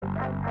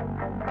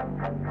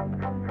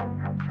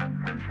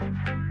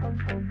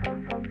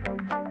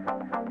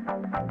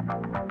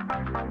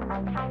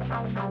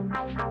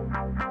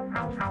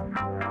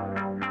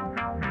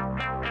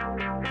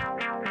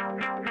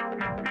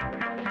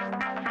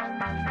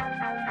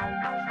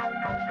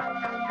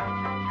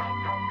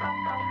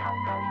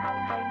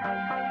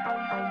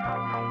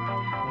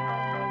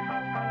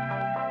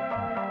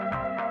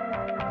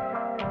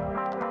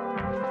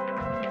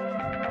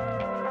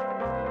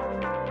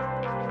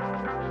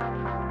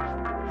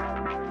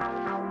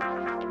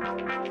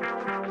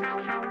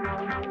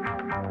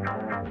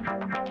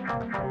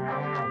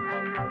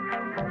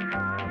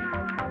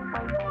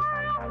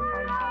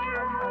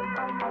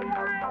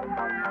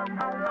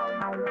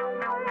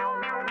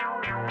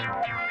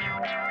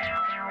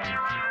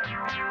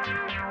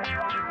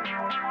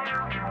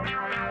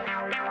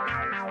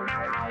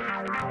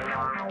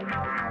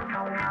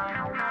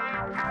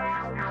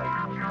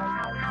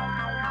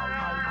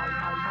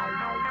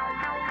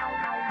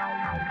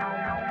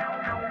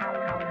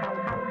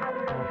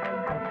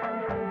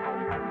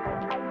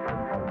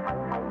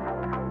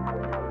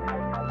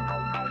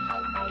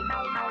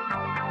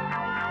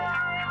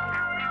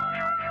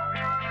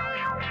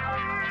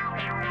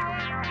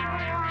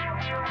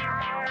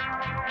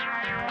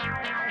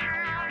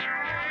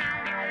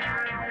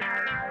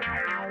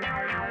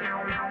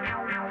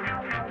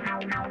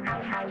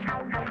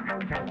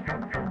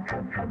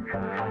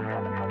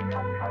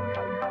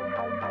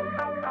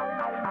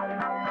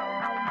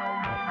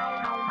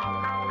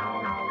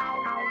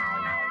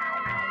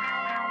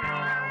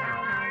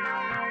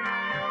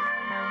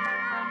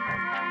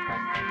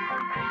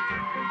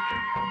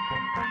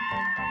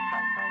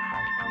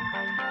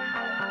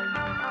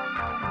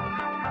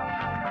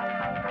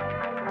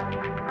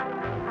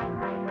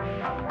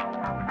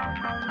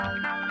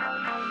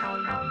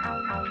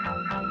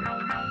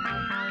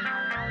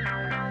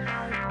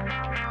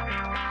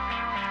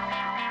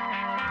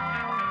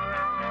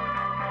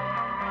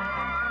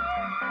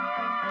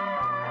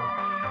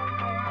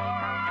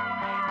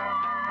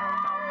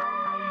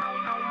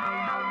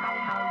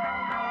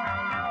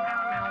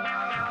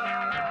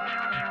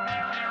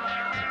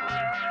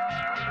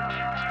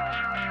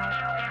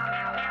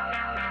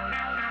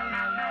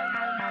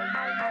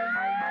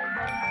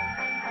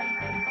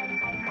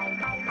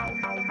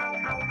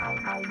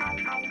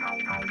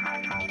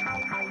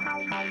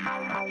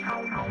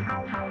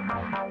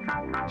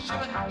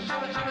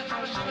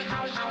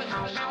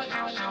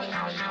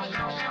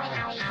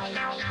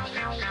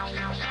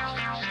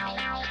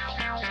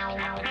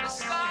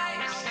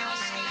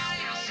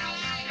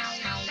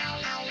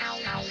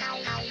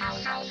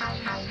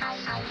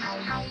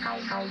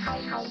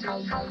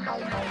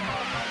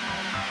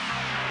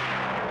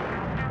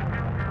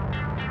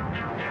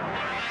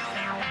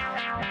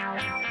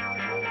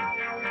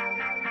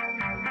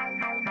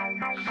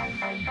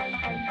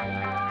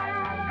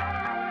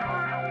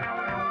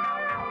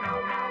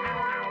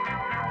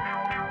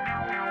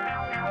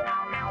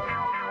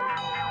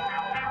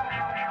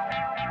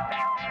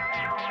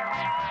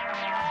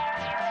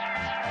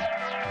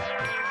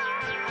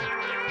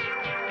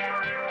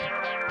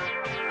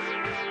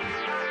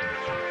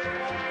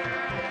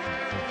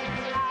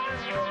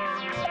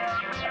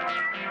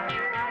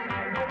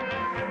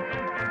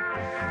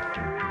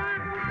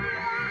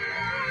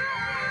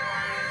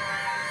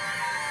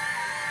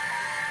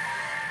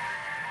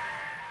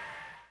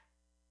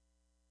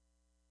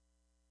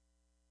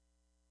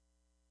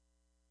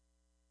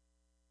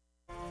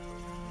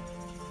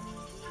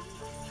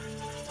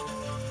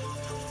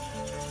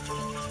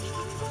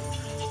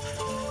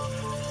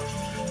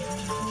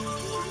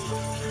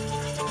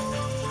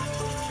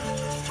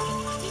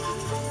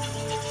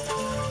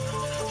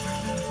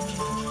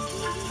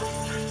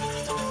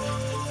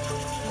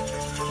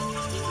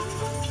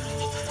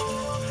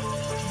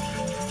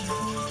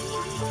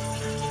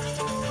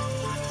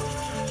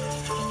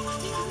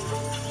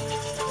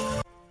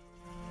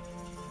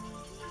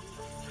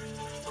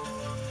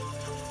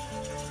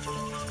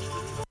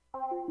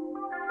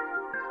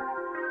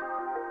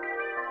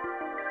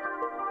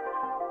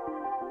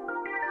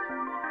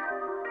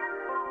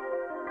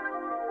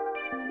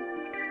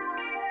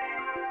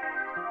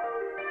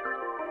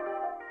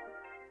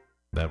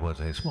That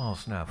was a small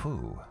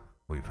snafu.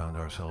 We found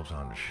ourselves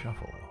on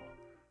shuffle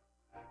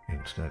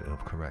instead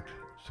of correct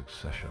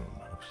succession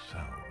of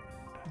sound.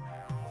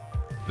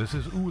 This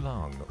is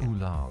Oolong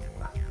Oolong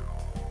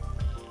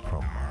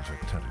from Magic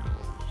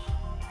Tentacles.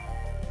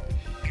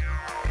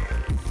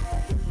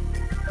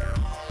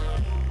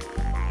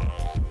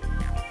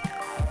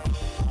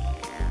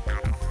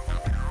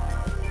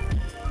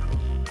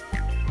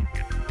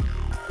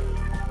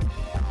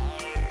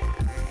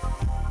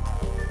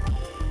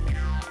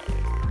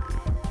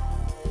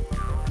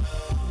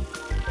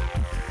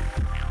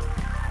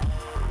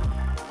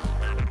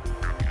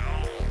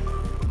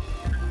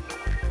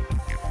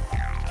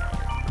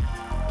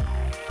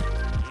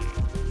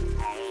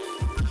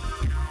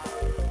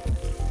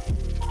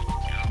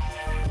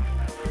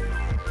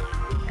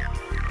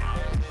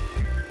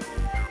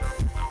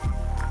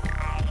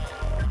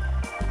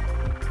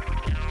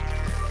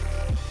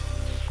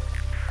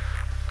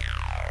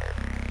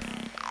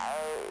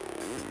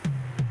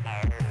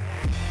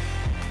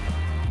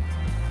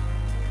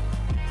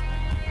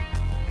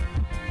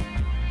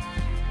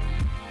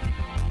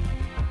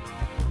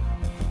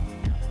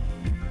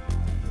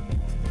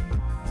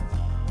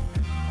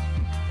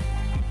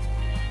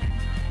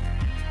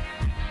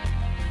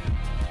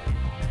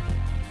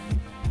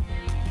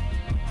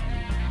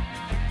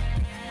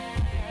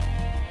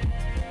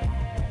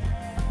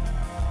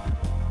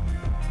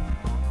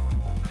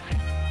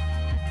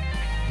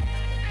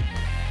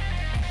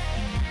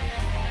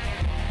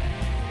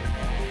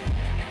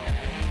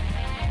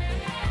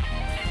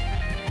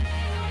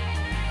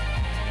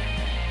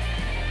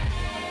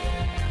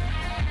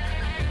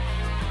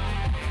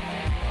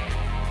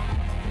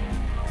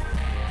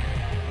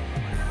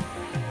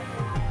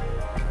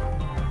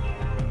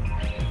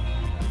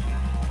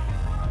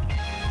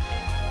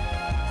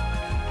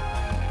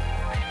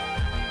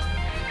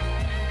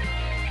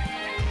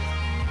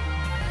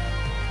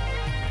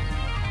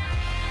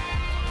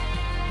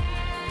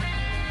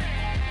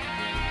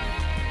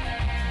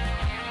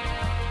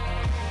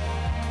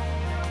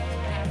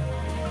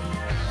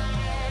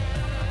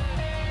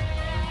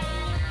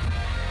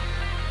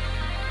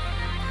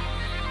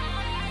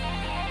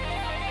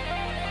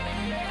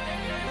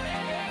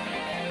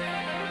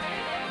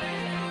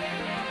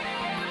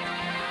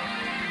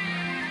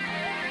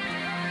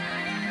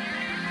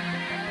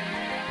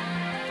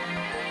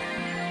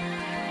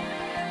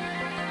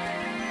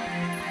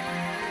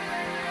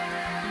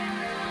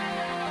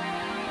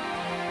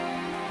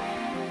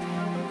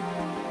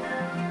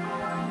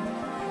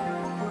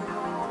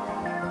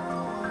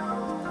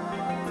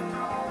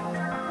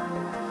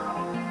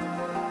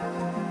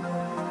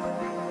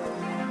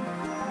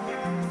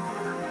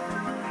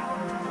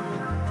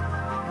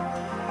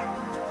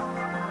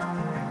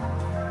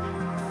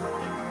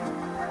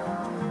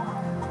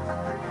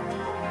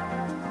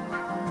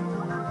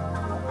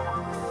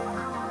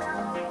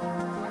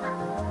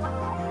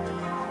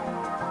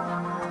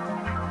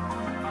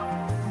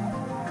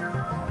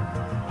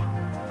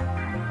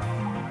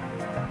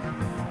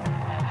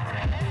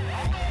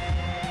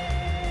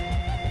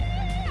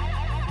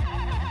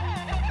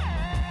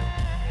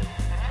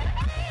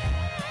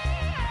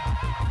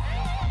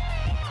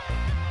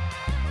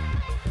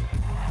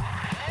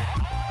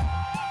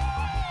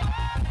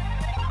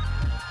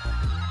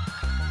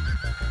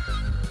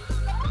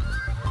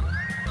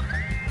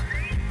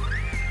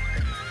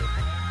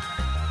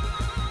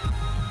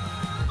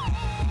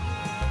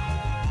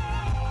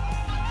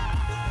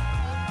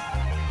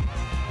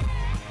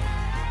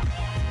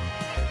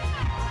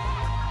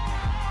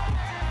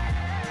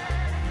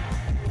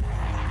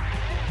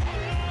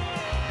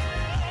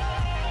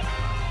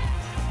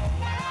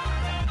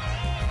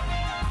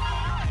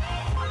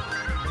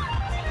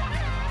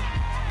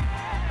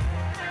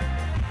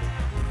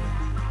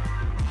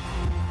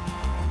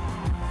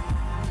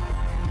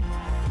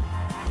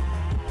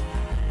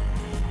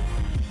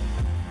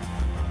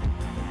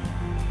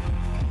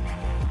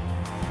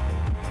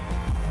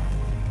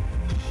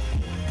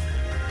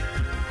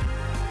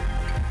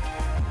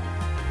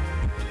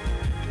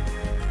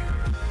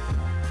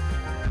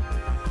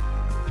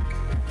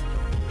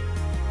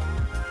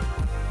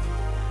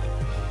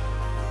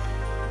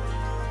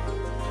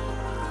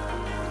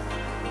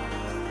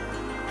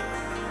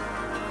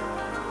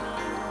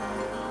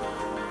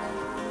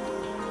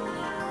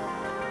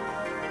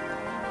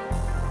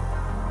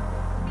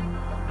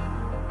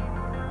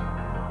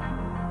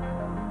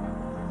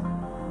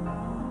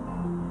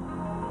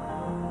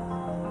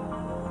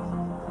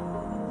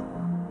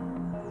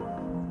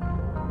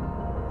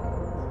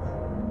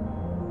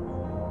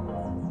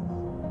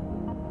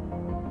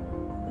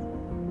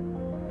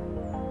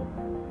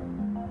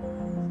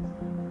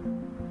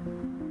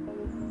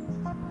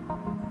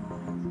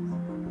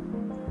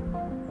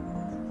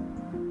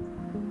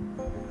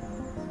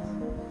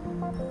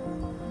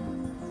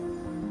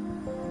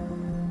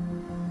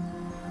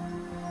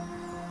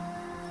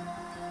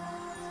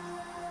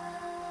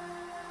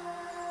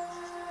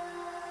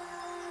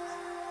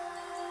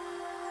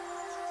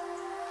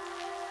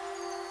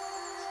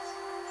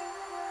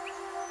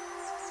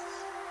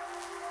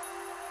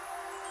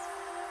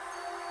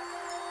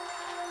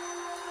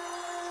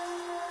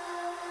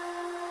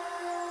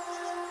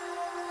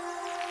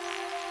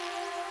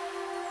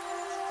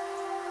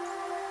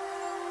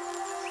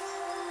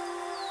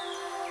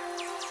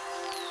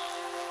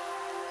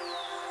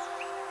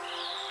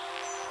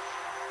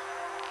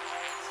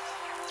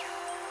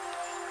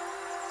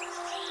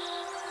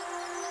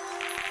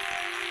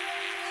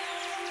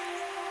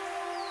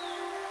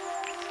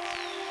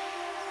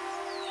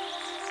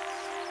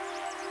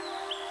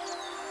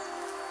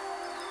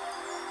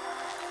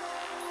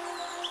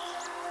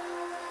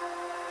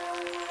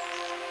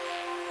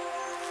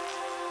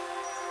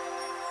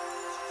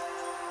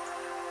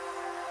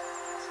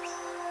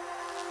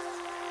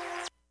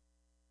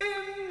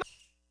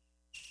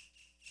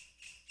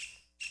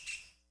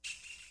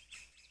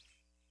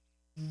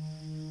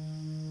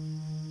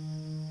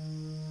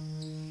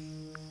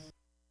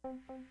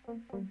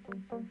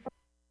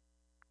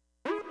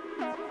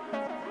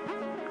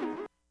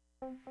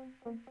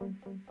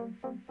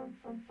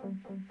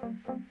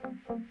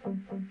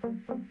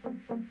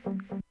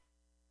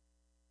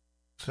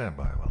 Stand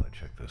by while I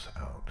check this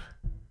out.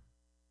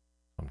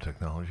 Some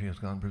technology has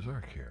gone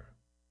berserk here.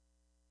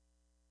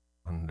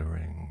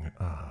 Wondering,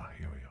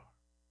 here we are.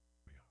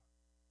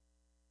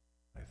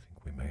 I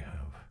think we may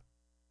have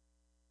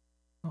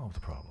solved the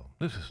problem.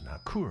 This is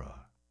Nakura,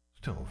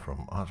 still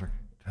from Ozric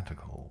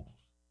Tentacles.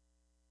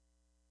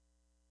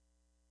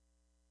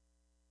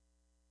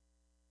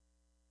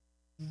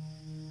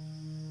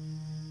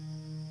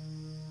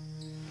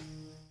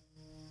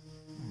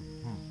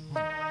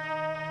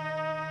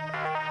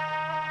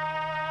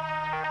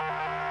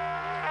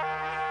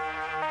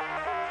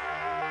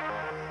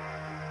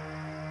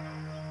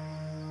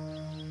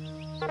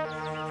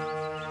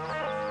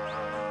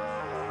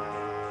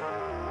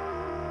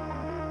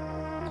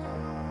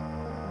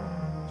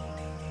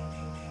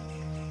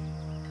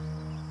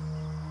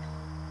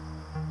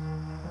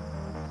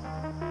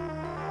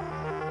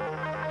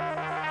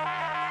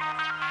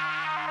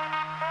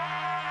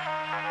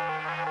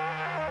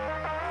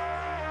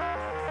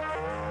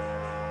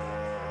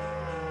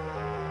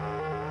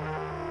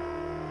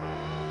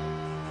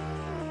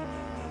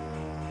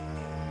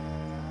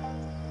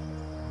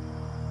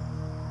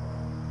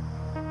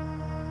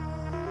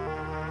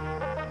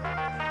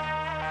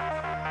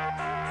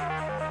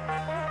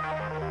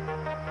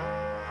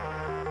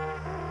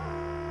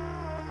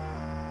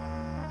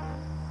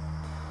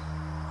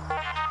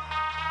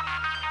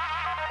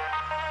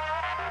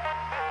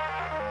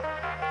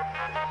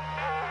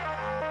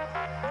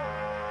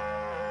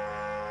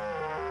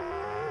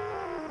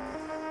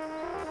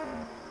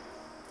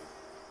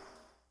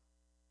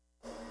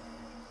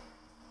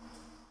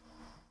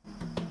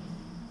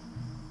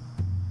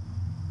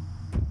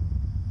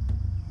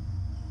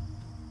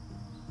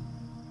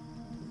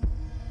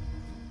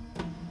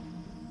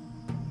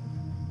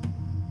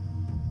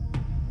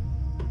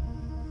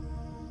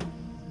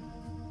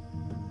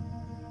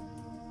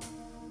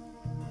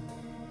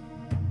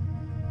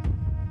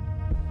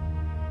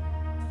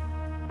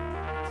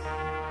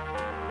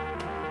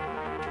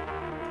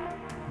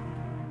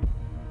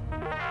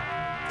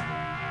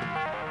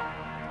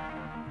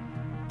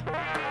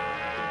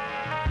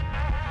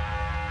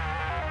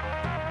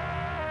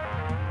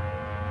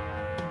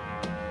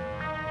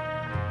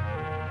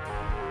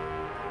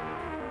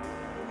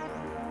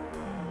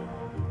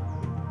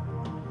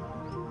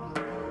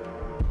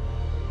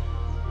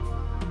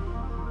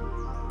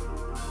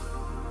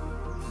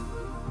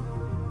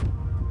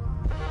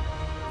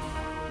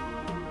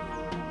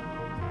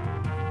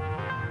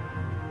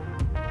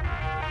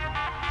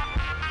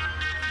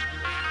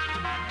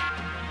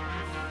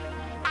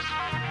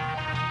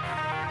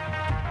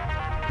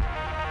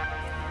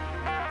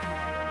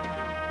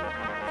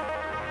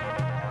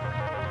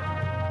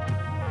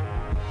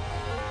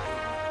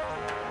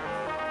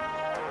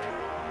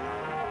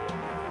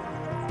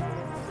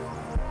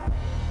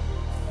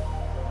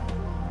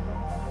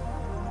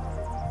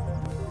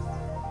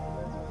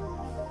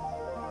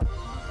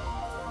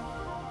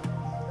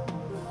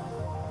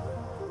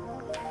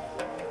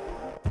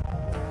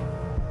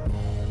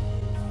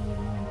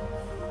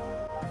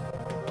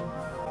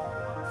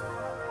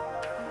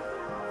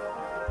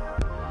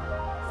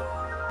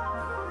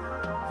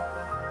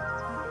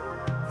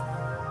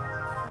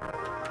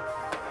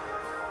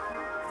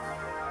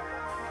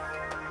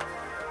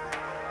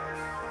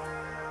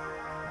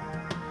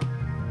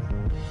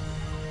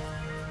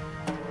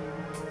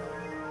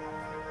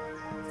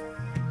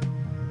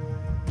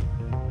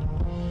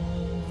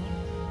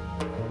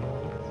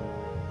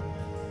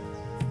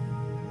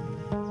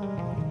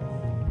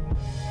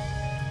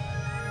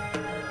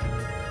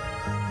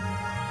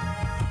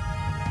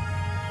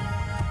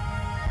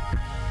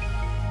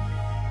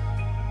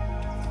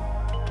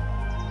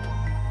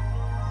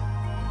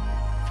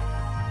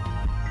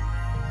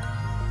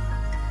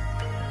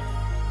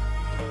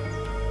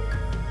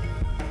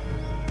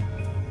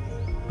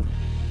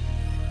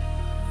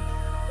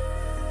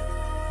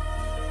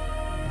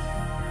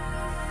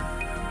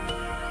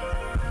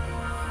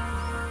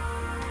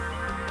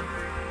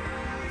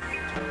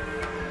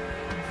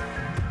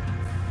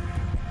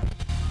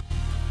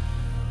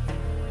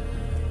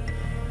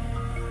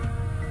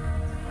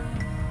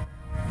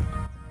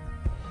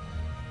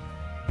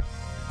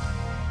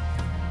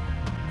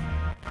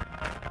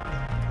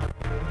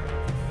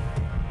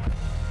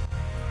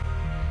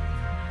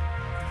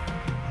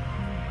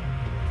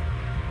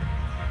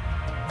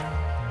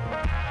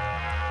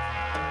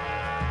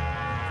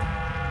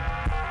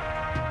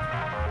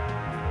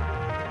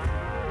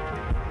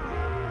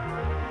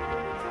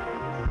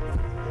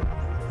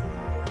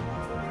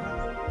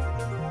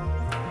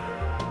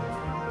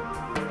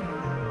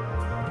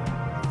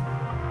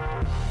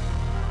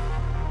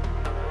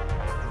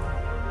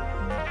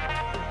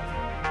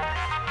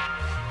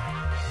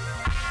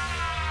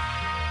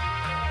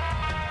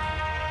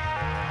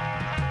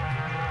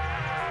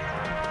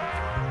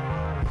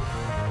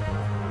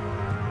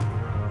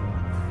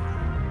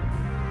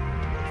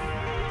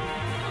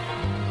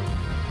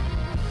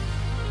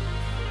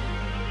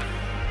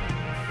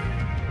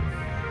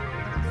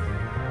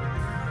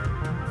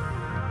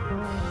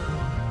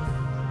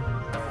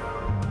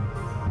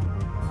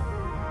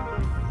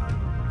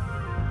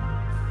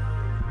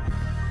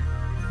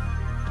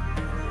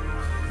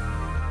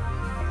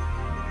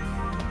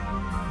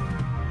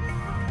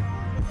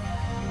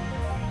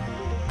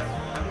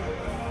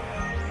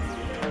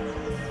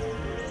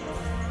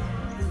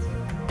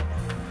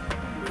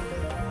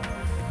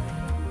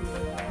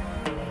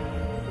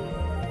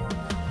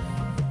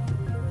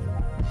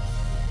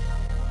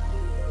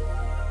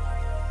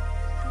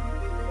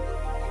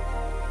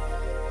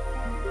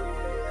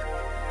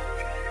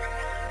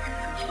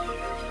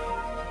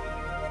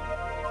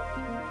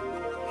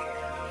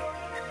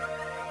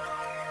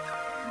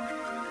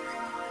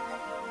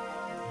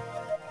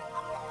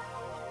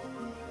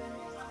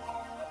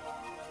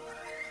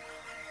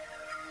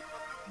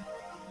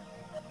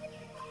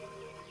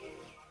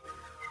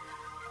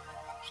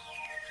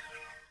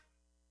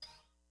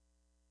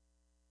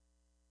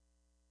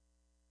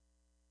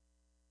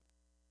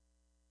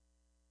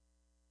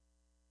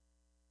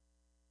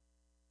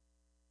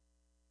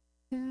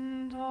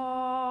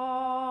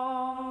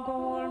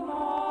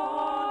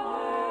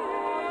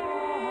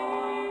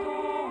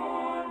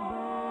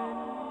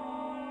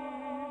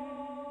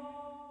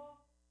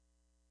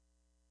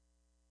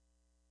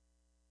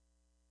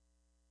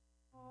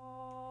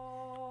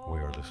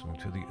 listening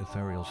to the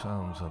ethereal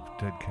sounds of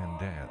Dead Can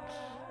Dance.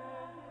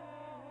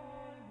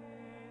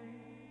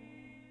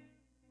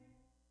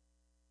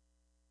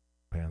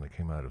 A band that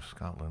came out of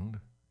Scotland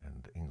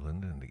and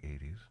England in the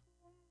 80s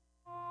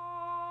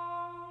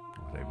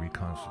with a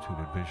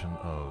reconstituted vision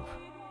of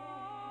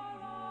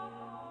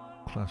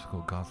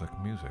classical Gothic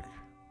music,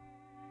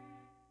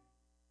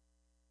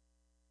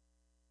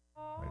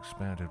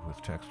 expanded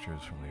with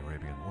textures from the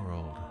Arabian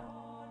world,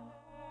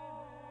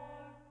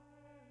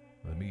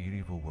 the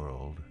medieval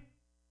world,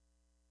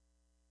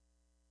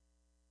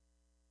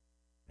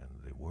 and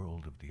the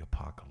world of the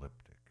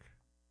apocalyptic.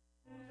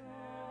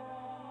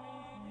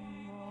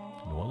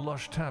 A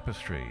lush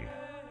tapestry.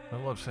 I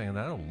love saying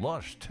that. A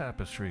lush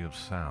tapestry of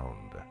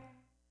sound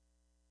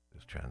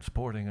is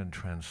transporting and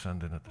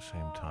transcendent at the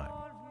same time.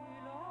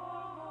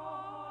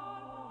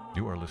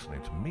 You are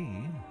listening to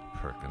me,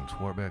 Perkins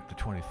Warbeck, the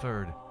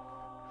 23rd,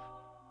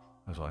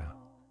 as I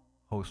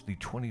host the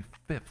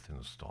 25th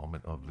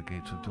installment of The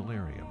Gates of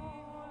Delirium.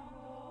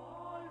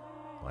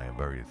 I am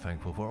very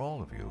thankful for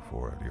all of you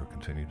for your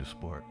continued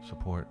support,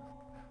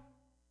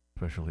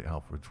 especially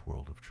Alfred's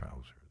World of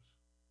Trousers.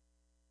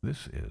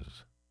 This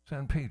is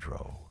San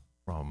Pedro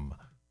from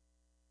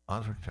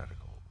Ozric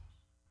Tentacles.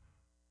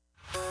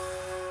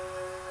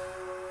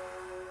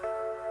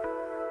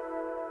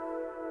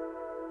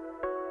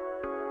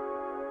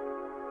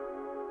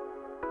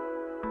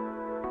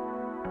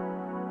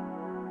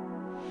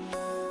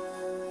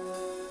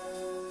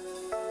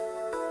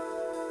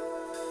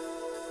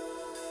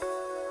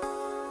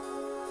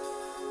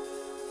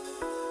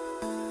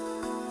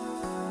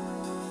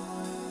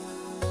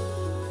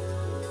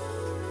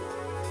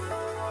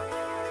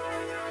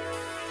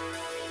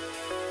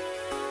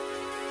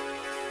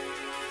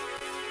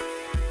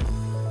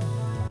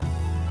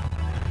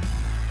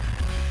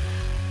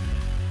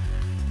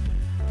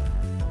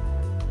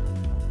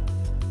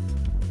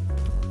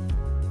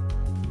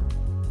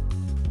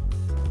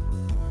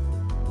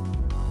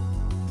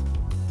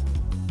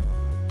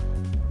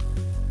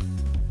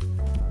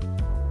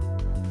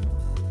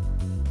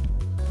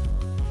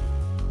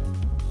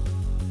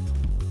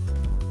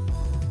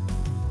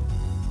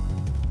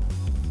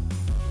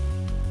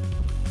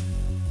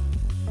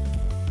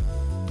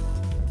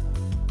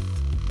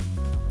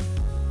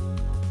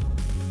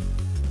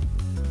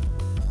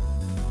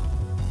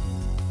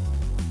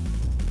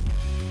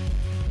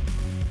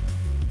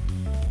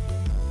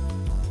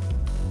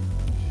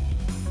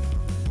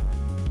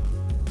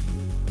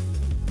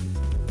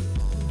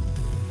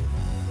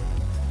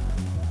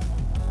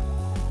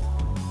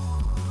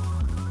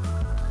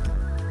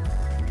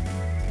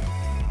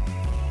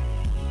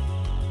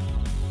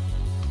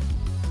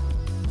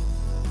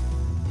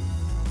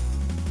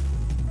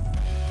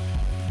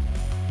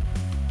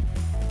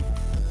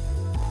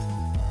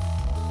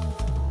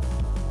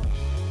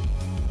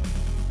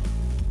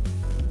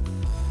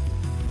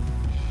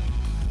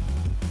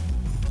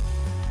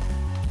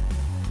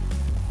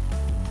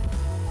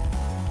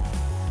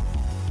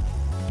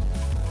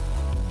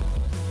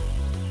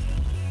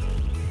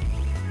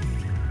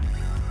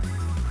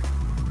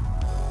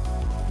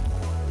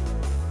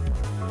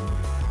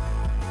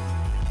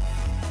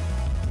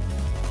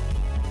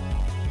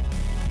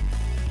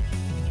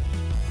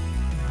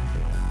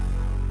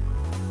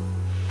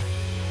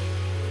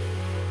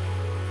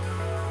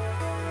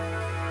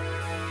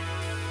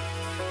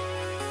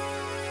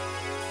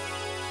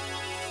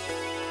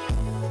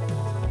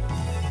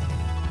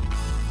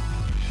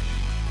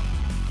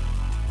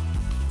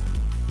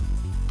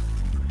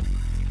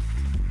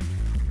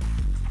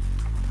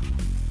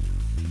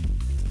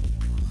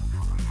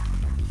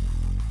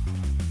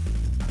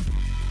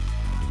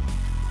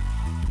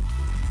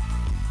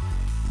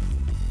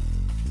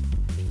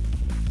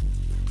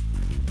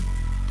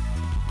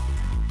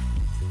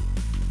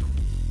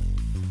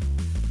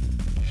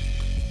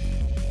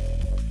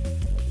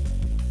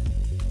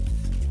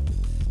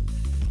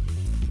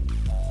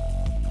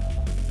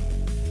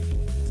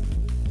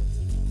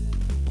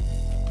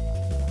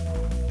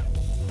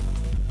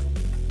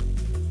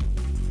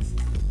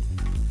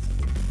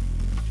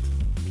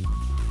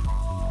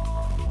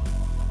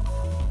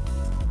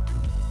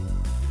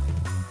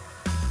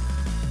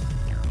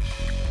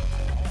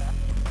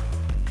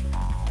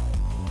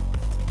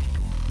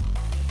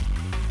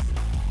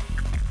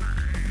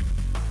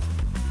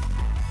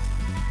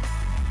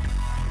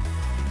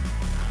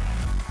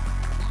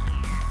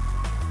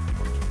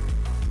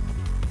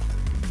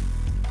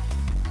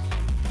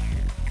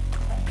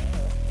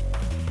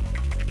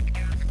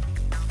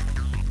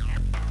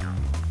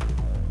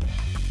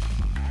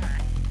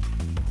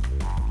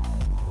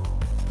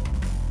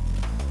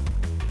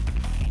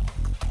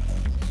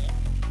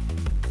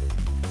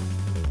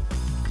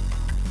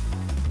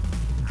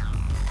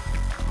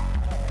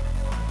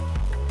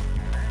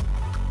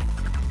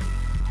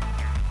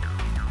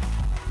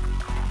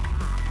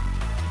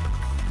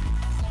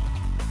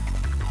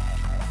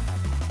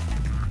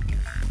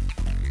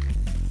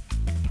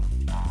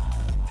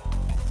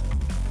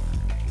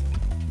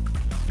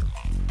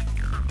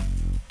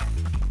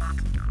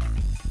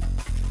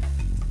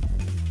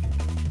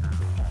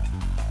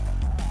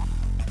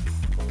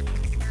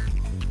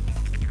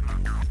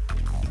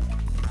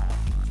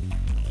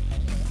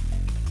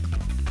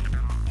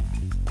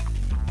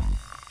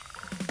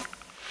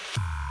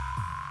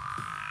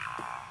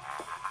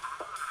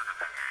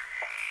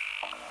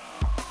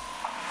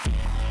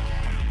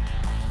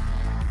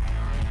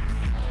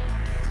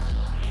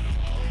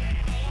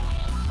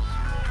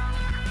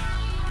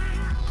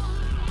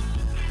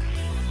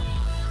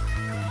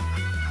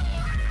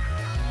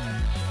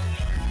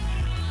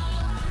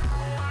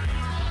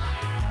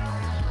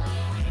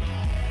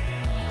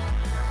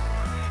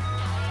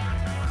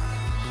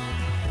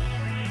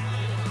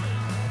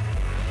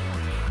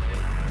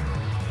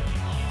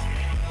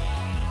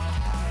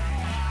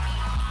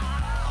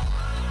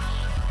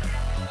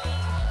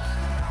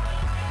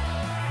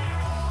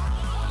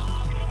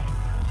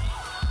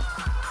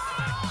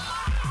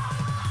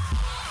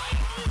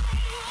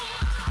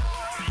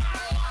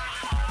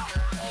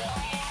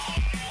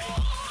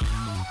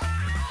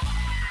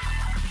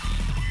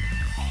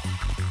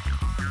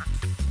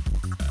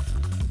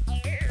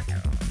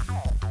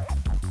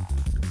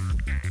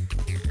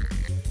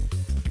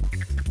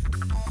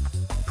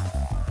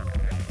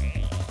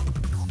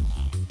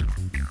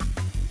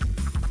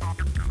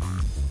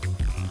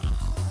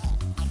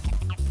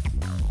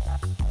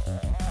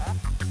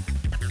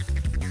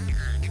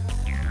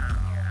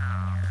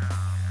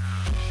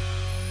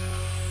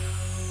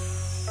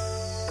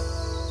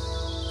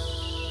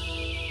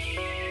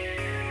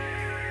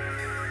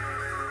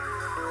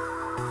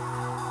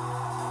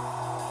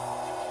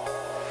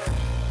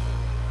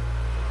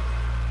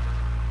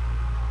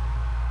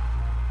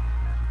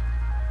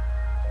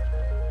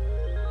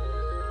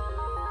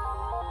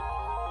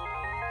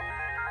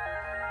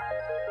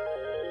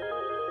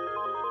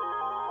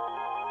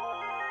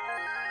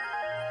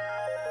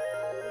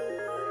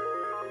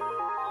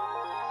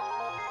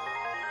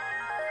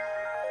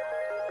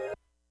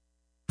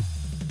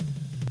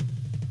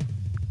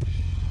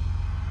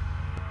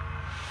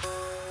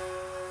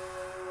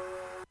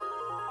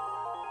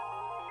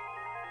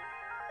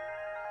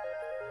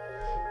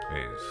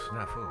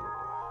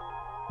 snafu.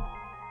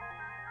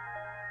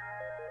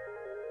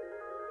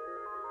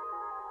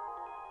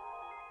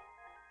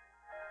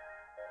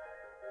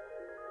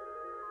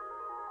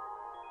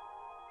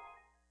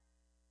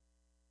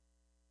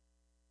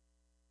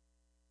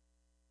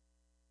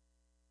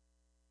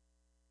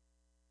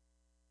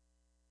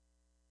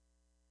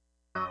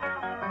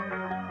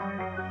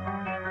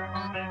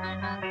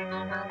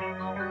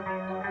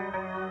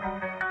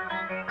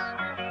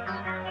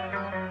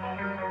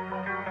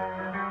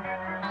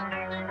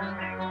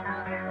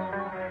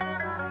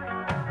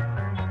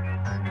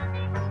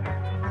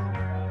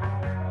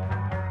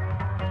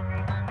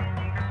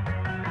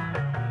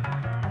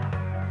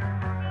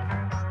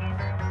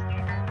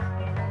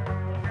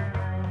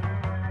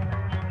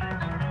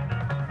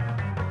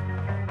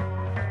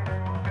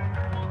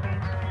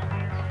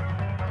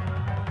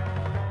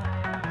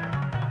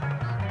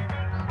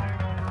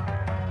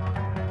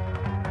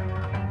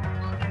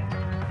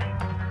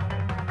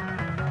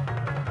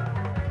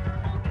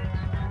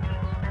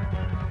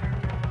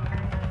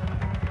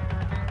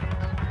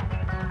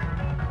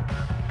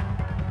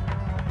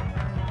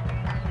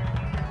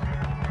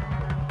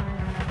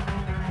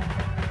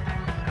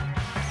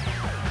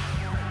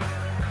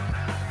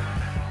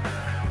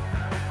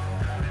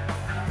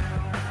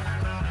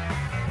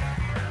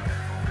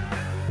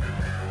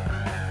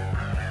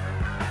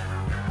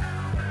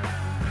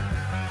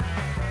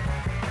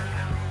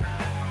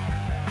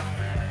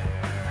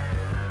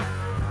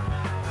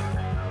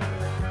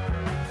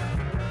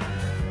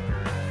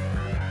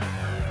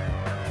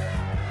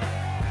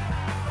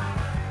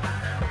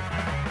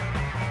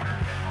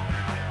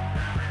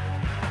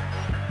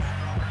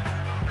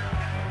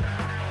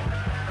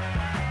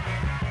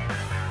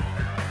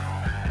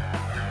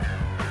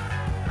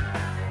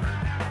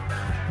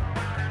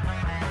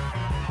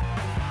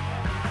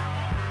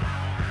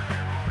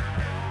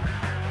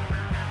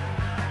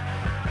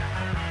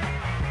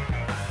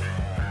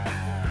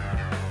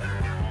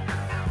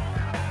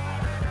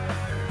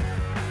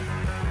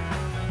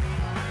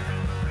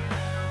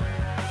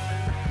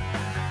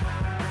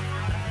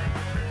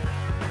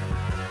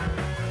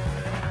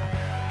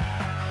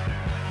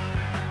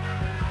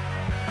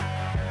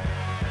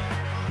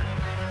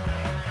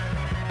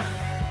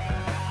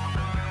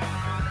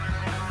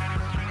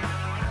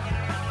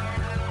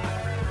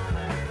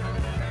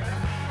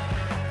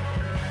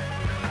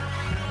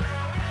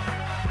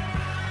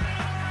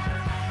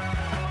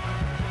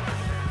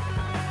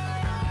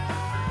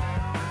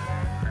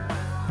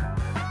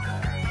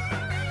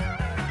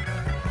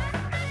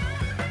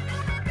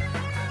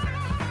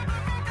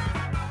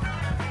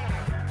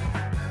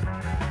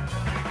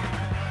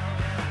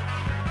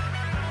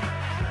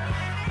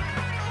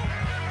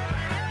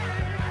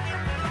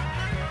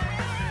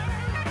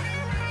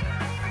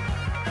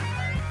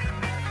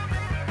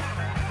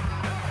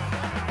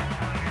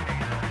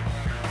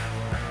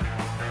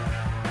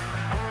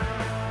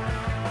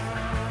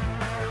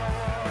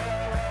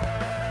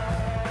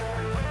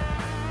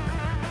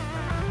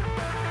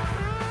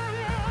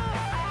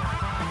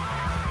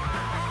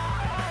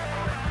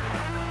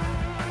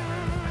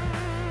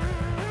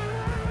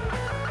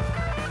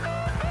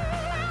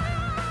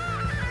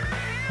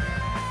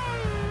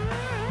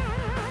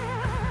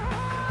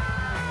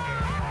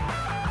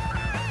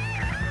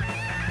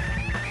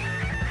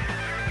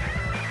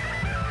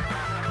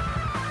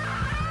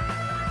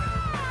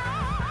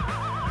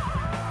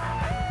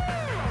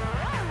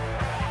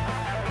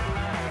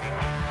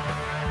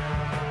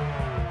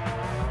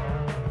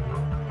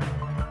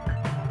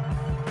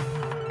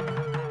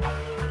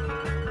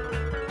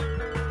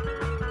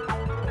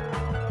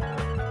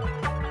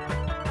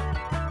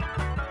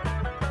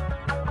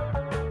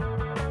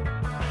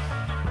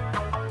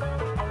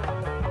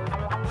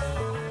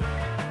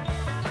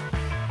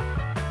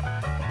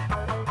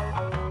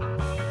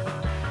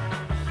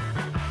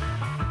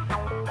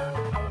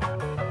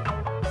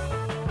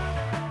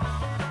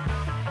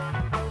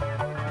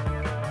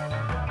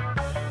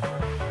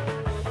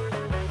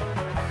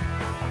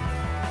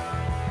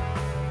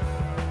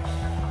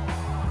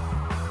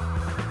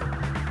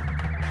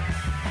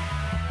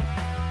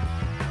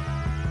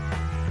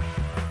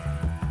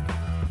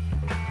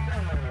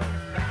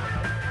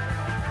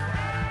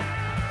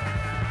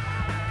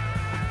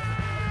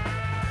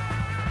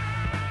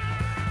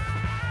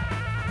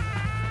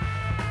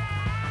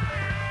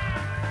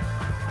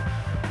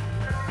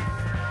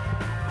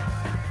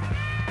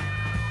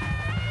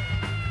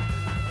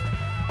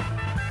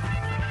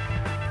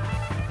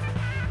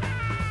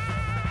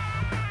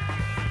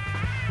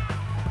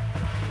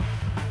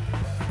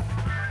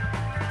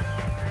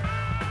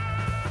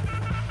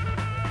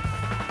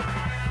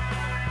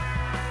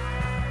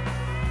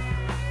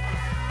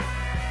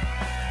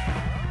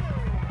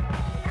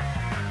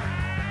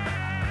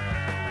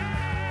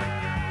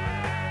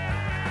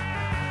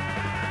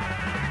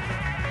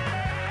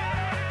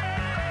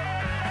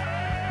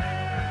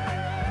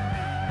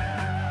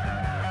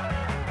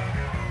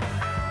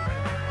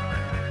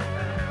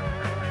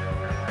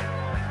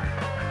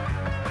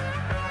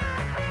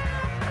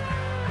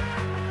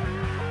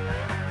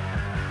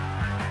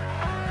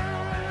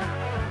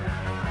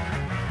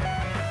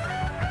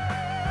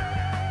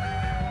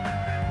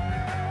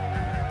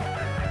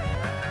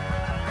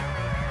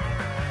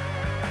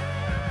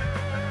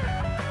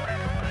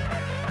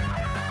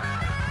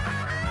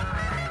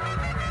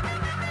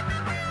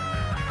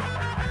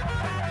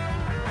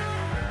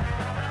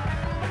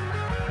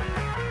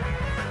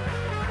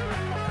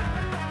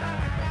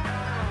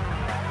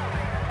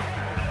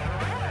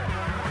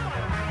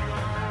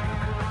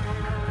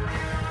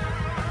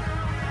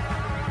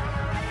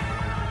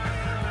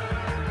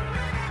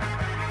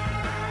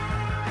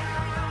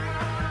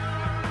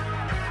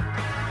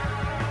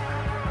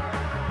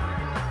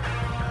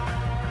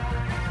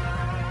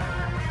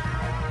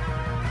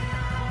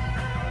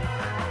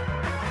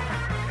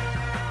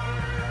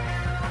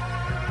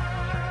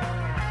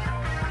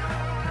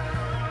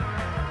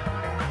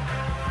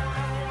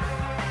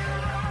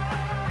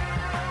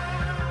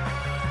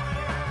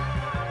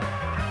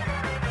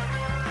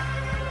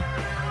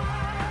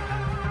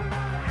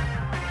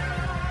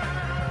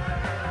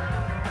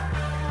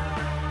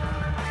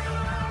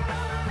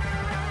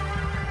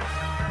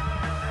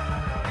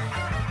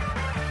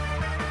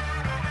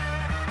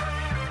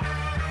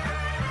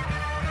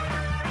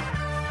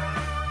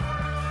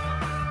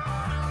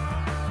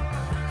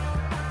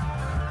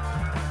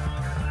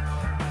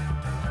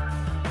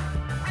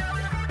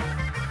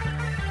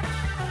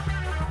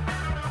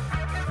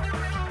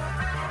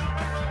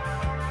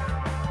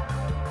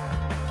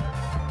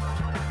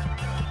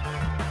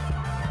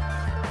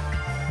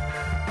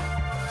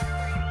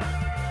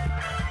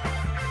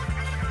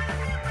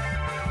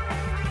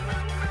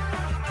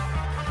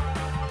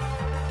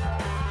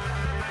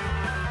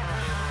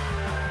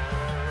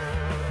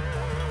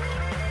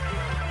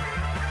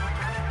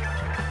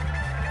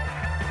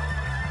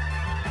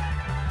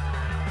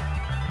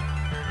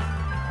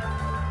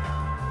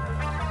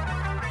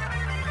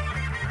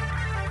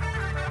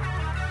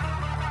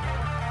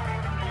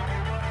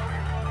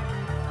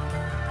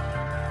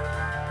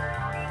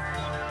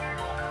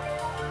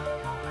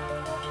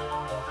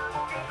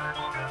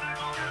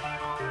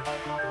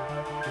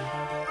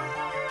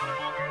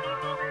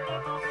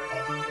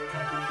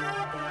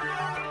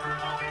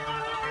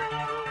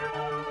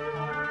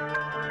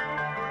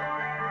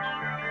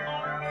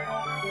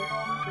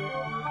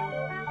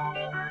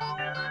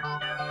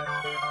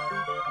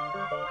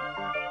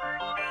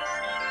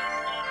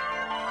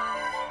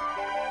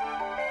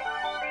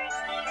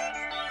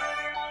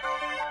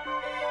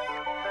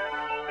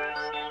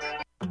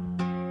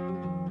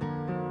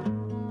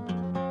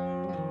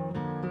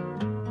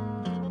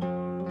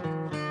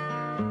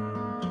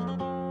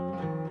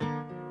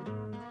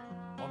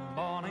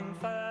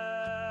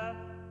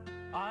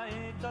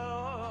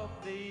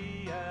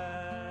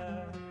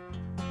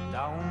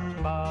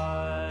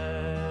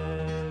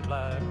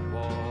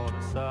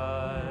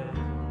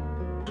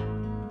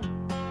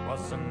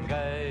 close and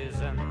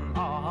gazing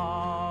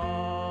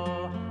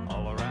all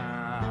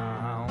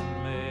around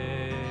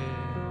me.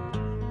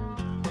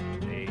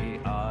 The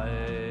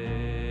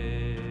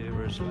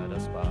Irish let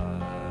us by.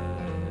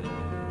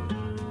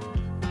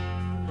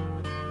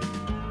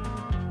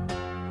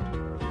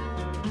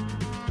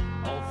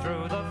 All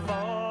through the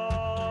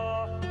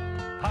fore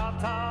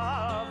part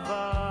of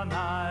the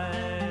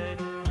night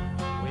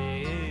we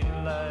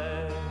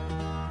lay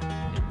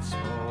in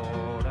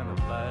sport and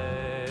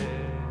play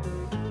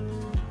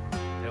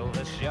till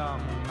this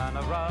young man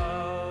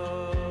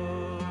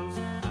arose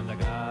and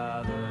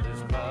gathered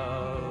his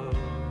bow,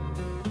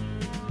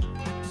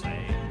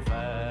 saying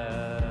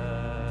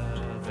fare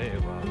thee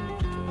well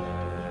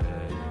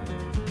today.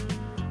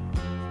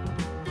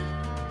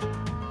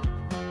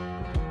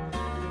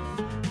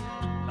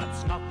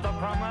 That's not the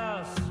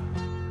promise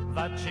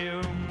that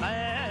you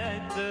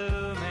made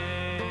to me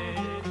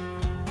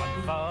when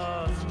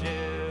first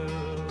you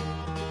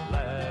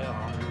lay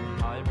on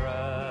my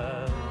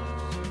breast.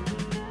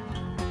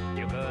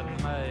 You could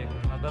make me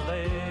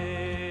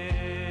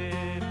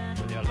believe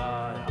with your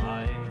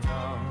lying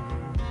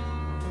tongue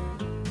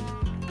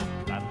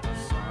that the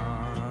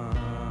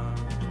sun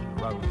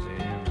rose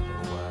in the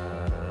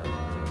west.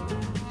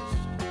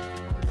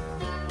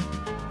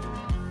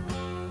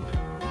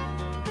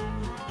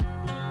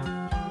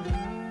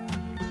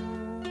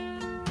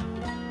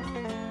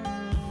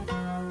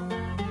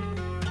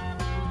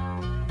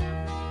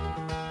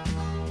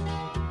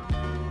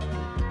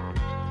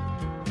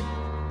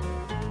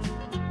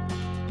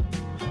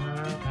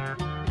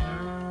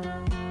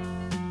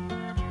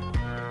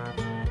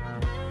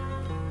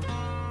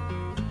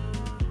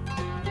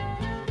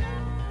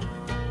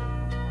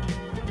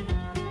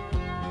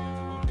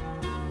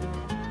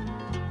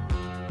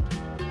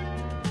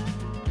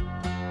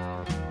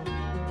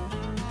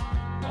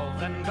 Oh,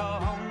 then go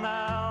home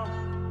now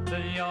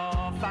to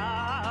your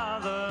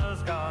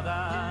father's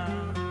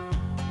garden.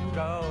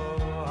 Go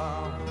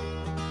home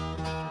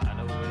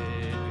and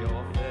weep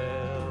your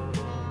fill,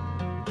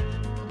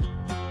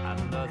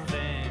 and the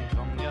thing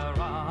from your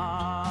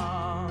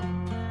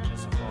arm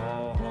is a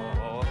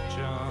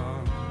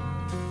fortune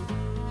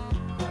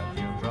that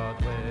you brought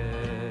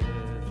with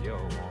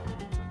your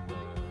wanton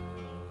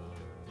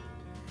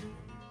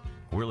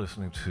will. We're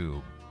listening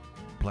to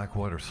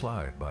Blackwater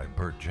Slide by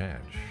Bert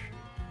Jansch.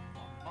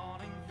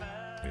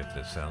 If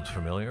this sounds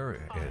familiar,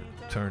 it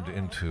turned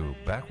into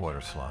Backwater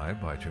Slide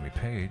by Jimmy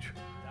Page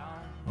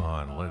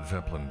on Led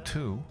Zeppelin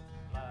II,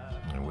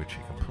 in which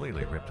he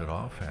completely ripped it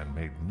off and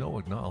made no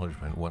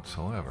acknowledgement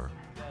whatsoever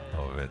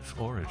of its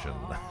origin.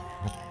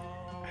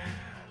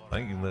 I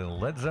think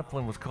Led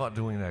Zeppelin was caught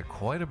doing that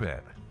quite a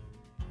bit.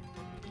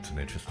 It's an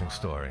interesting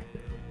story.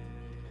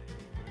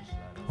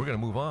 We're going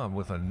to move on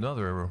with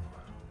another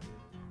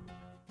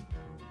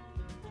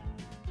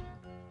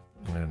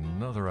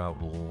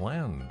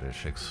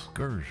outlandish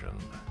excursion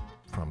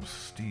from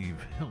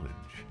Steve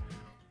Hillage.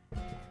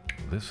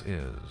 This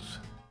is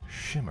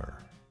Shimmer.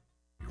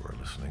 You are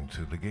listening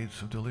to The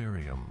Gates of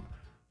Delirium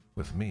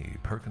with me,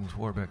 Perkins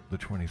Warbeck the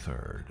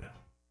 23rd.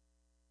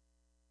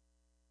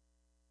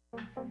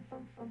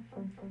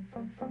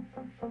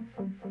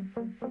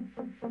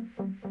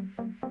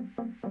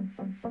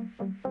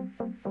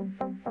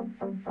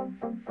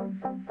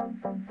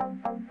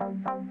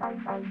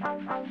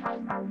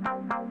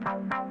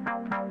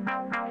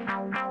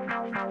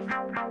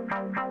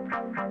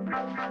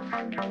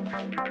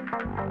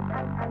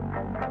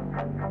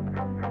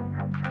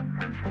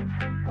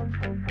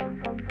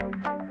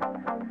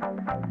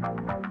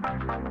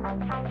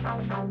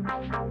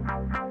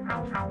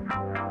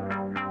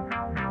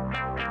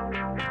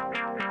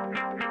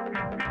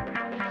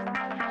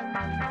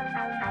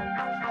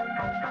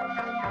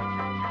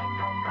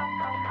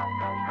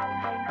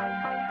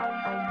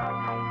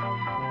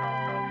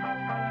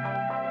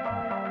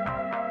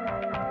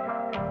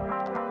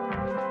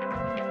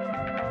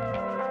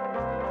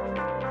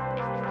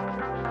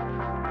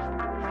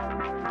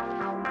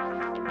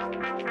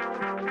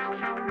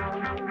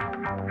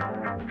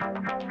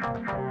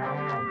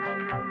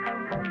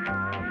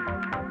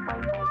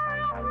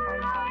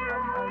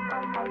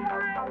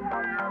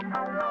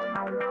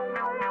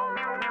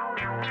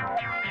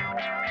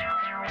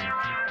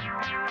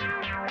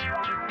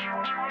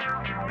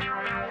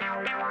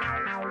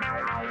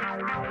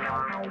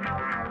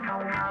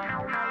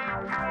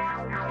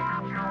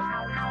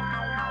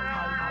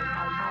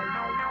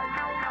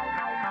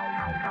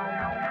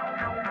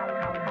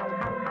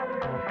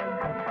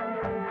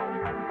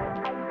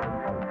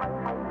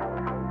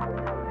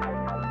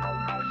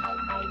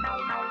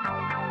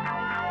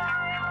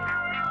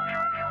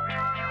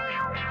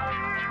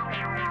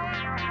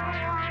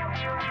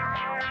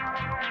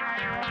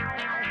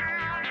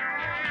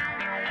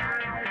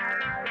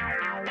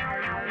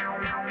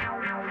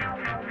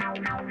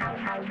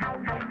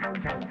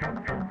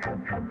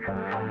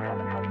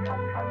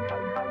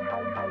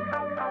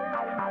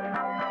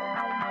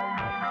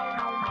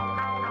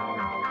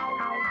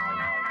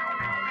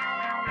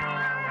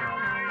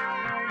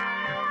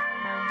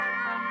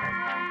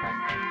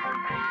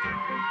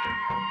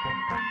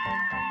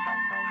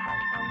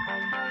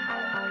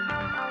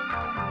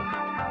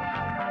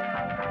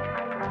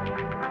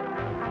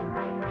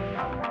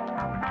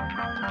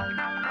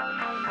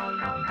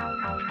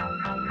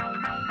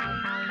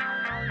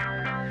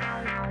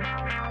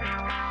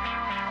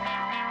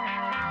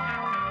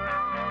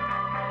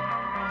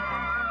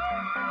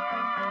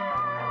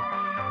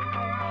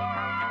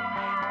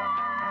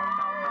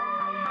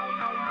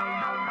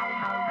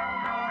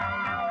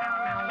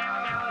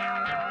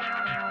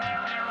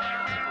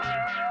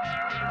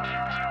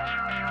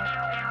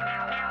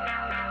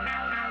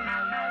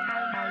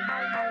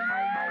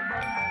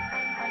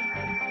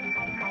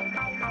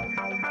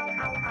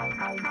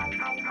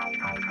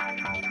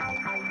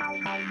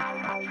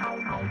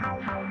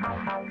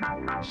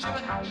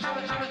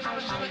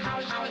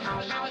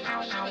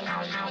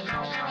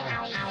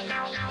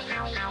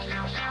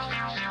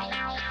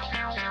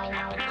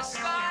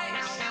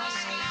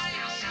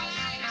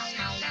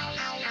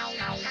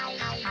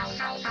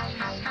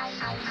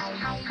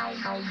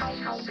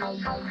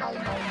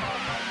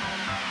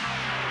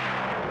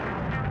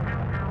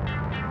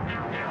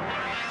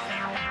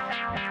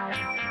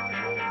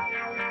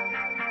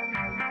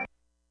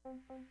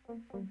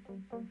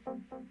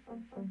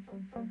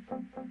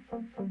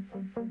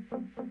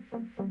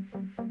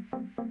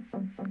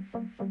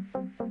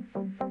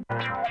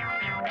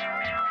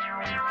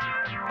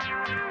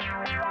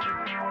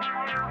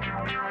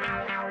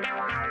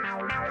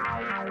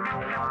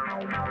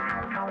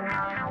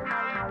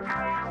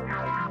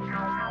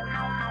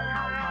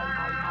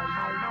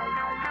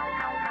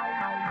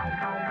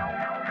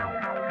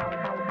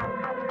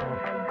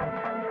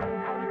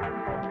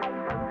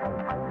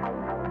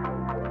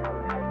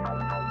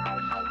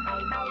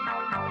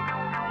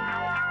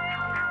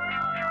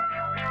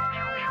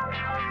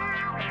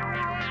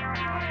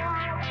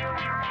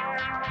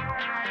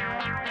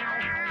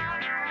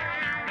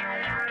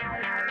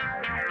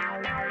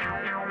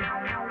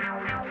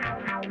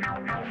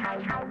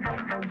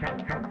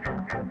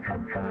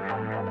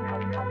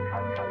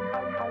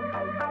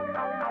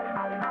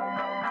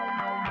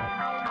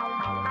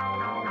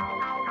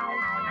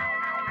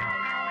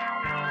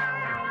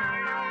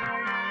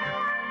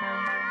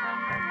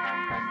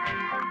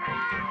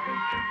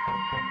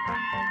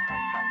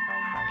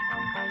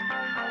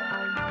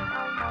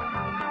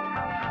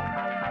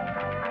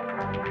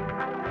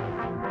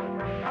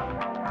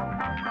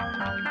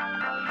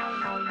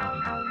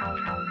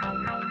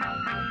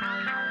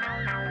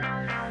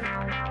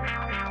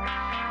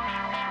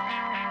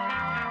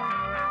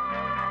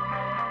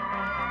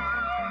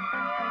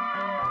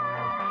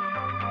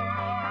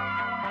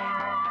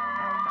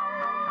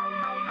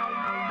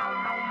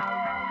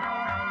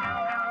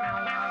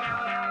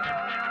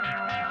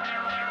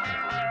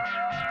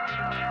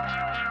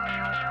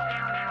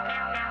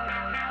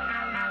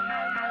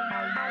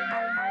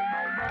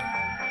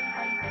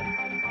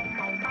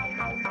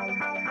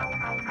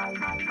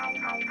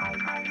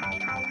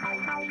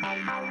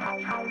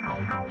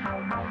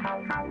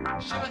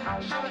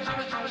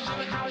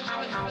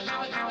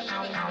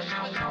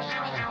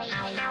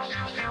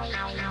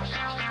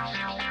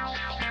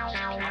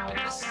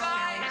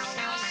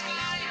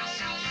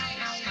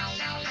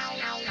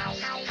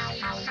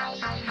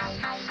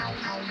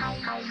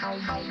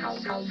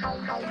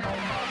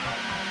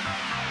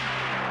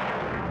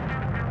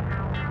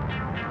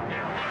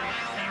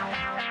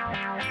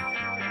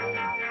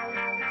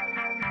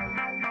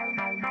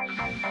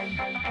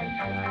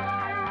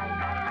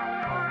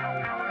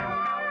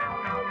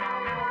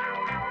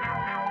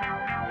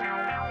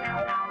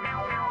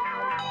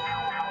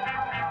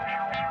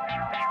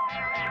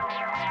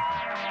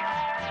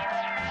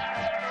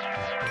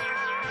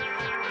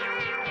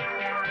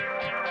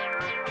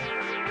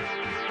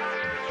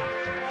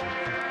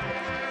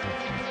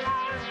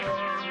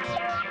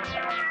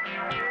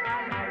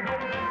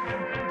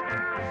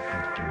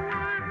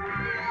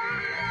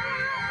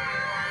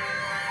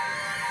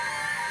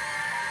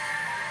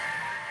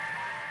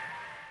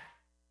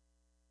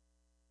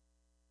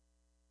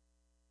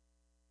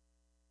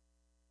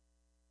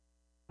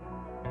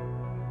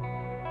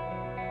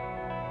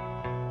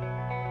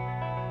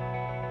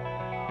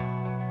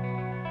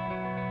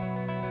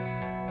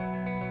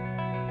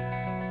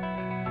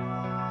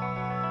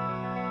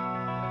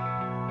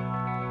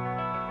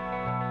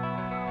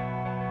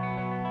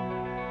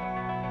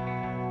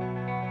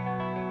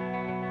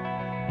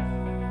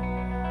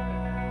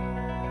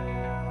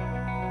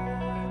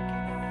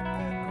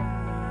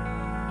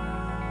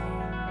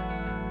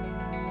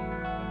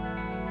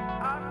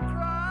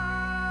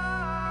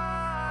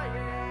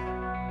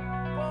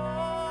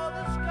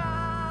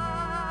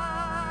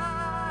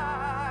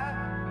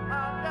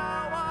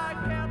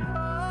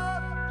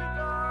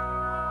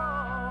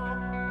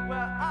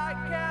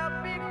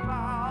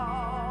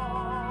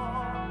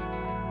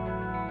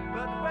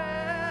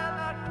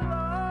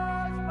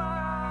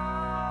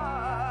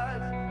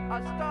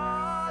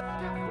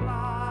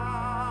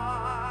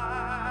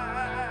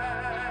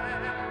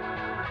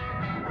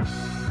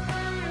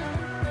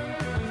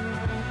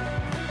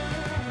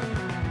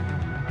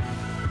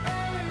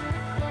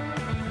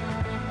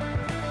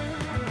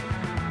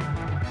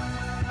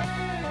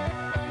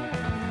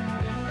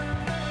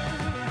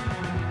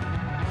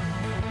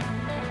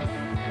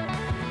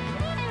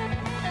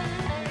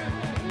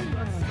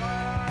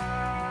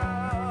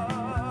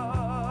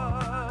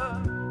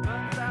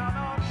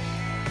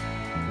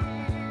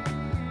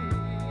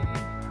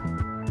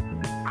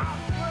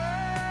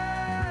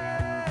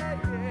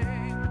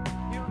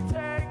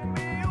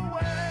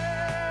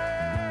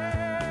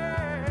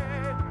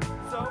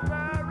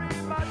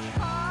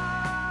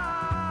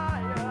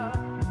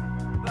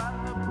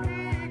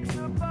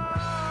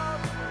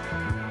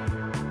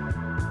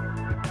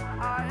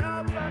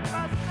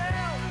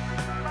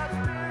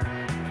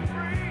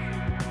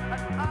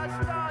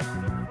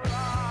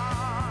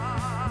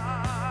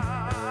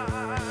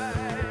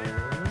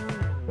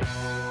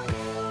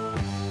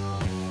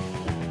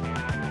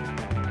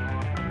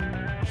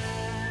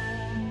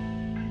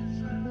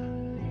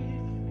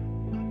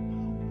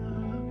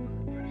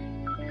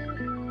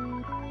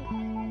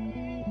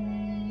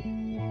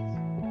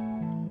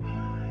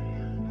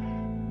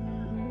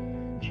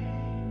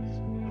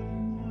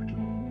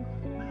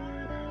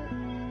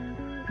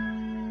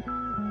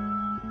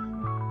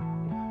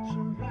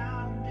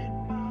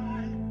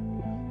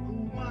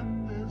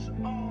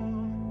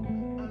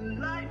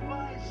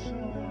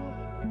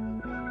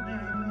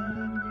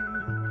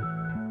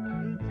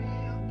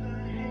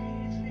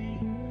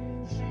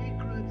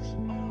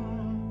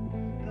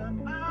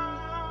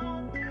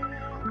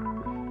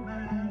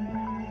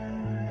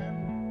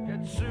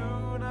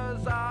 soon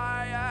as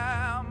I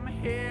am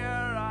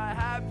here, I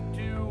have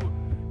to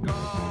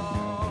go.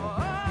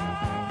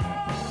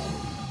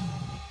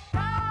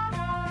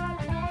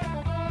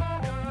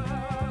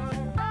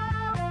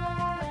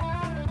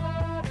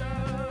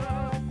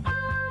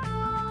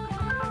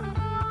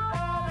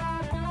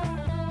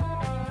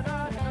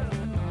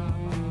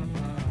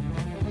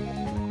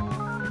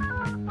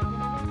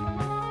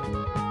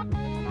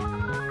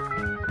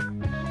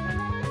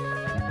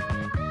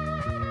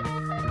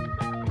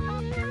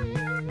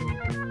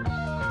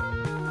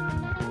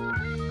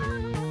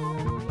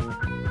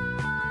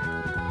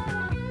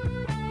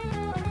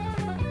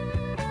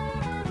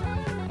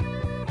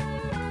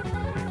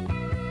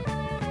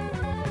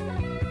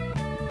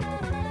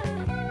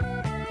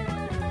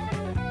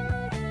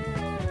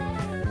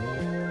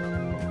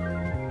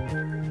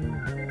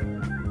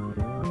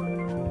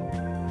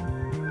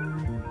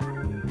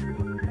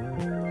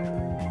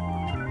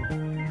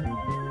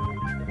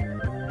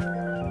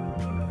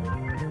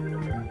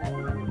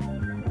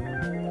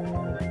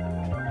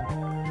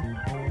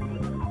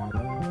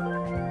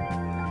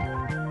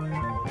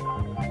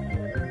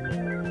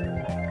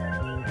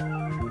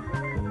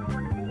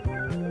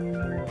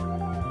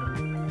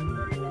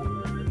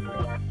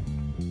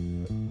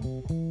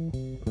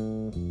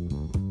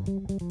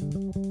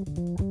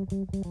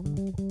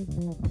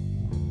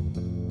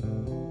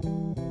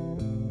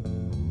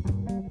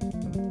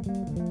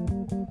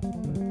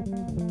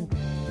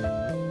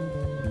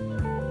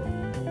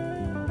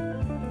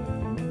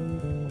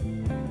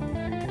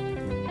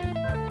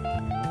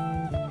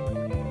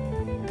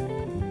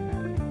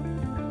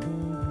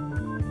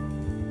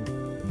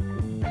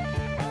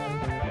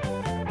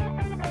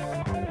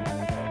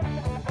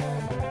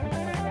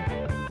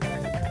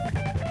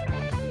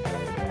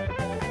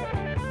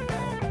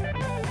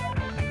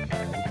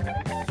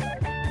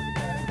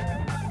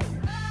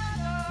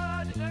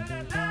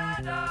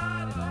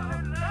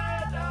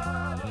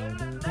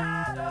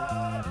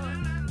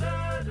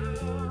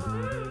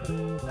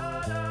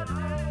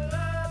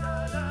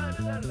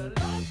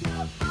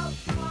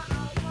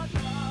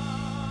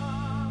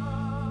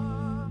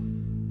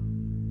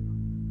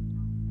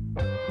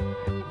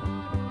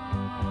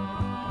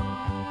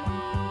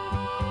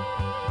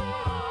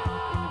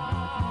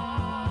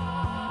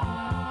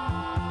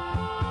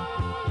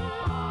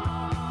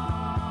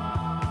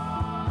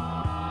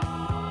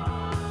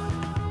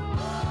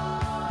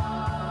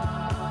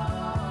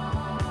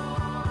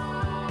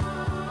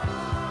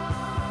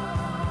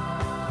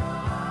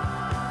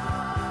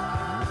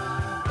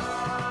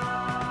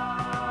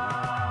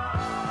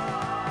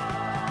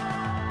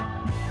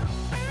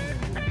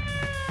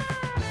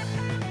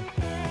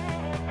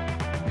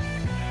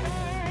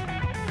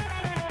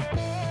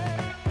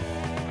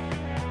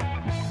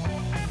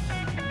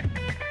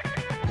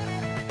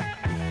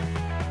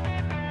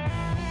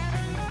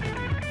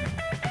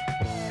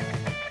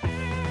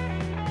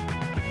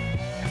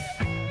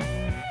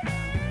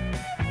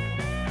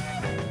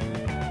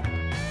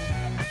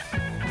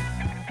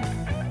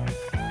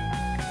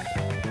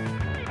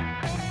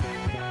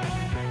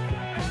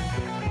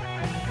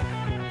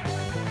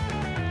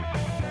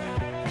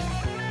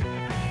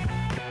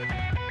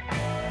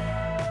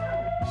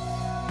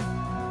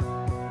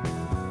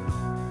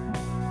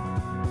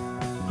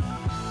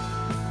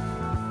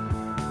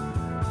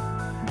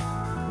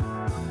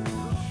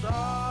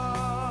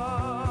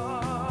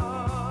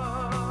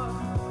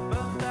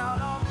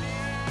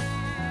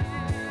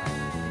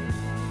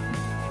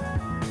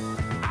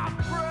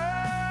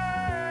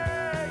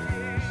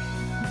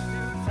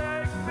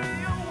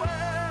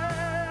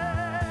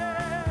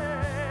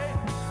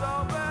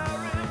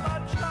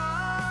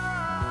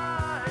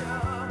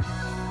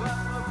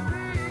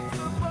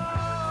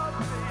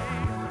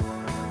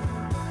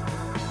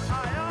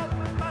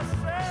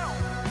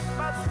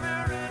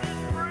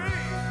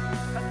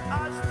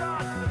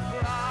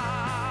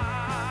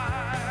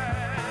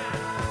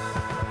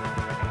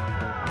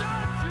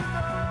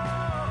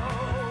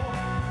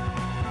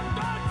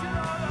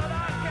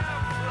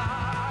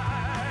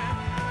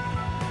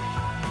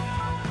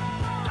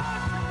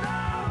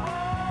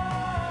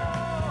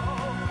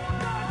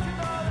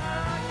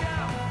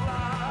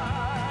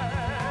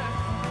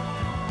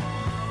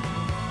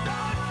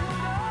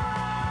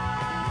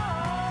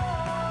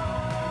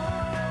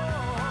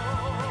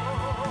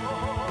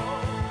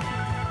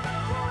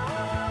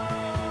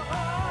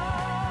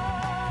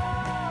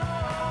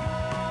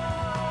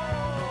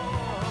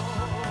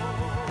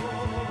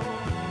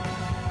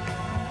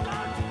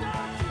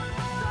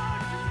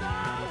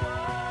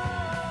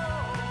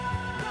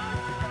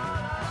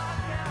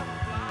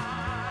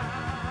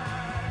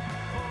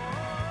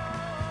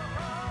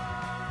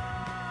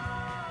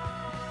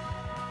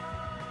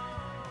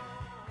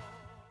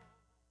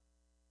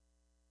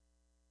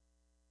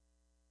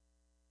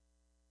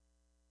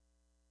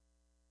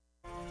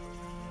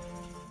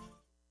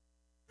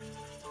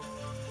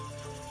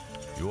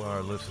 You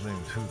are listening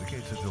to The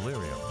Gates of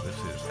Delirium. This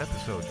is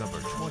episode number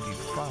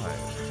 25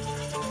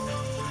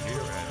 here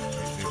at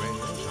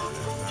MutinyRadio on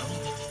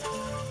FM.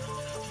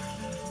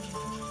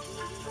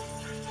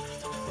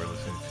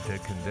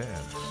 Dead Can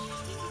Dance.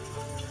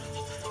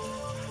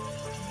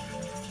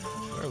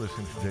 We're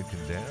listening to Dead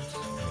Can Dance,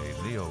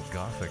 a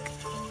neo-gothic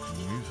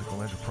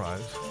musical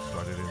enterprise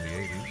started in the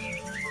 80s,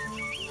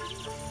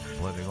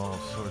 blending all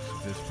sorts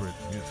of disparate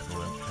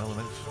musical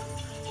elements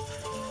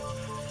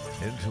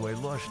into a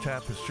lush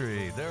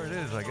tapestry. There it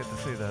is, I get to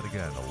say that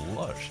again, a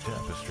lush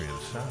tapestry of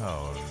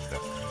sound.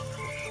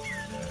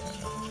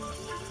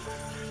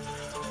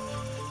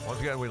 Once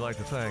again, we'd like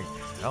to thank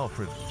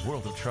Alfred's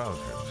World of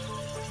Trousers.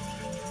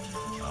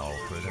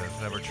 Alfred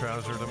has never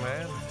trousered a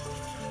man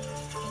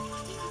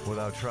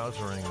without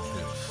trousering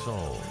his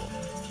soul.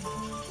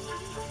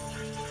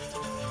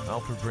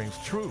 Alfred brings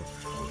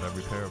truth with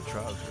every pair of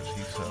trousers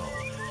he sells.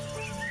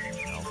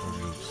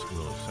 Alfred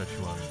will set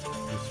you on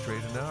the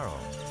straight and narrow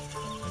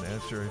and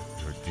answer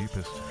your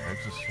deepest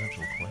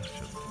existential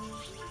questions.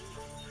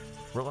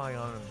 Rely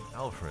on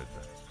Alfred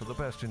for the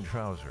best in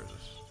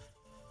trousers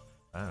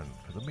and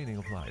for the meaning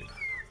of life,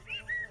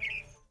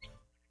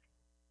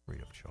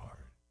 free of charge.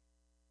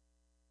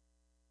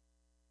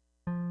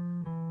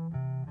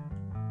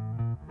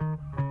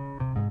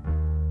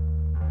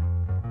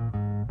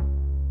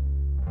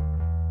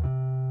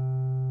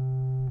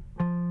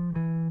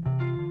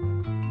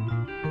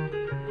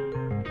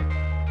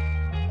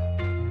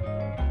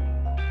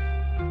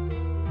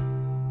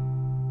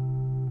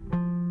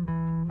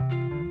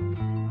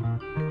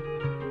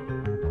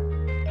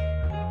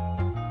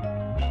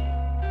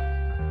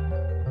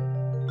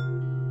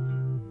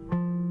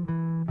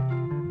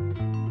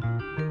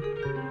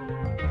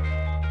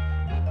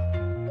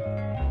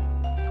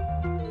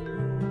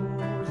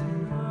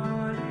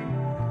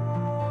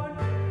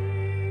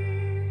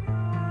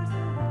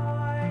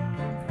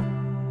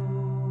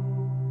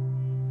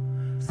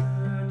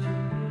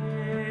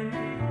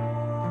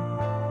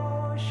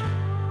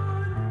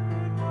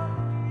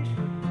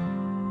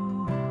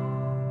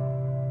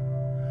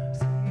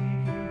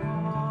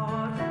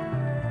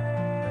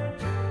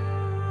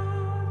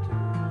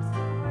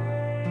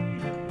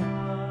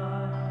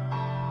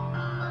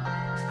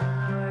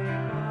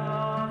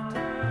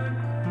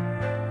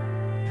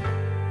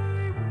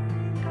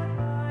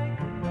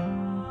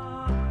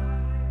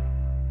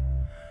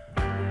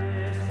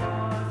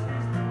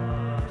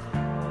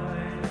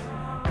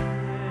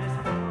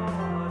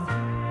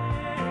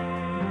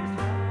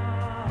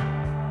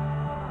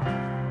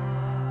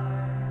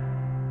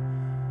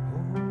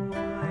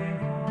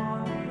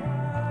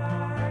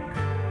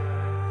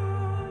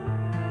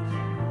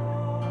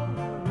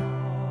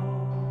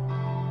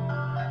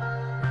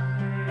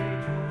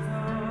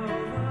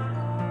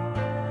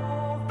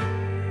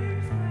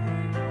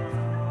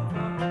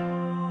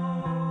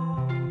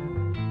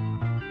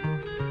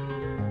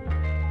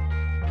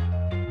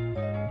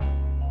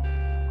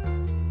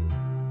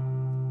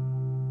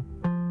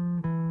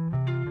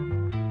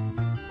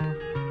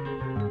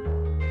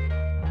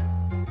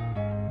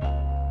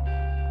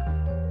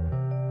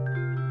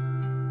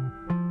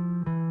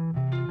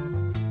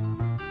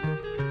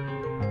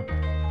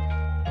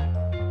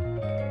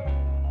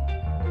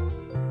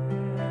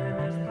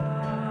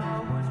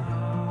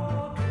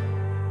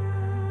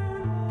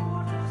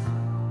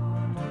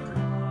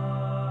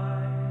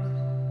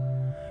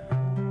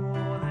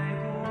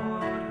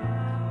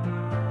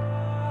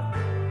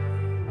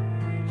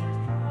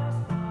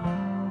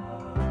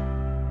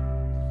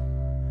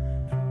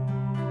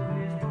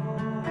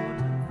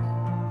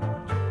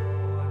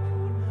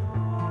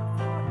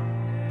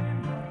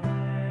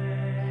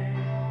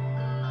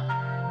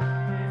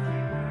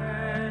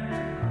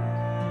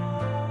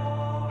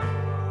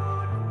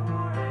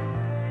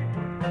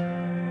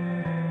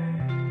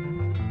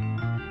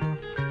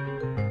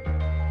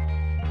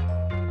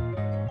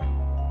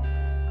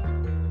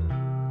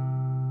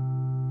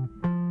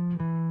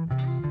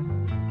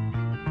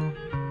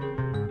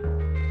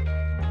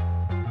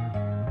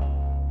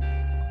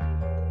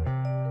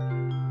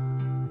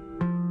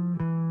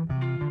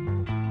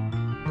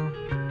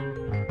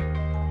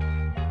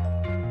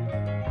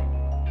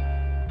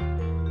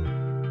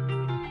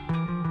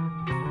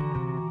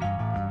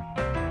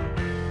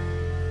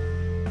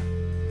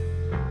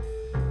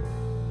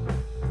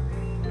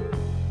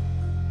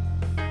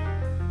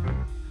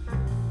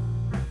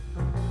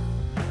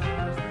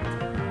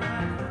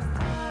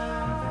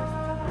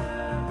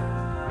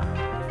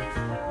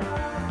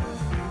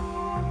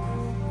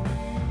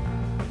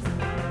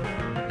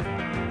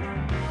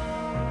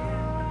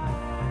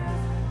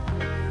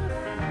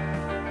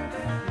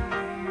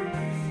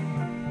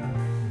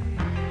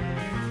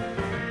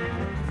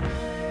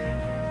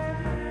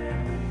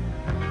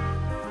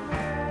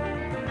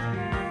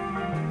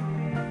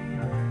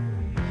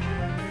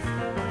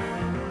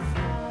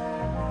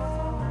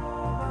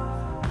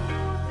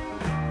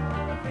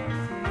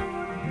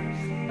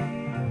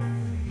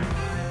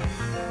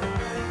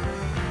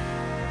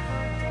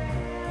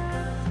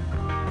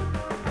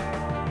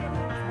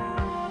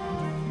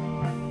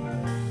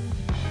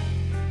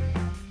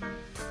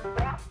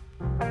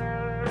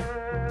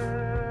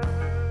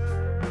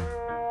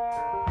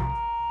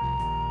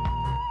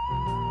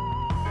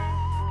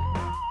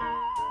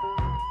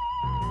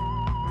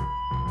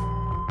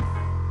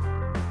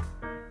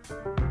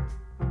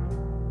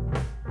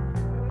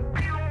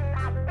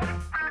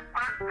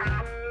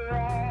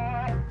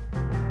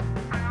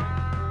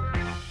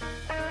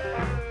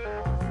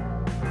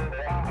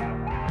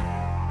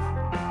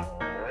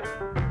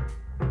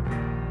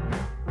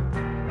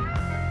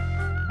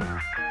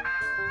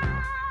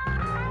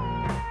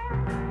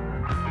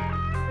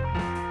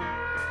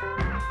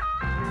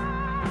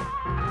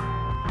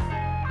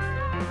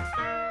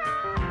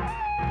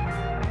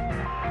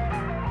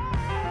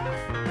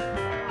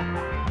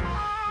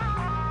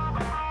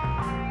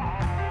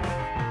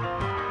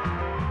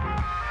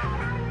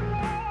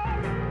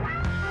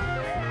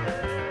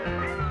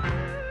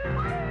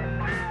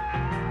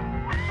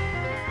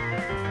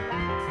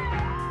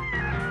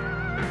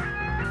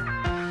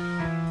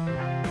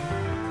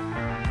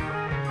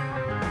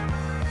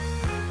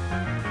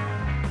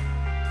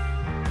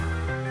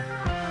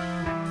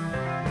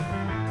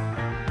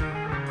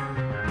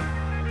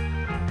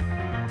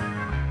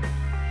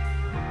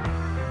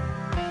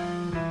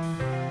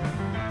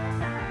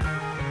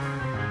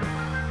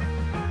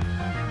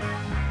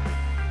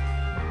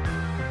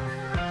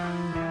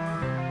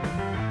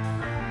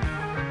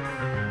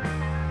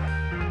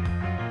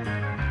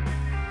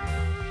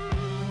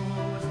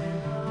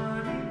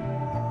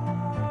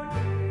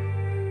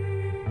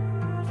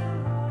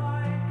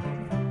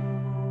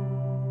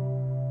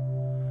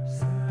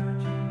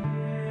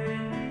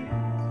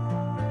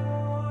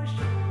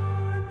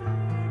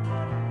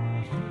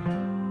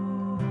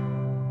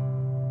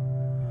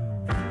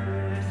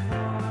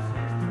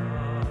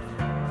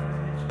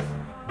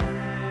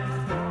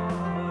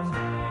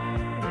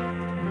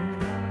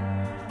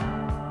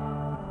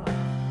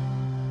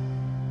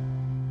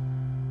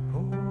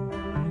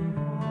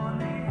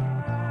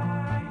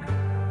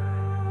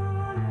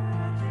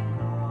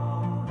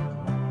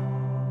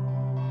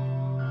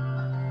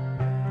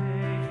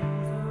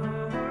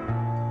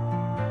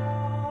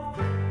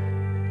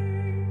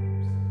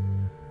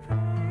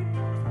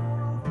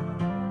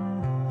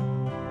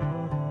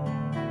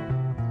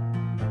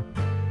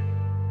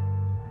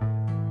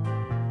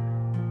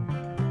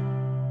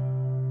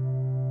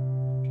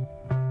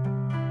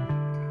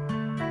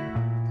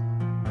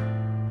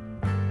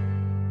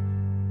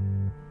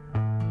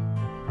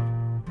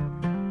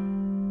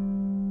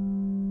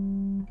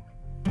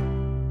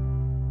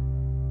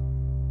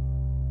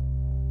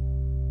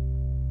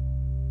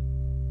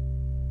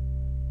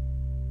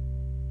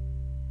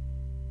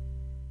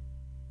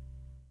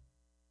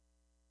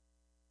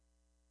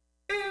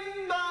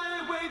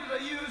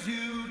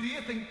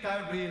 you think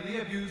I really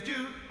abused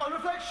you? On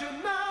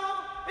reflection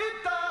now,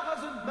 it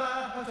doesn't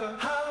matter.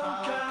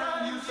 How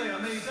can you say I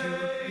made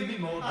you? Give me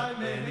more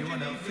than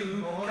anyone else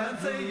do. Can't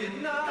say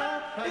it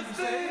now, it's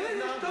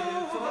it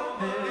over.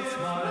 It's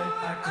my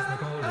act as my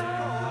calling,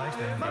 I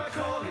stand My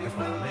calling is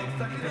falling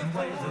in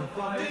ways of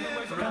life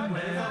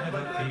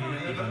can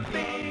never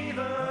be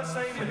the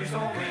same when you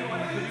saw me,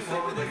 when you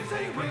always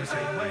take me the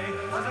same way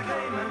as I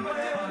came and went.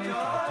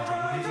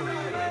 I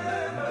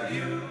remember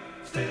you,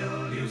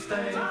 still you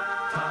stay,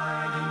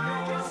 tied in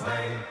your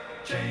way,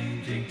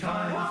 changing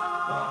times,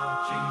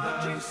 watching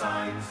those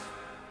signs.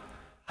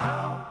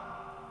 How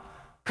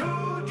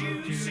could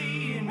you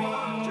see in me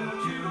what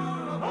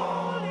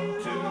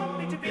you want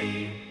me to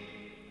be?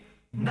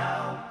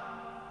 Now,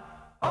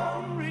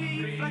 on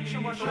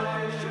reflection, what should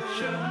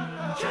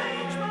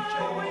change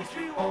my way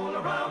through all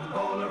around,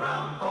 all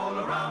around, all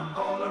around,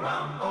 all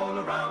around, all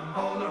around,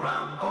 all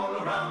around, all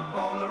around,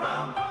 all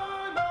around.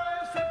 All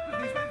my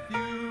sympathies with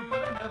you,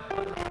 but I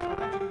never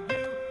listened to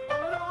you.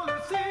 All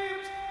it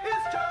seems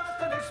is just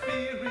an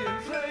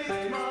experience.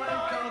 Placed my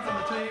cards on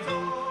the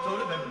table,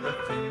 told of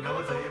everything I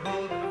was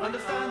able.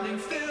 Understanding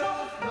still,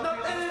 not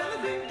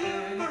anything different.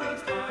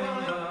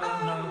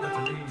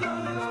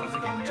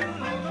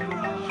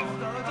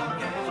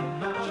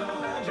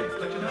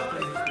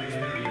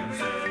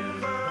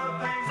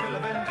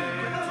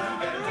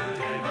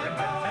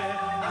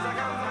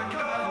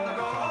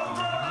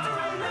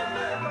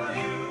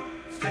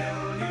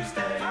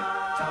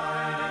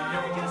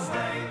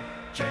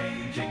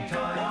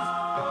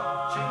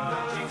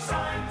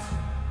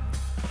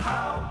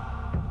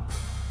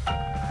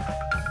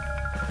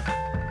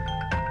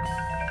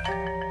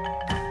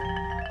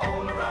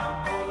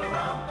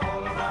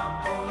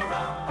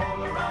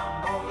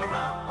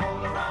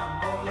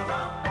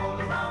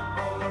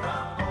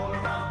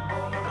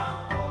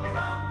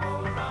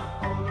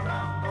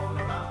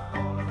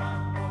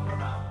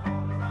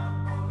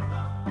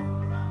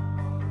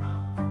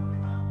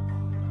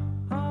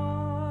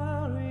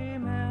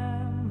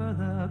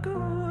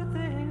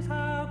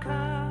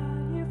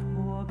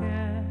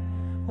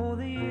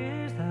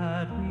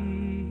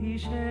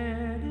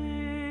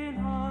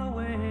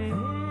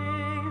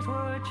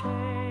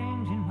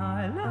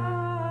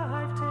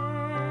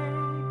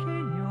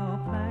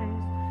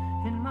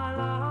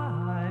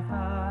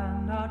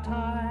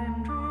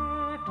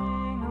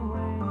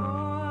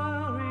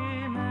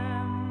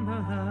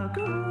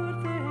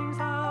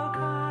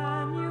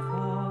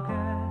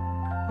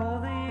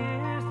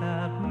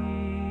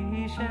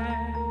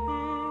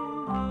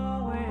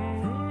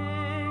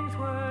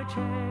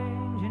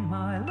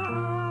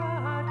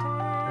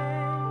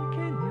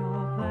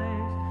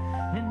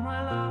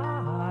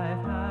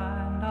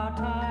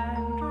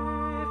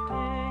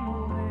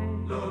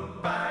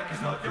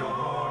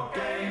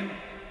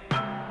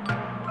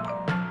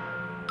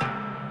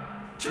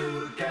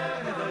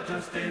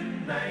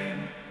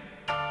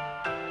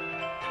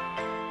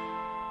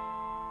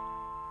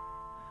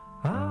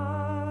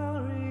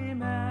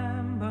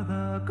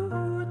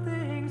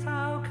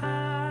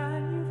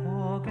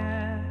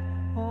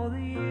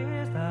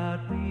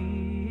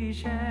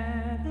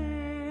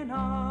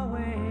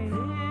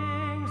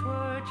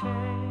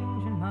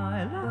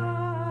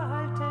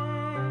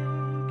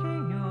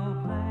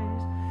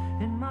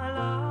 In my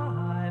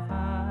life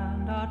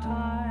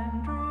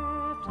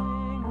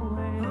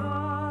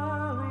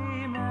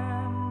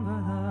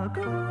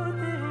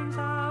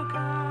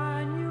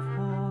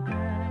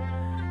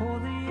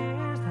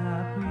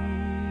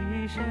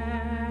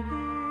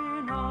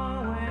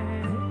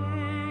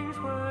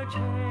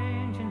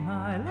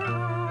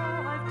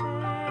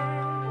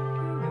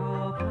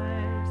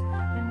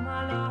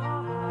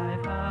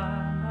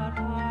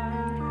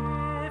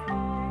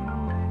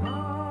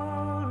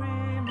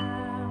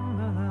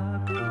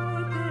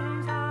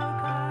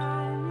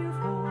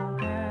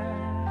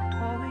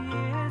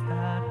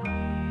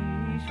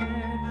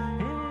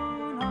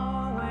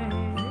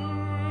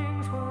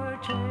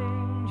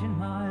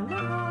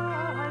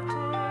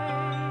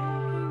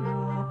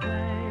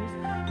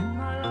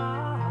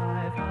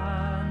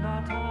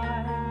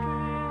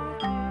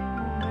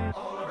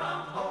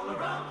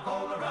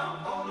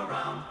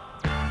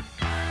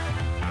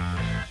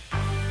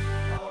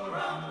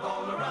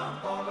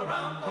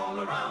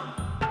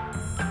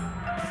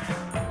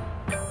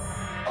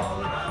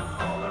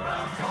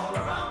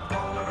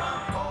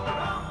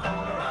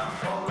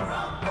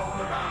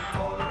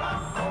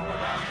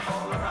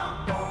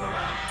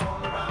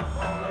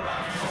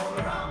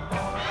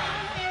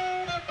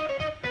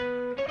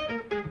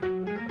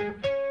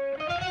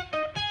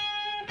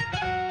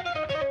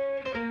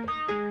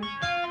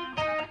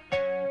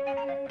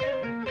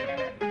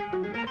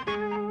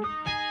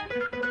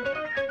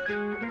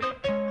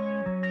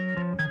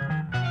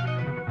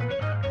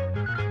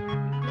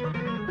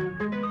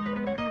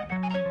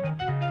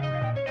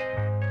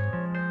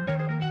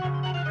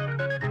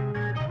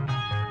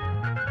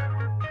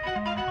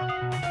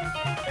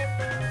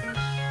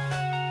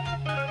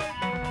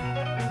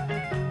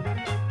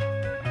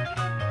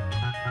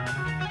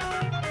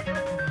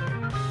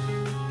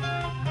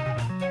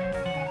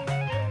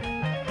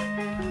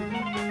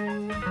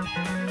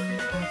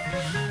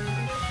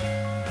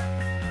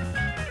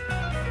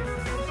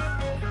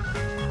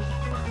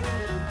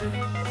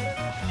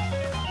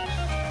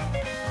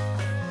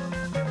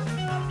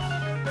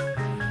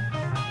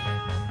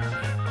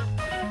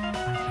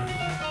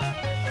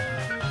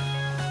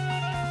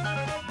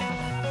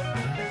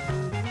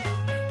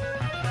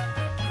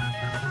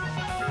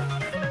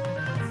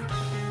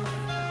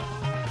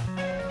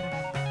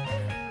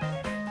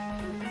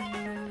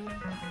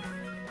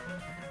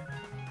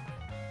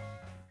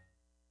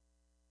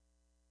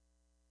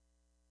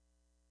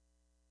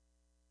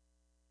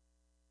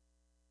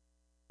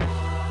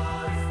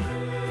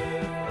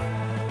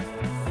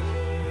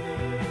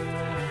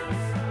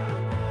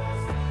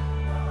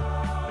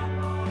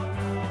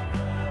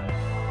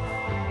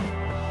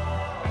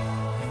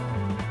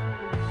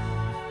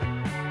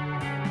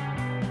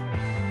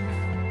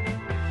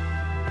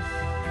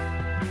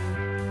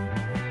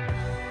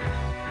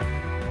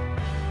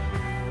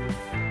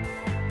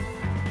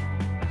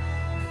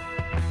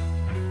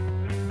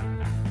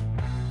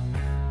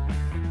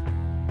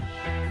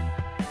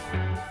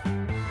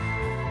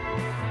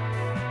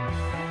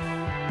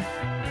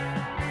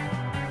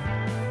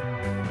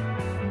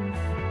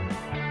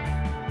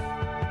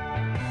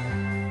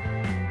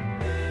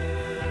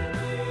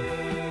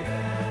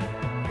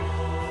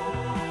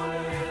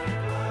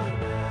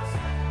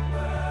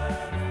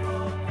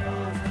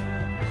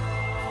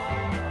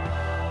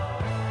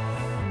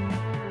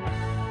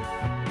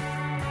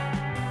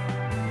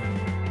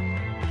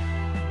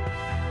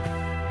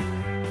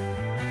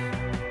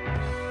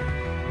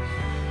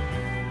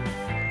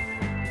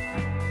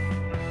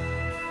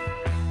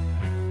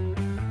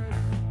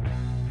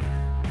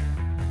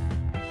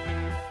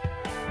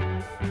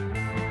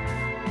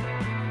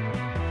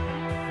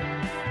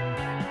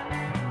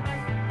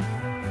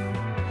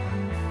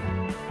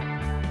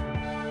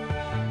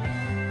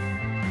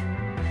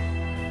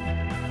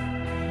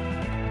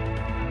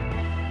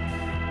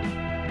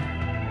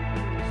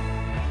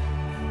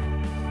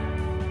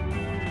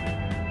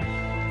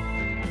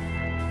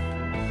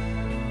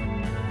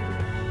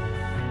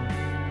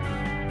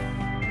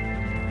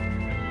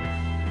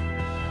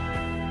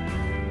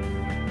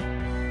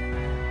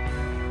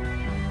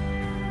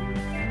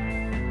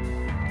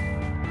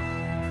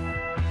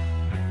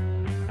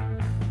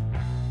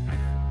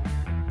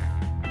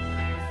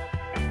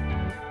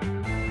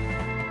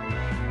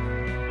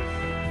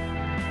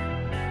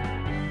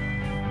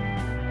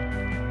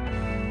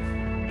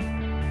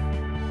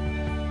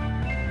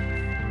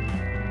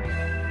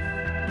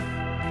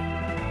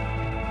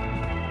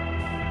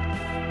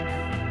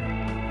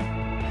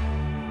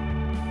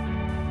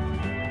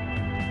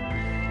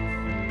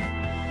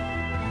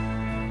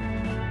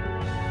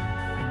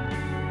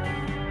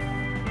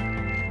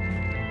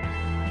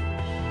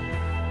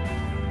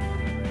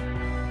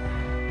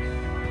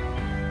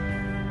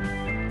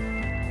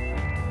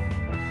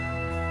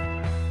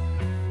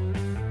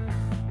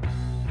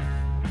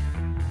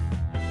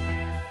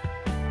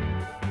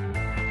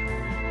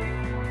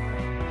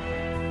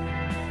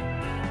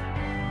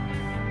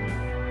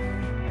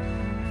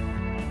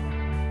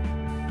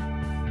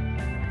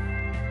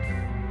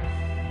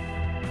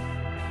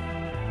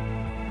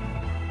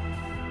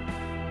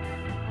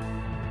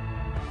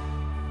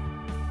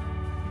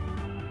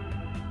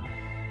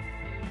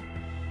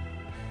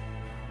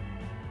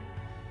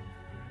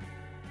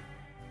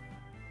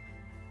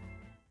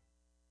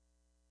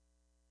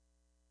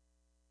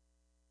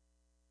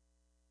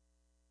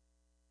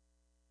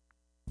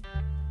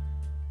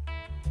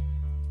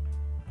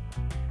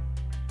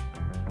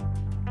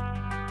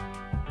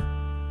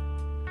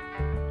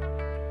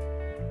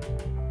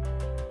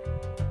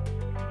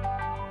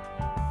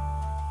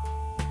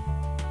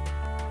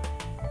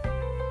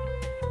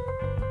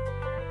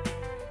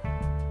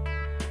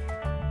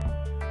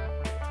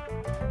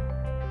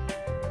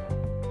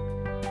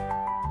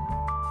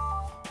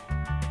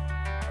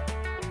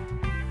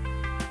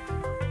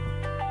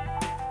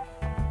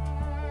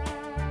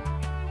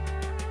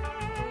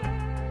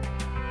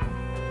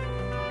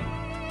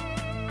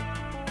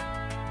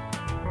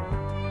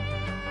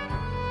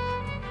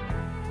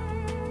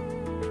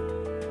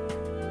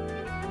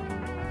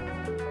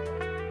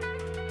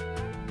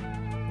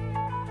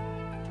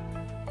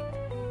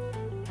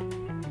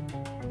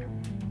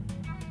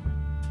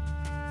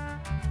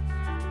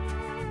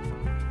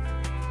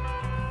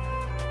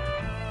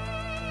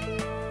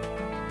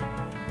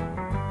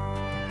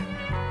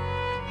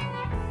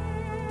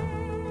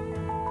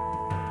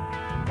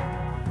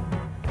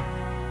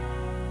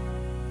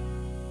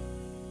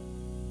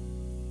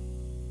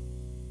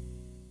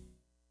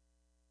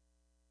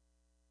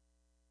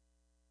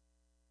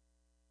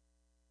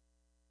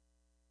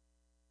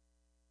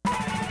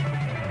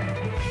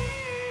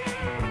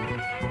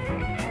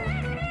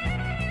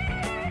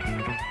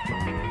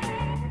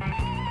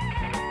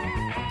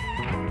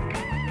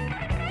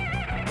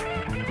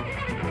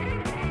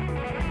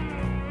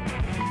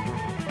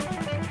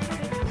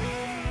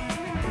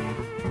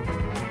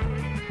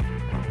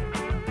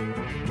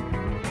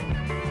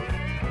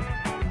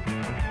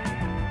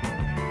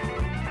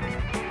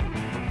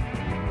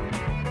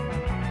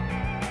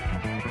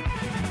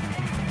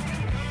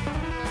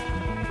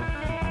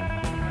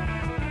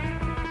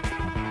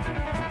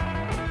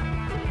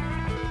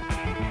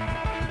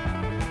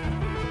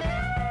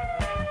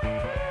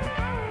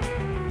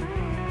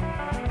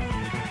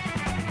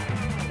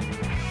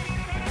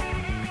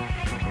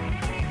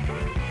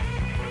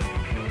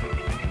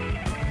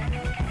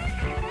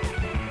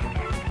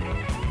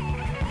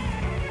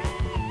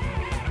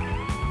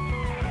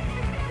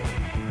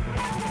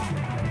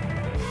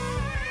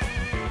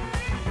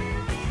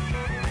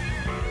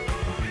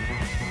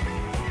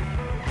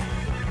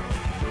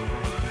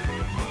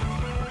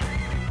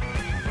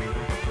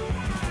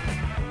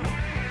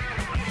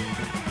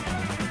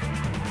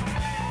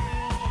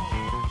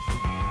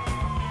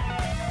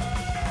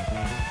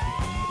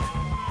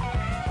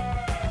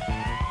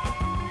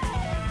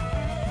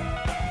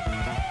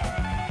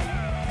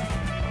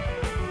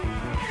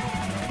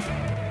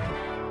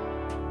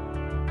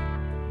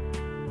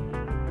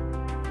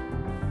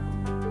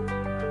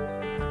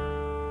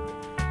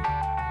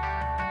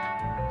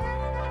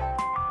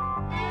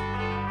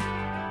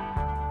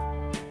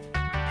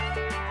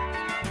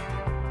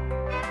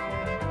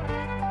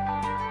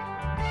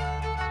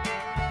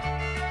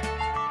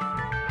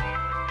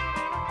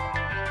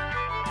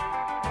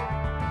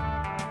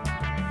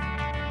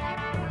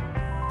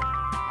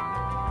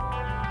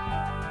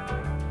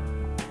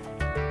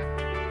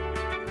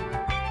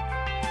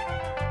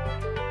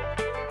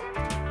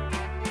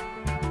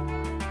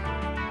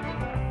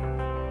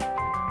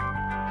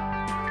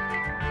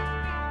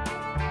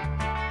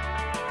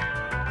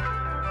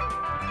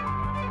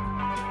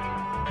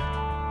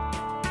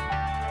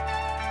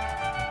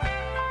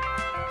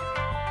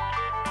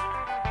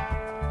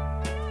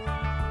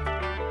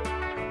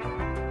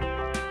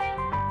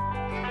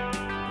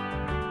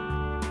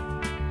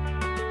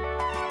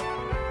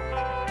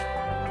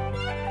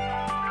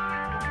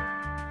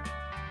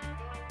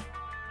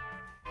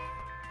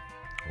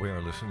We are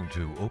listening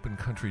to Open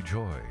Country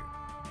Joy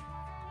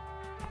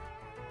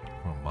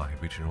from Mahi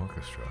Beach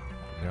Orchestra,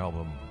 the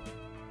album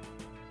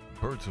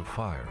Birds of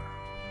Fire,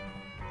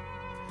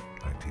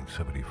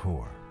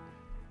 1974.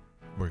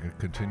 We're going to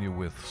continue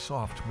with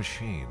Soft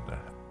Machine.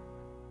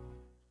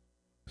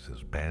 This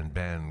is Ban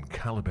Ban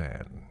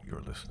Caliban.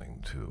 You're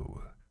listening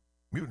to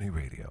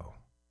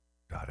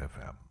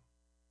MutinyRadio.fm.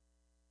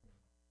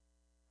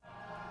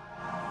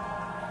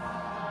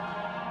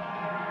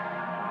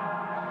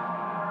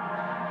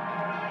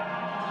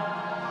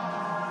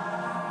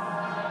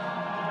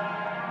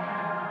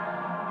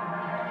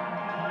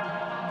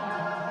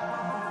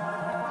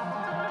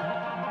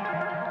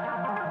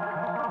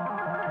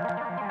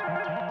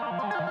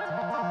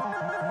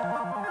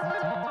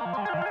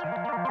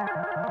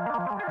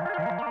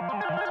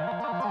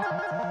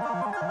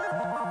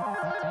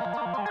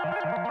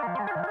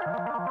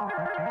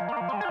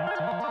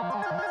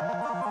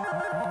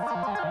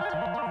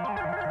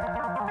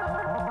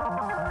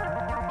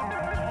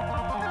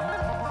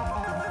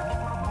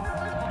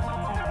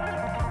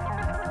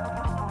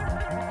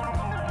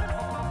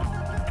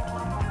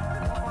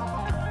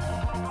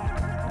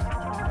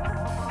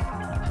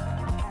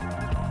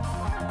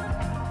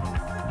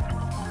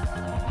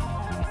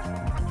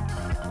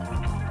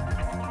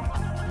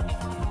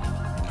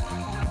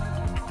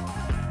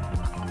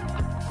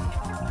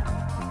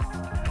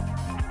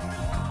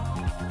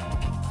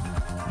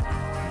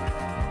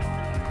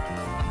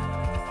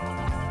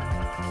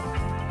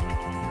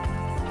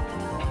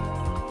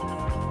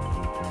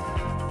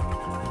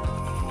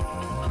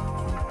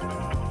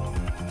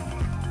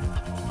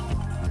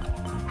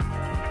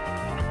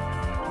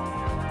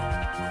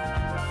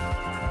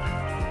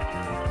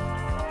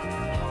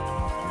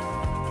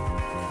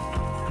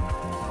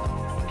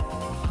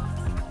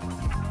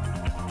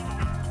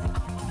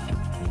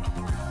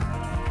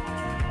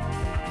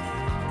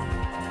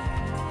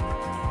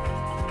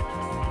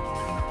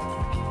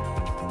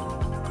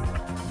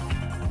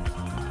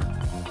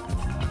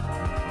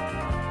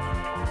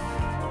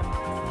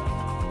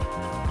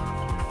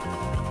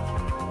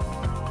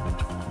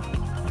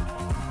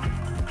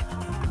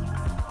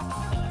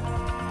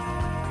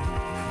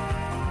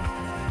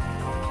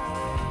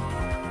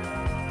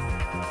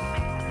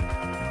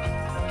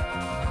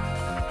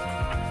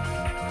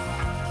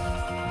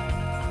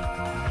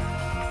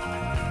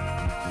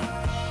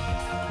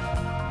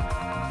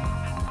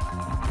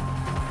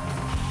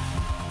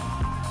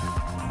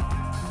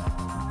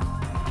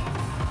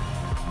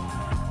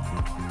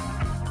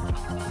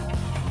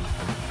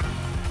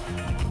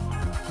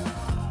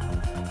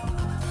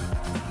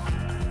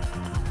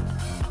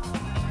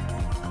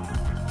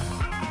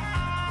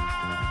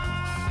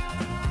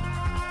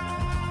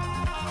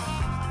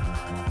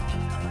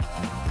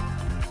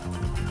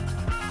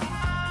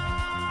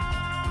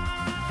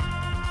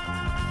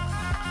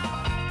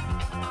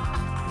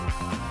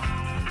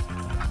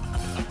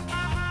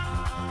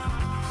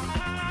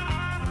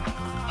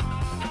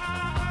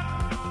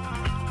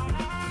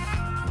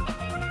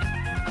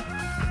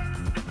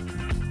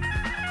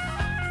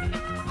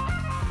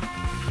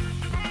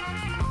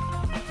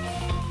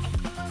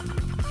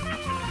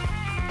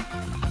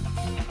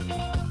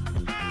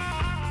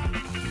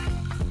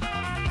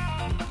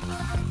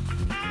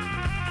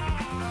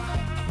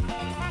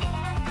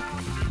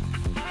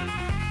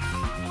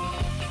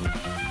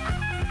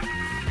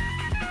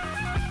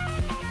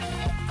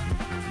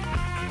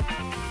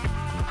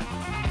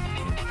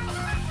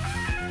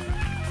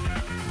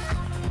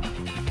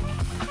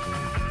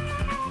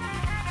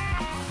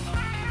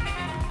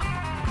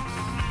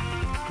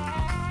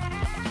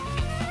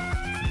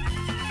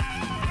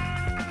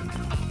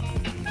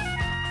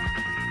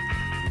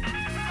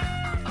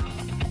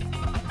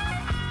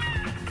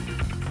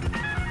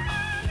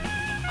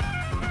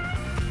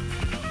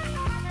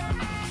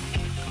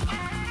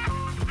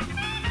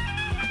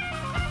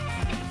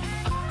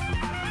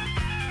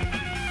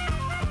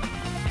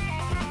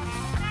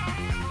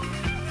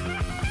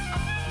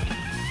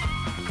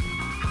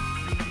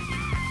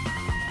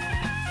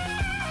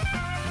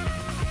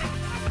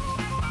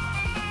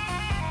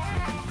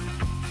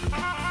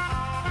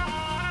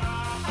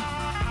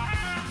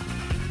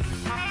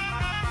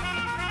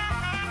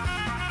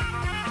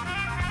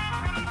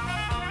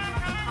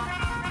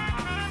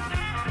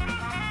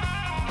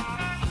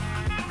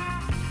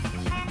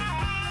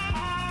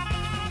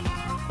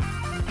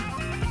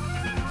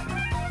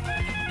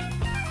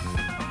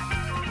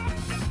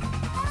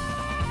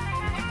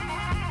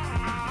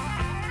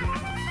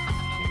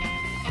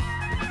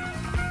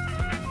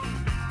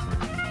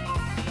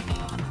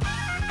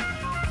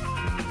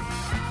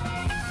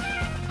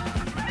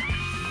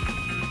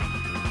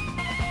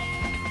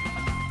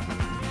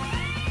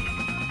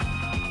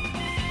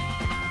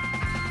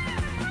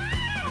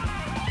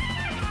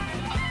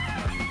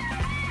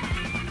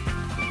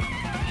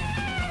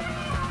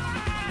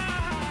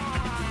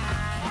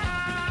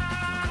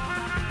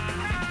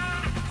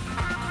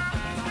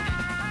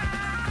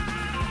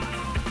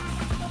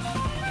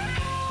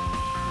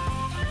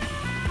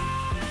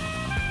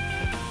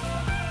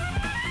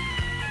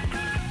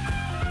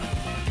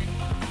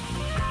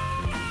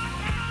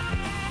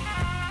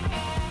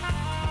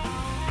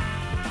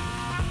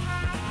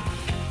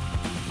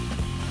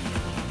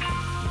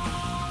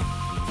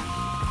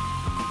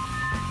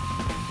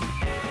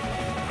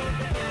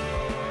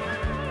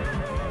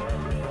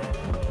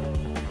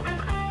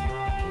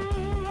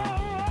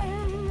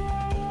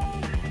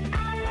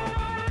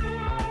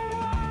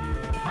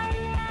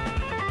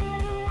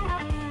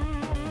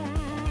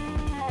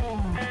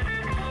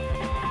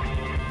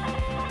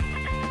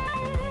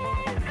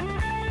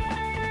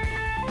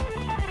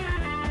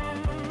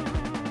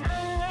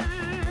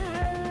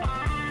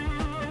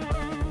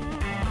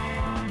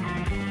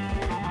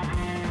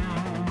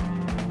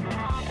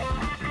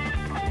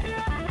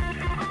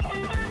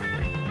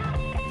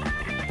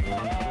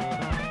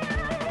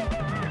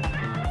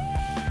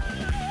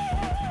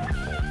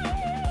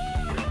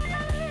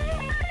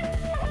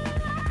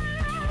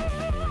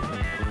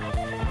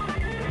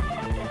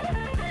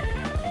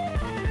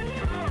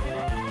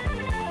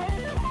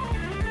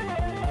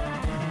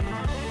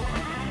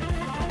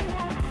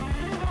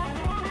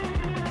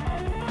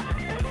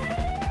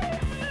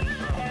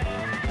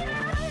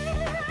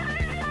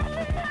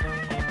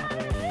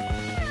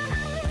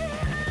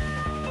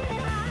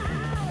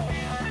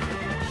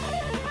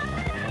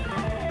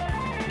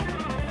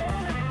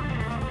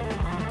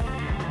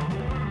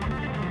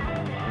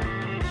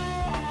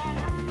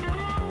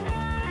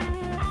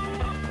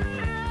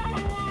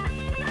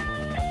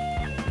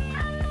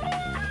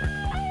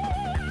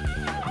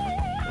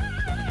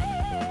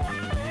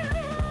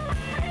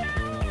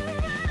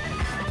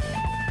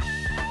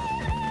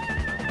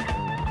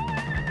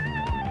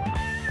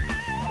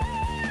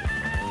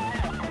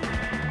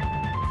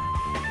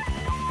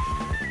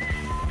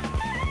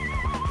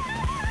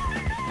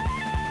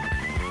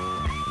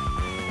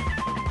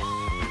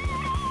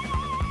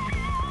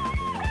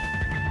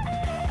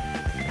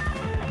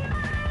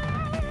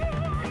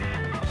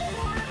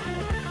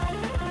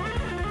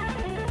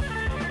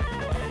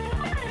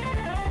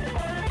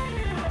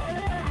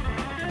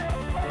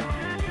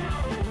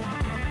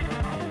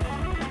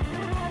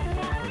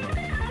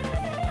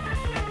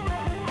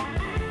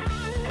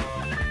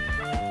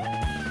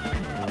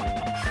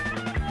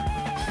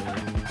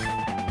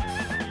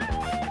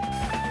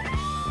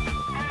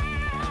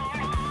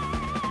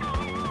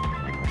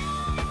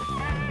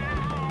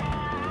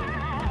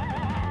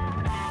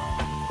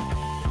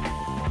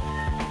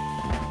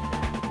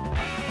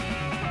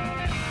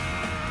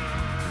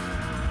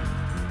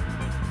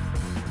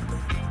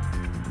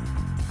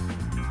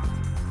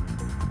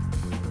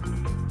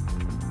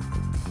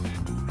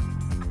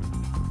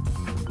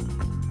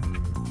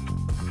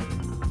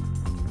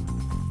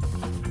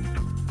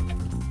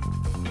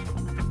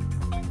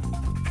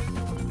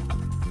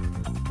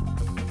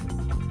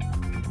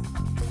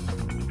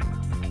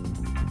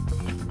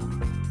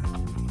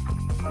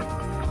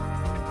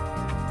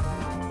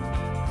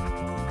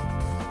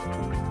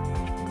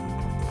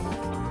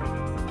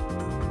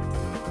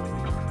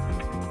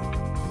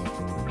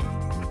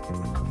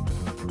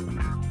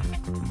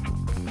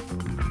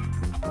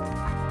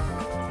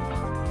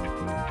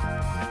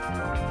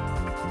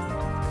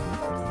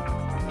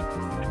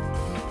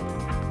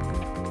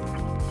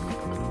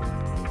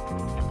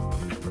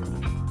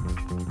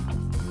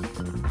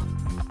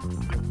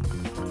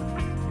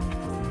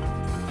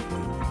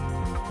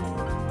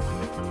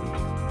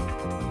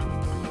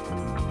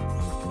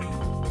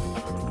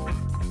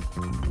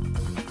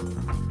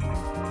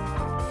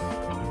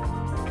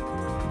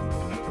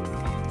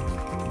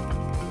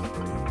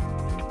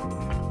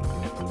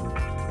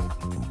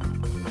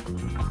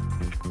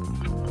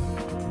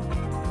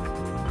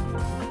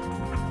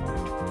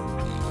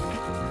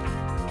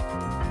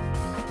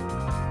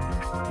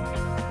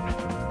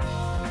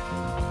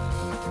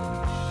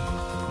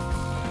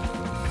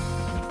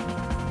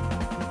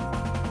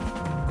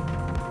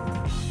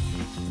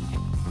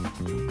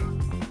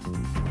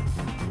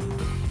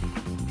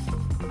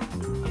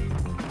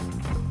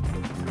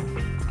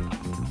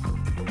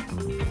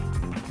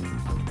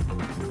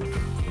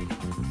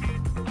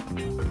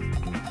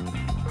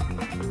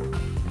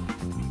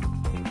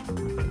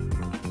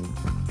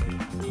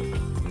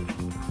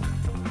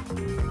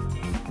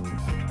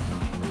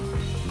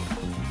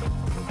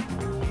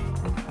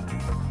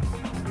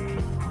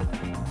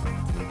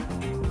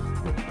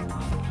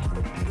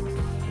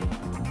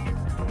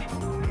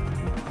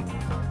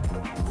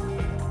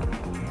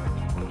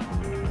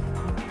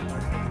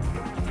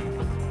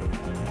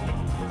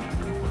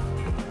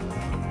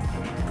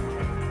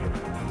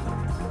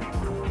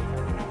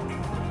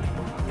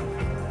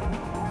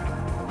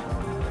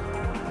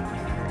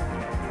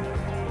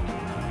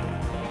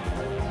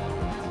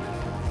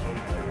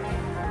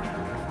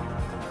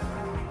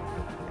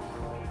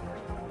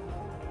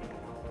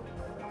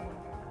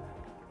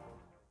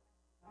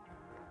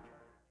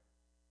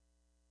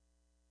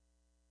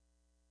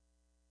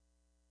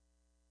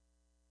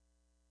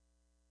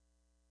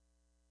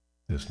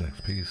 This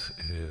next piece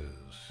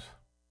is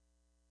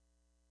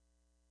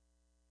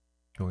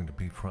going to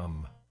be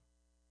from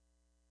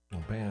a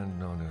band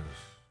known as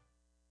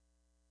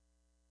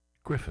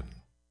Griffin.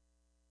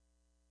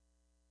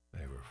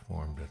 They were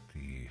formed at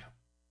the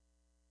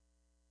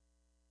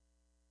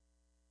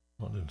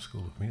London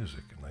School of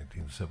Music in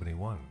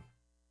 1971.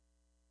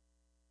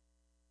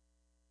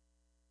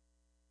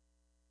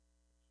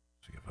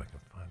 See if I can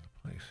find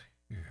the place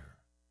here.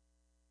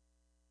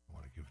 I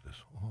want to give this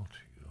all to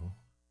you.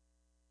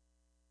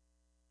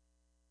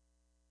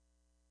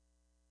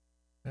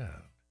 Yeah,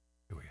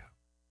 here we go.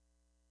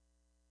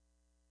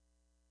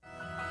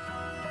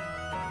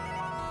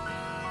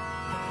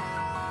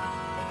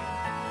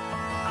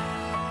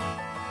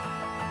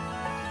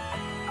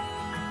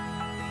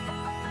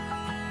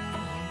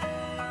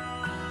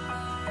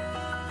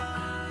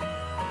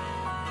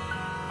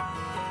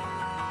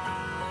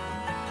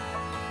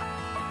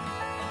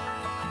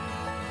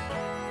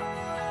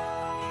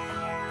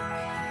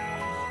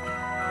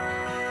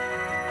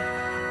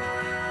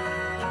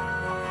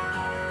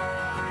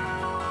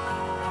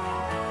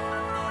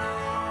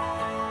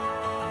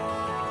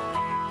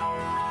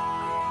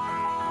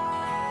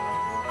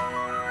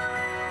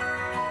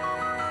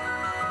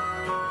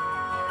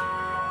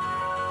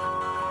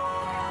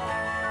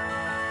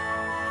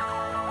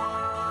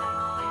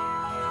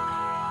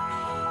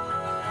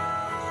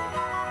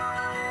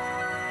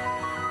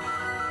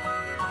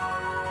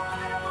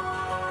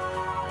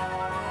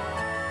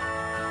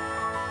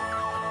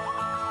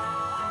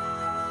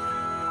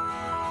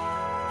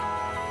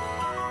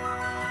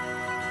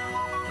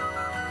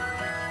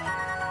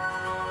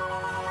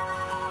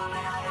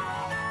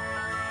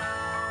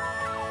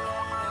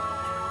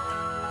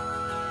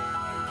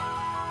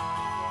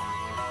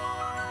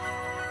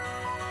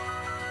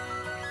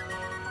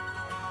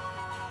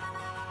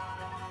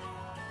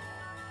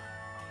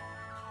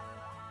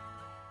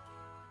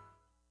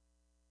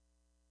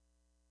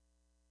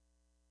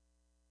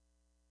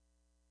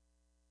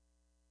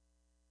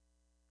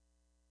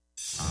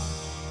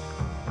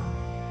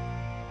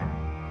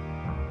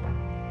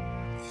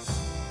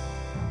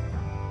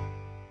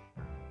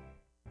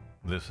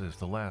 This is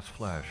the last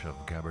flash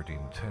of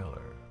Gabardine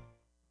Taylor.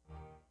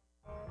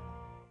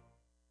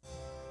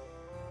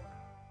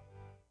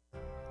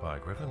 By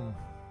Griffin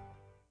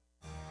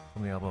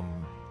from the album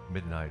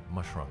Midnight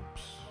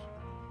Mushrooms,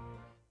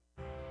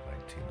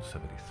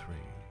 1973.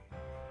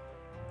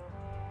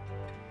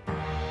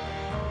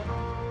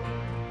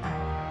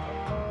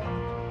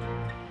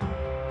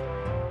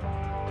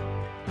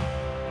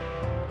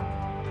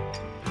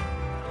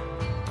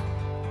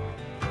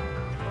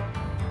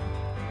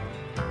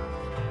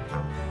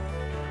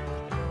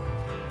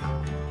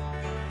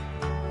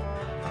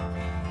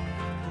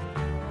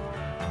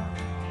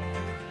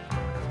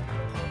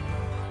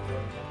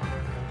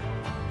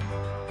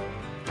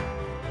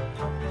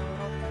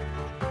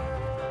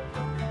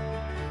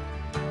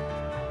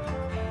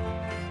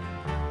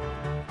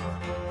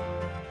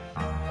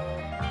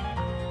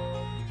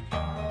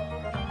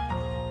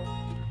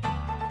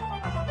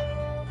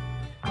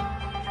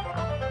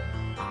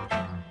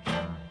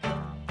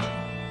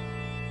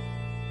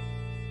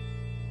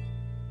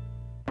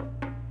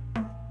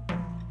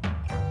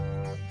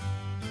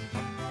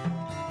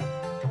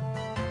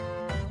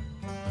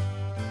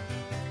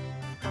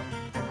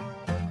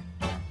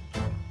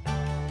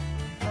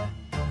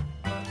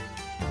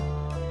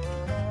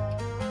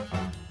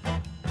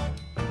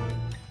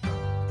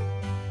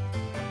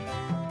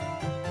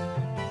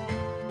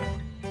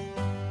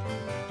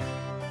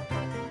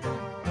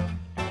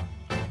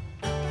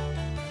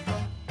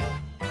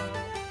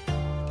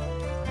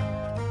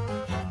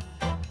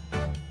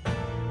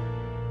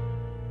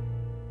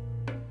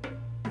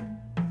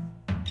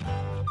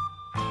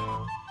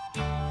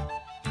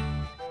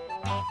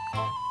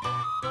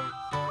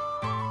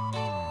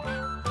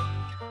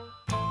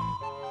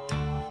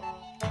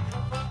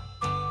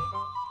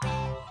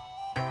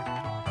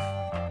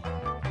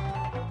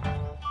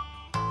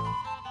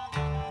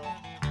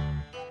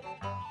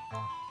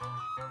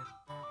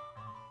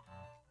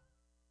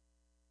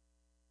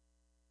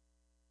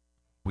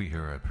 We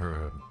here at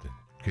the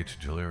Gates of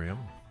Delirium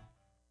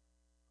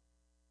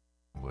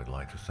would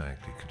like to thank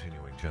the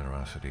continuing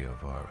generosity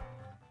of our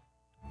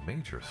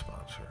major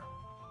sponsor,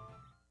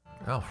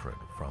 Alfred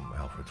from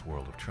Alfred's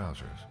World of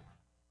Trousers.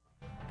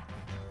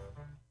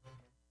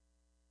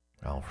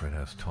 Alfred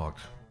has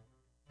talked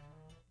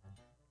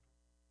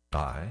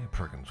I,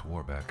 Perkins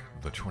Warbeck,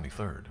 the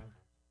 23rd,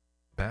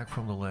 back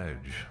from the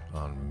ledge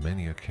on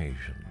many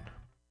occasions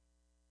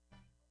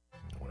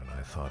when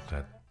I thought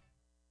that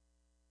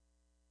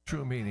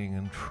true meaning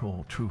and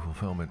true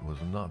fulfillment was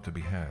not to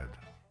be had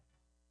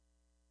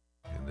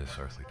in this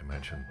earthly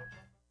dimension.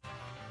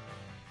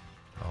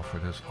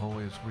 Alfred has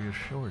always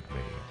reassured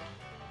me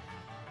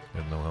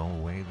in the whole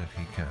way that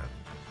he can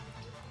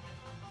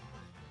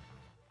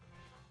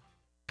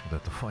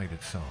that the fight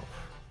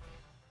itself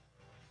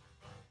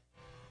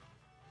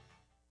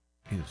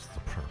is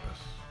the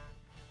purpose.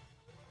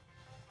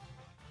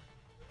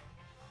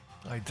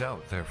 I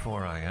doubt,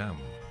 therefore I am,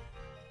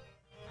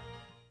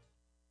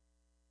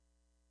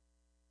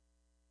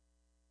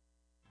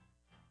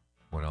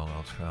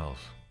 else fails.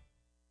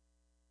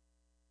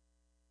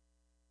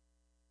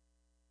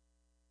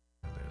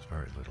 And there's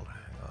very little to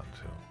hang on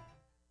to.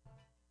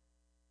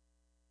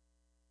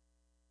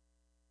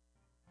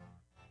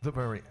 The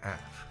very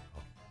act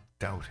of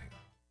doubting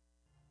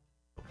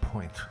the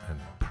point and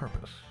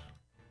purpose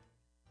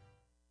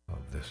of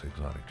this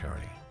exotic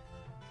journey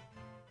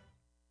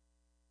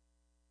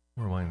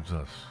reminds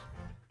us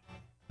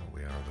that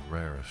we are the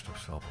rarest of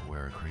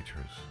self-aware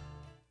creatures,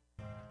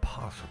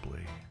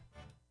 possibly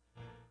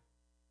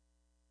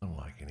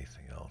unlike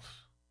anything else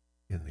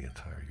in the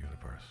entire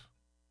universe.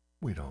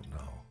 We don't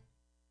know,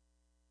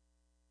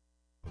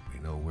 but we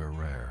know we're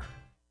rare.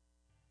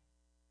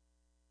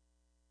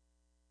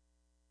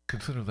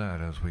 Consider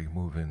that as we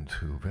move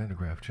into Van de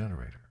Graaff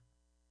Generator.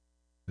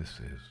 This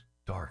is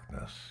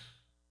Darkness.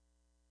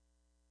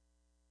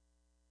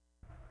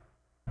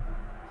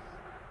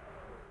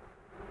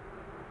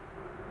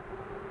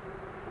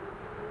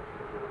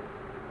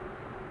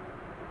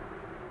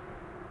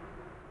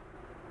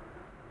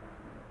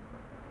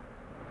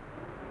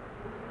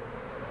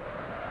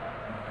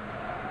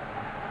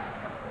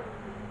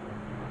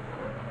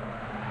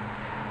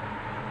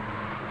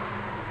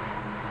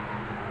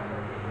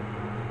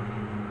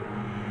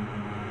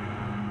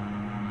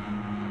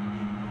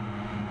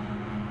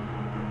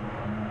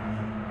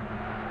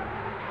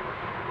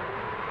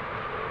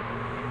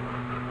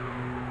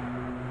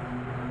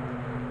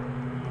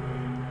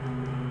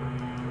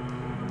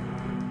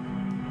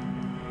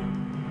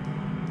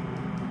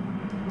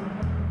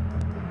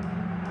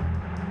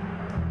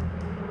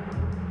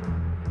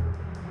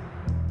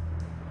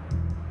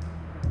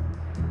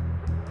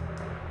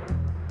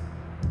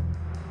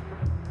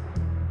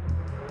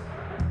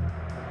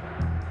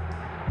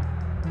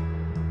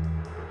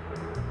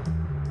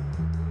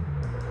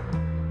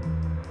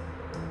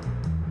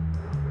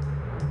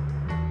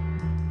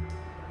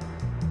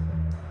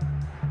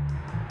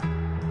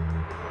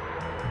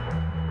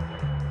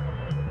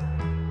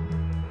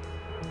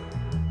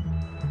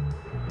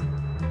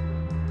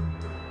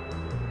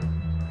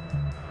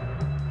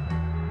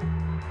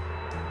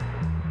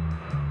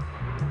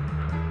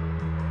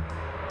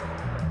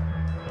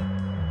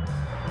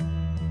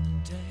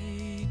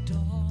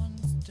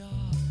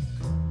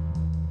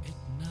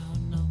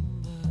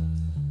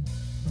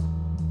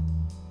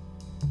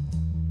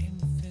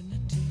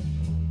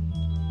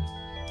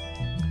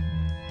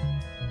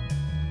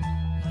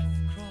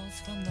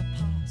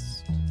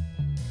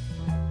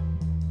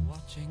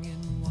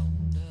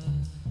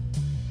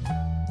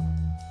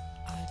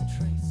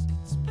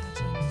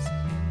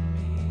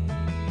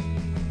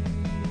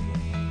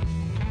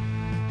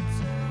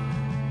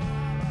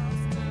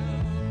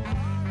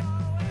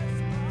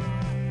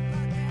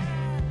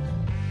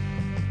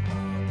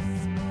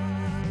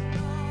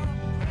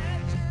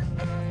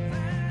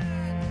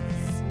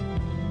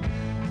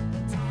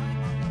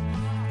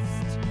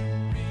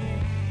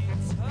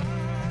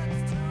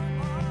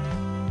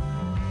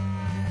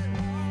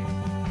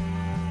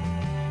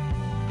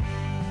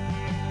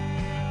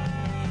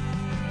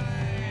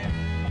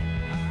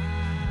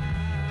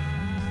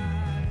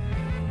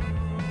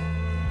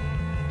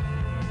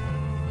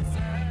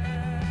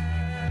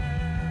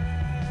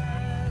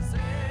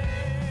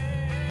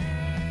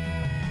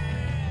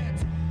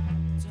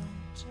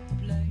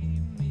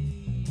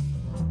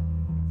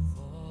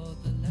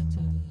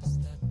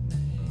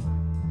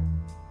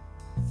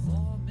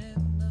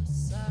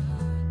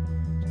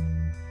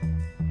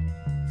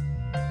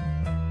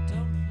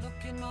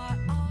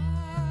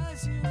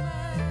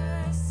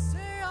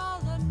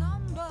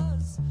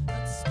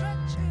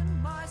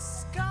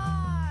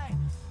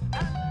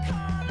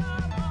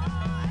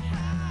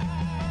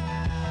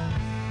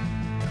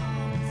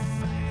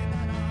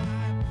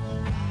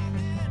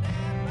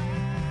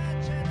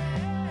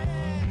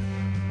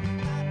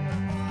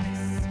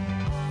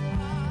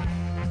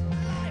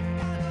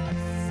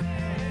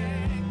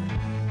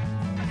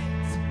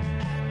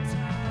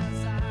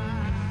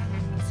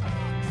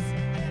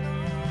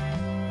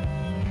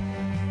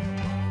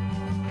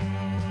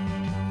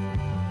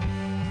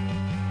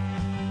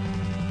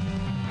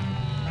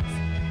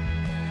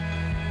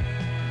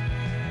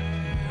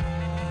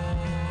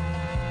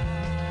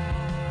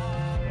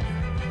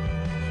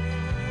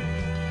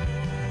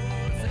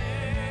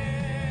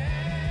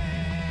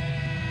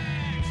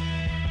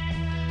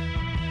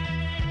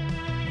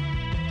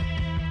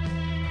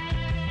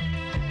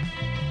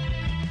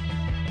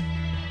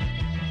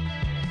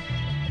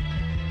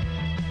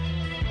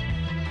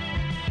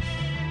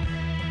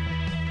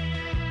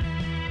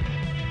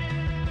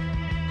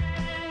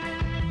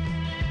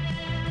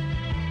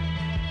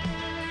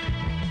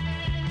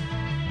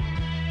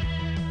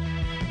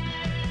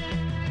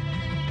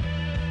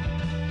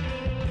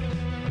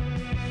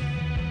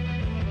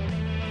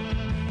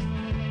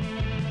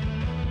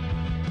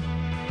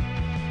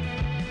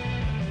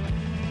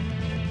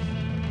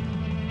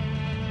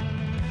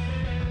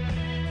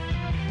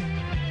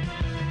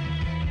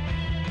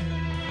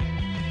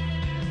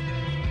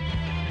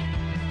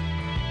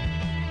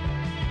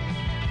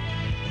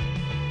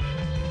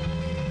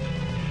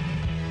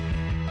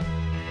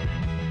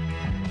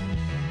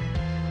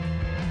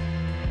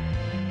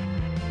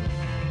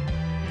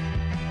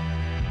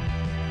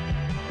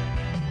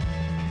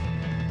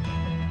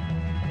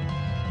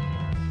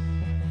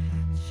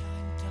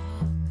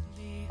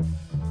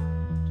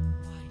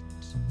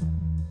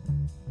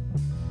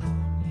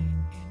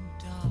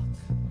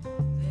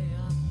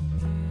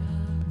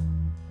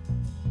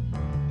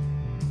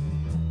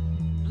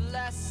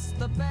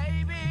 the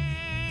baby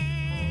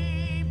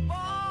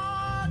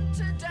born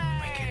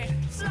today,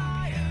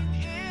 lying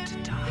in to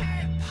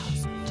die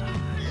 1,000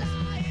 times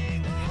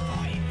lying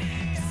before he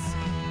makes.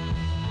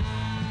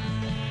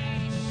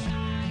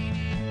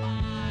 shining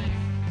my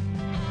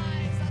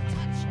eyes that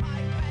touch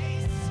my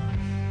face,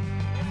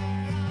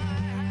 where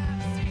I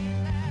have seen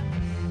them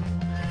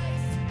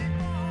placed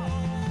before.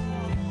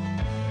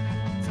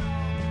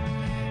 Don't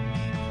blame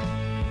me,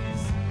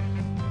 please,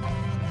 for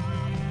the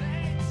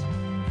fate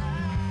that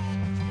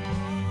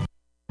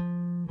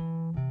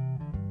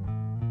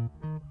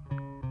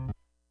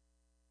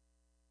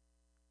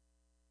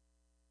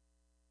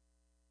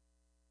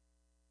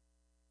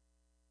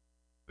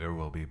There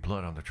will be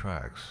blood on the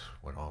tracks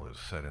when all is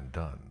said and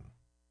done.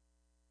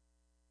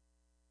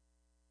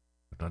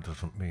 But that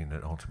doesn't mean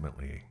that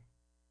ultimately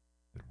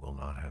it will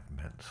not have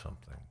meant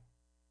something.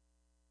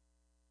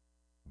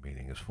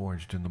 Meaning is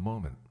forged in the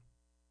moment,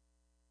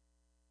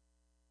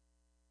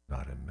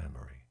 not in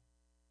memory.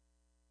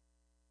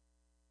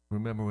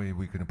 In memory,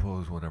 we can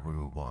impose whatever we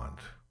want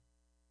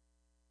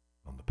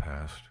on the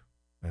past,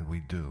 and we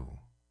do.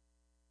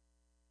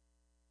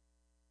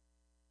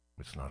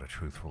 It's not a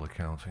truthful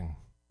accounting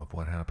of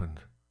what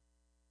happened,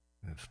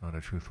 and it's not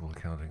a truthful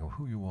accounting of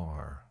who you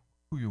are,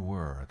 who you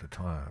were at the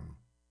time.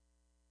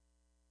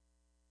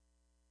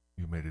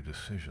 You made a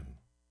decision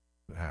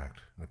to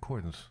act in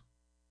accordance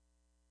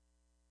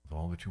with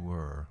all that you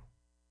were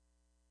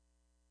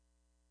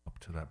up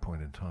to that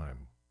point in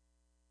time.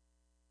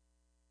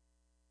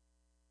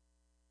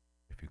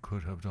 If you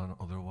could have done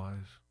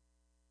otherwise,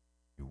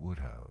 you would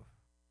have.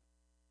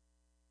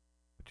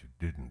 But you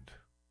didn't,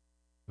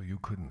 so you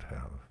couldn't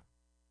have.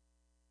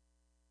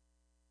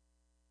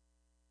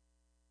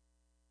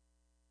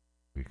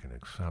 We can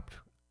accept,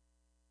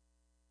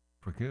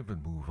 forgive,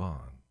 and move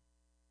on.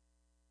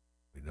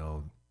 We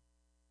know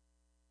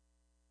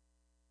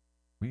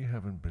we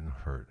haven't been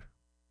hurt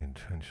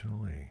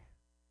intentionally.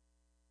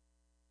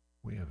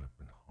 We haven't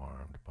been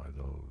harmed by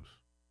those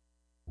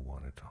who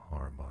wanted to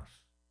harm us.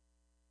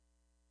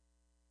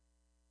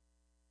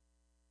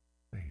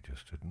 They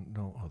just didn't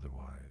know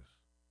otherwise.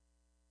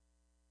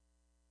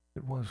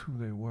 It was who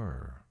they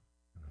were,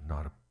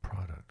 not a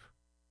product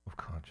of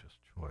conscious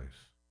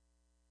choice.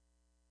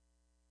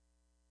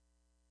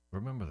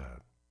 Remember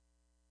that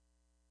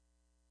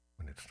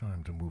when it's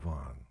time to move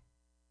on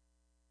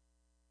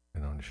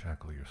and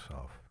unshackle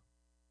yourself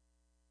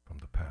from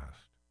the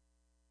past.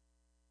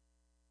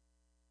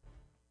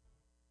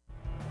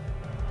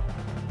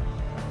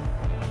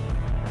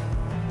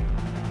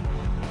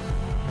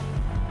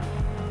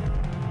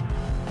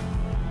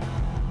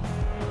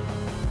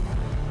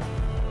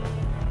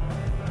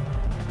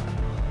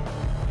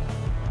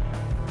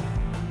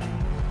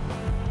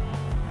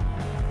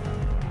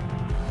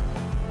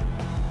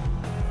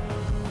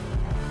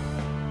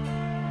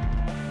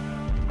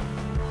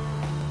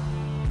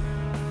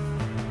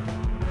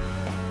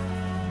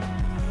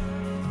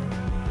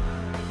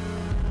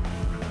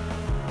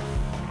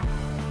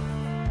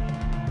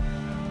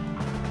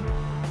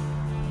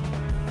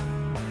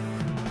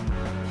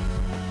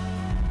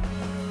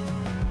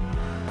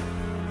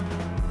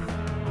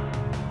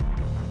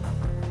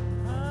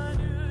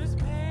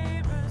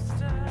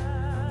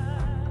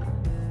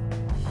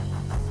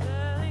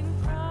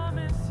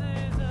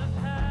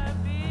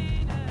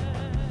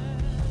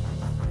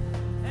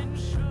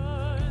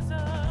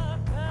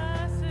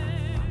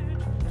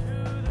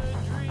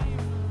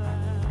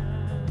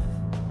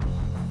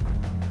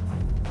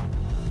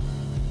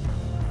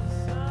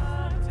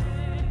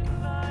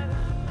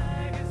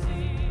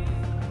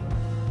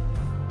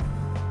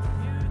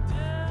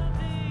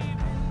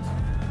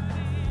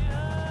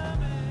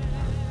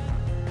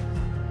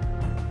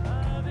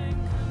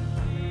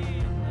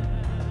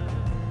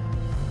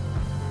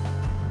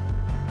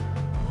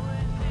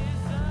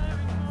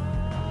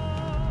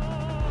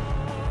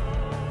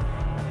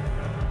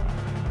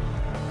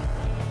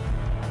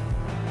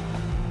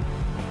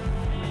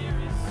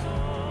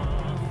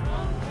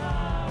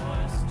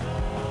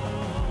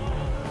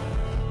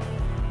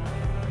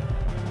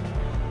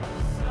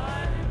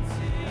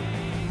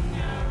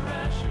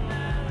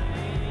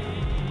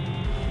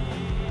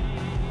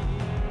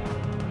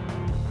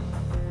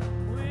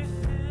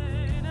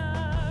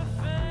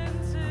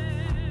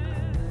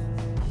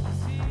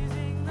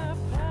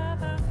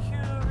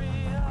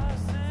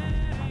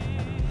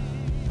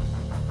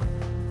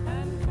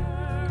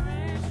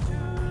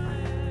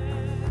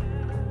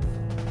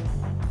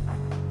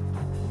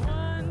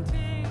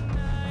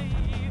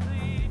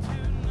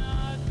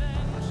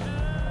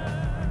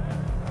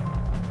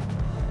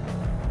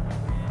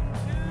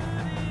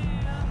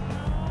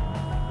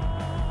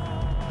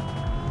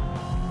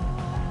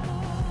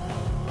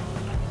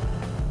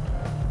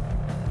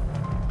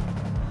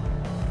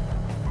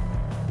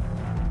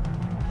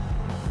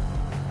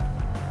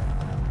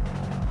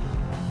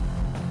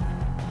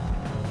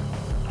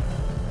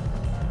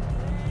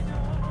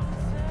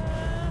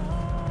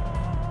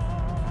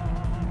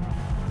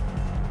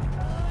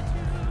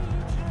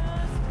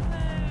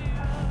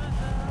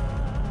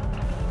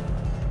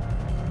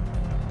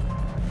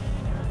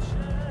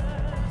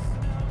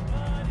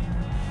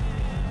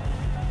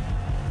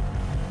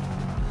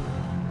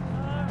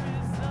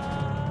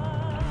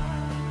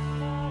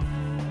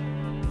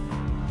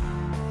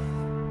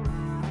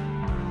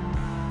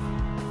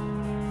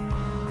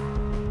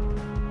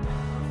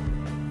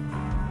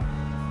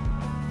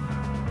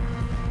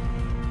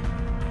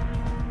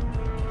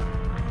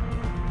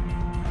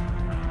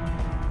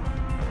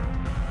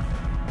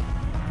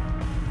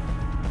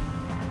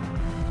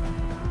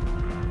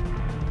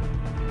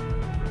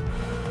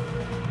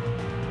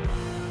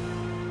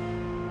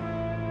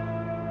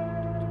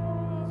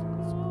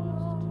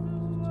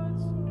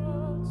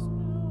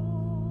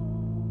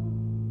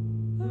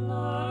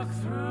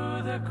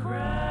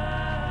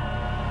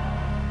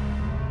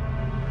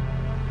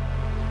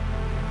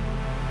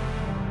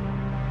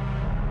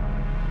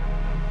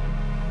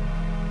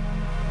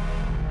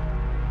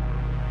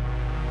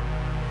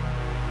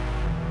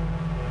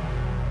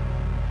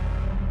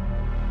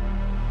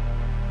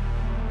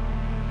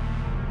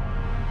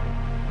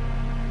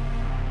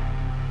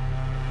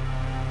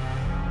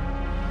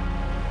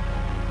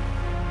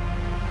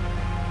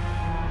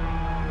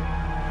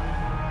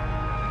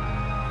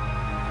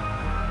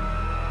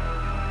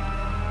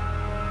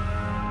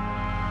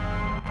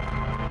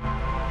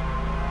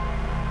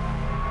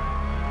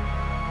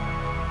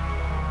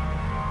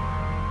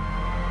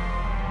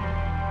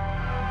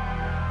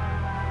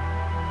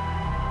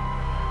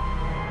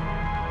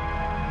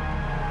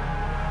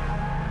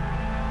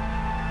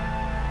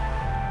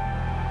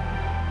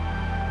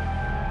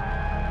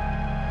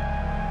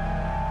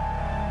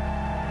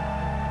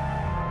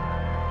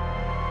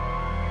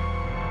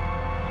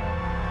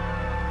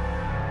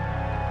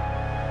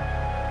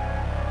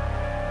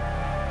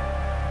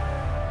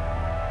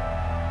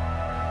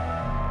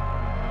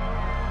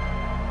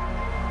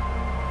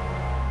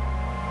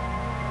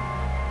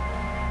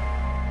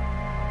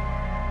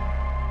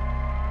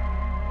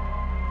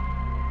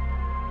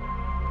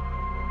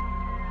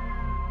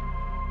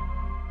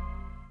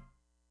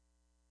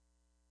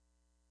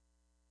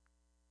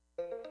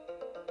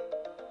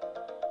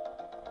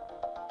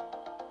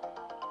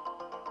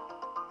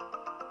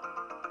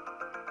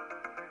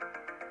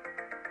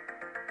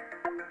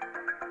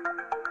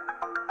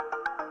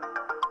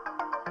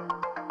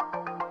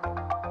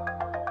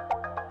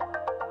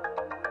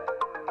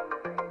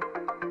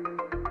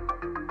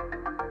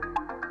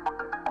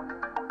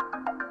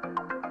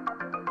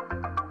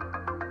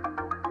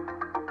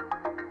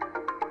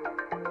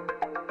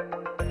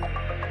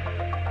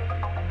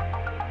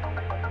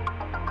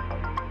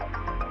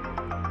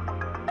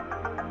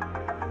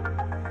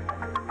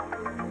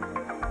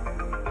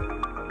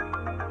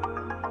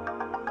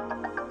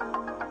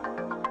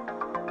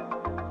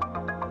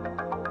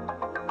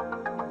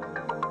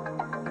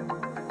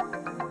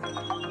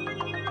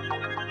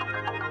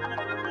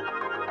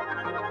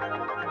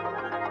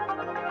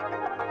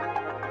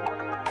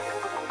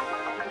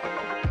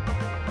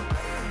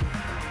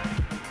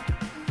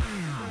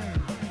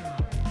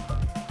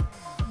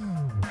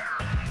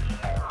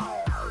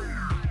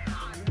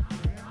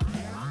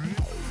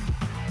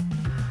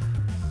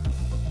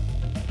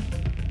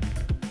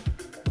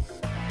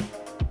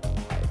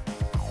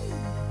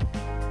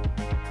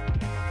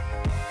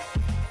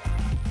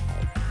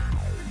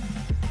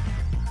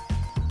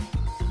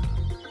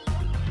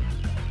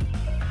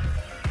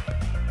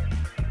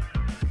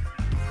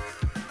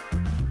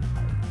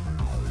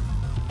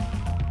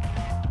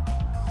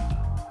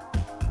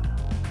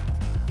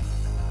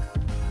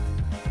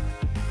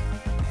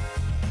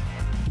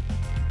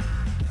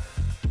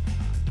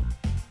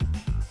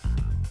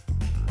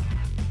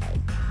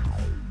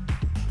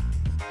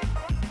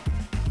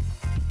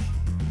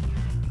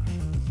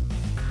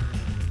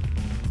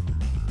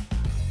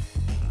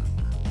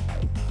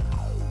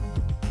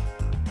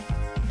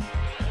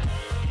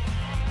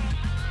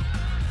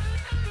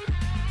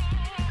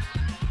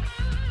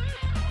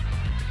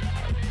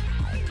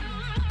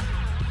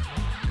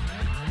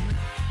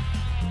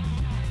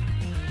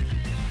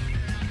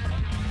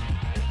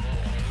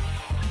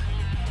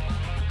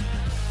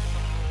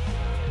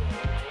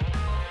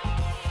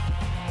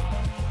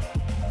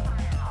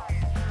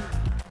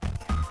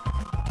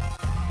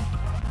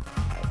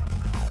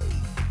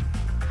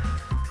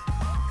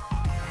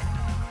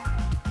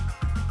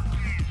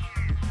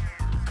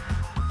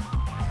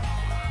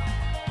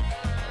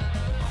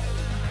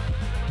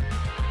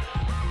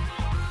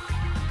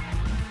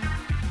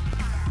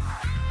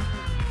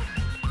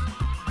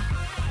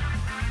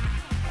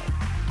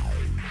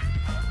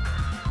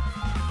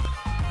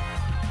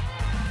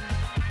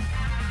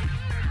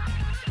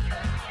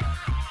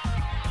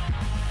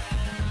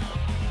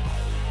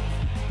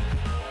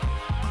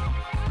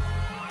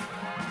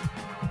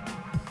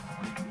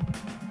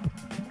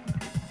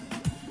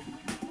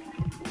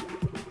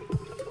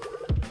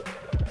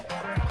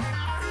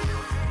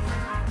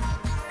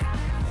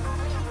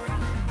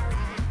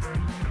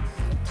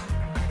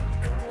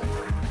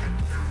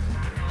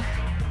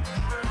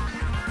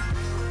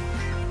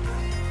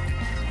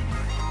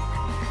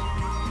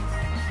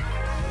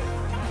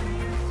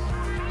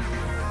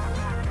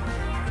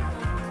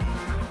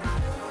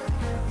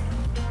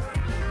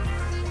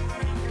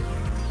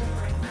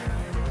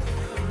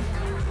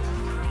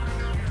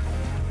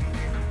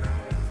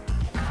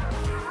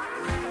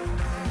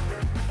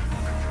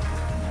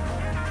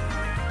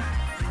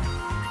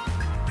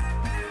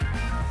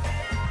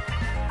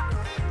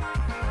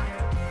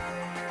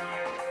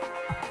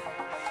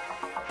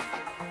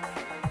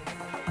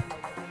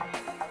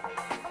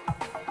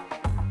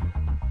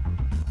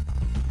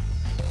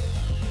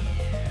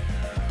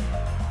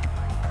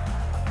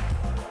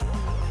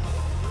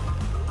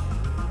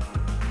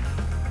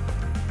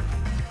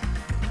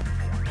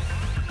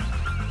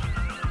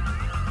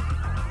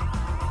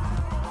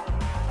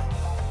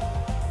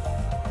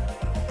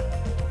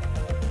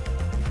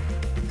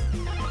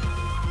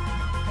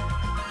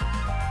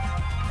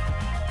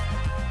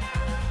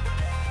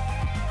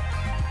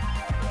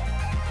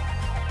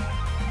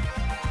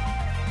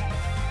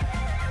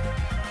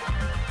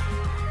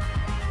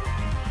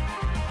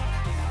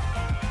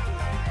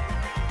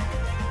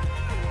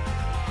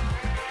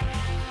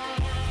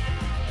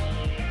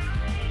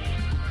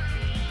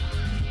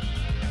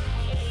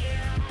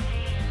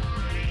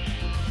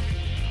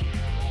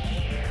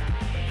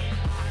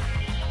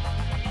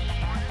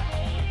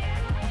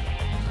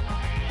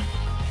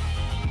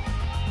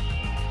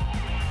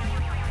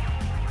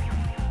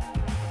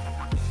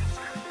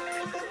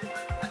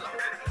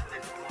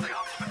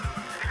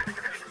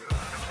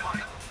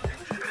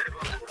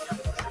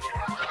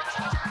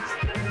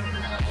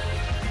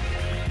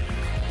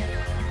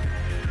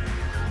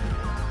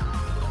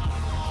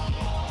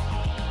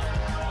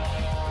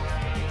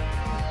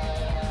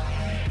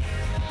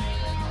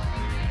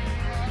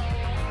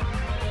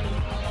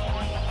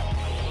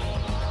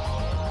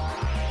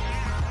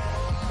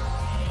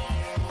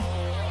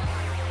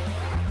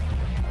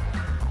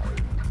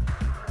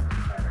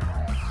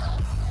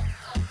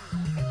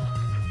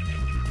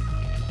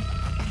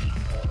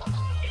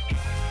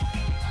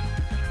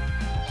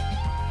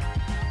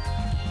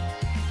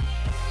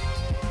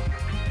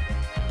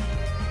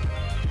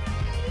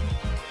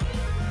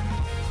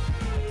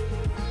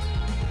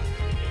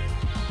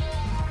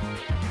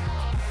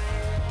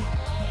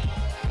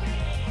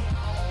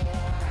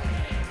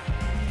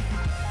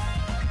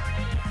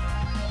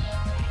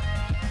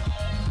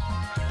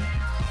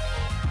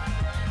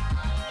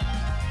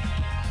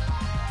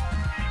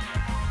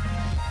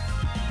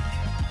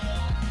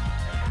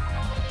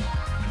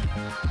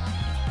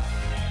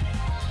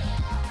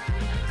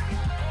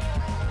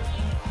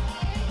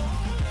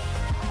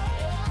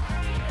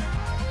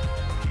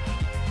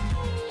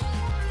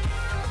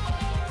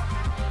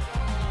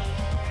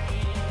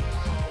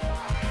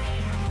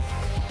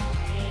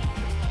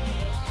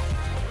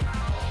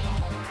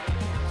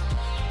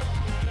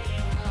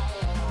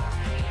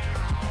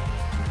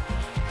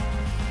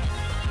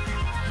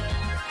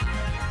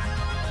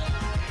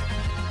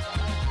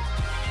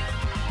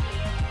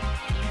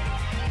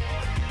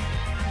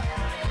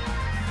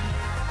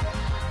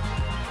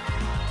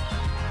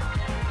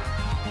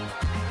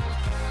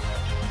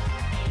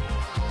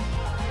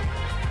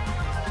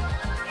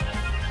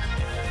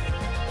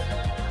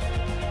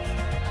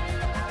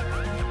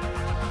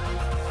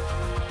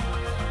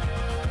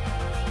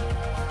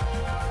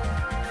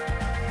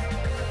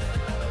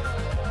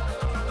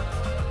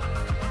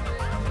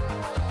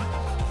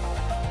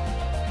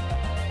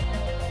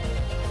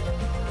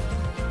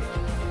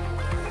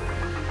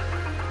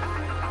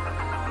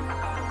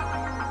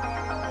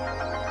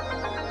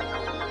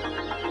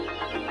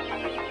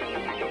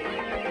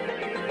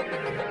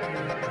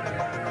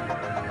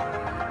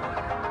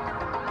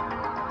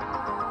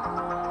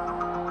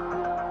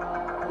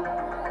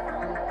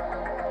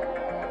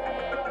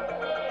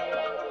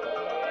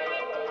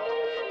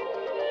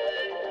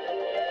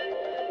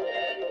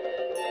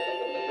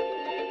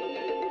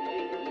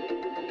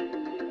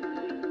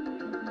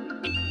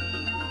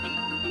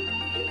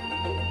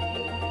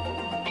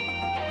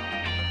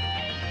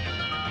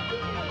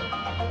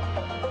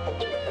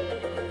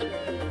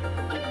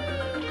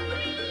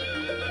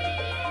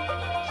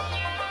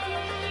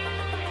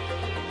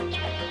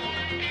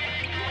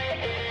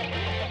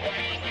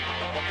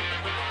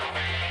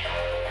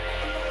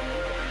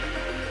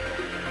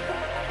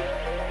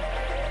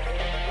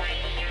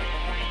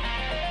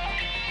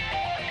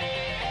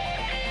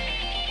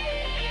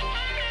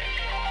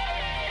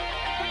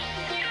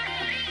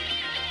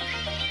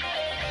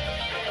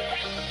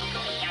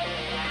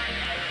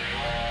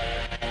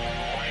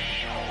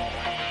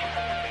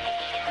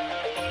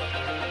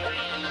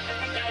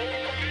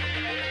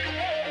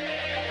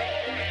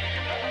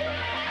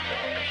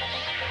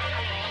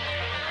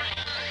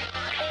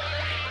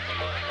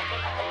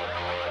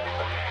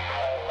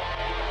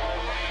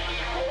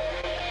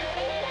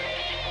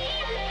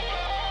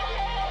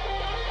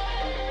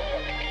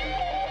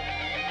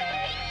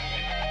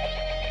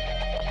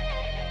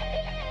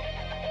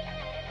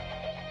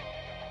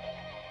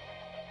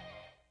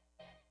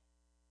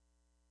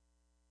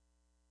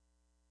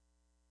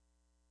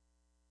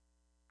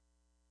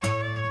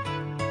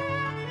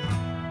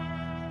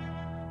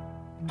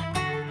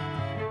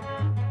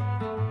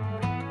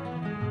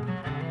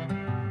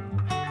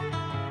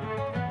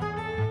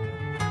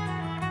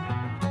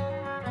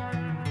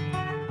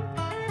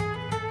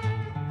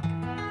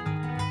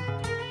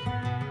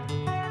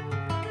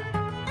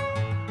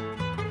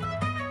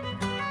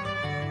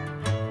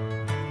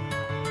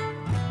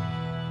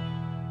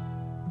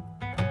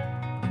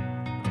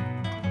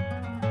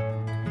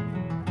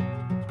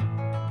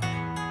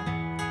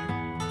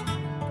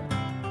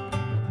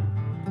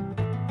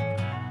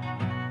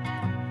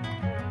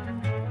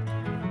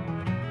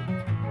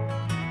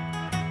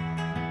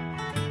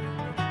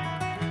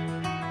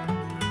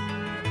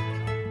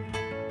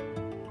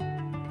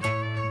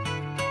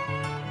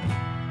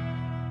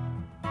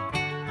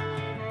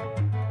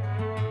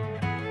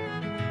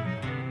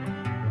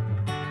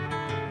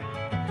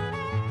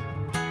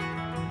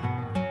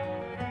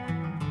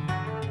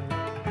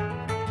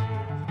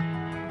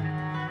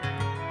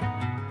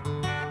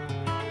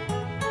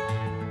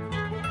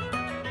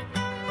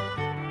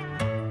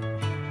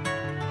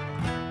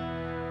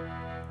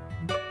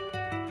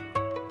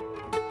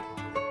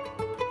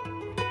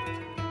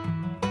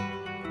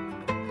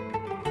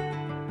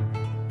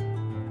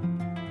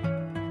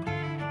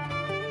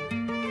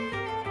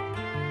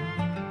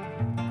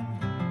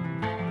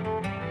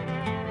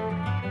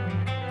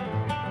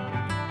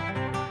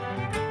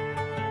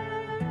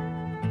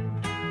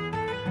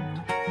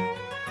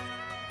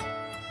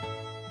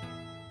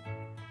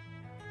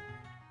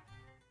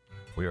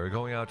 We are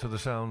going out to the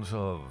sounds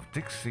of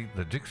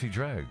the Dixie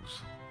Dregs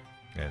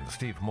and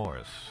Steve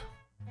Morris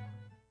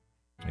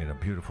in a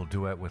beautiful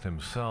duet with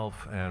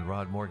himself and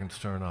Rod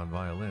Morgenstern on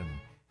violin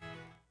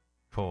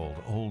called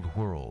Old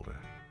World.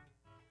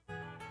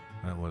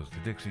 That was the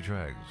Dixie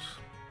Dregs.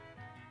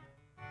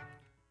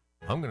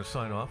 I'm going to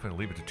sign off and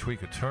leave it to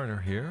Tweeka Turner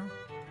here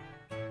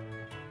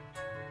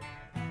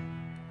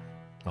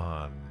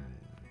on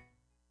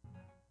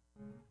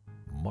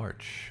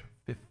March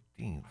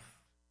 15th,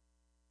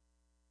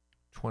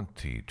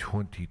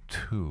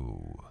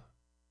 2022.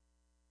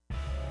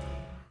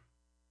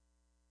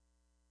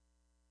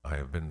 I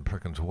have been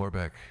Perkins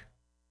Warbeck.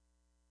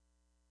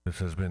 This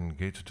has been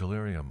Gates of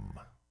Delirium,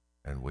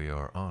 and we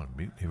are on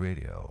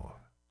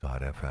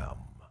MutinyRadio.fm.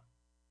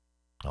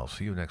 I'll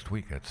see you next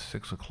week at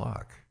 6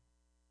 o'clock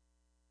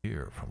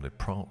here from the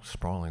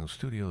sprawling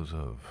studios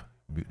of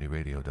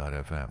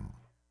MutinyRadio.fm.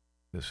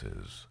 This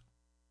is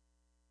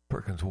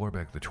Perkins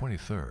Warbeck the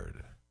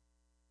 23rd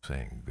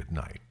saying good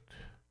night.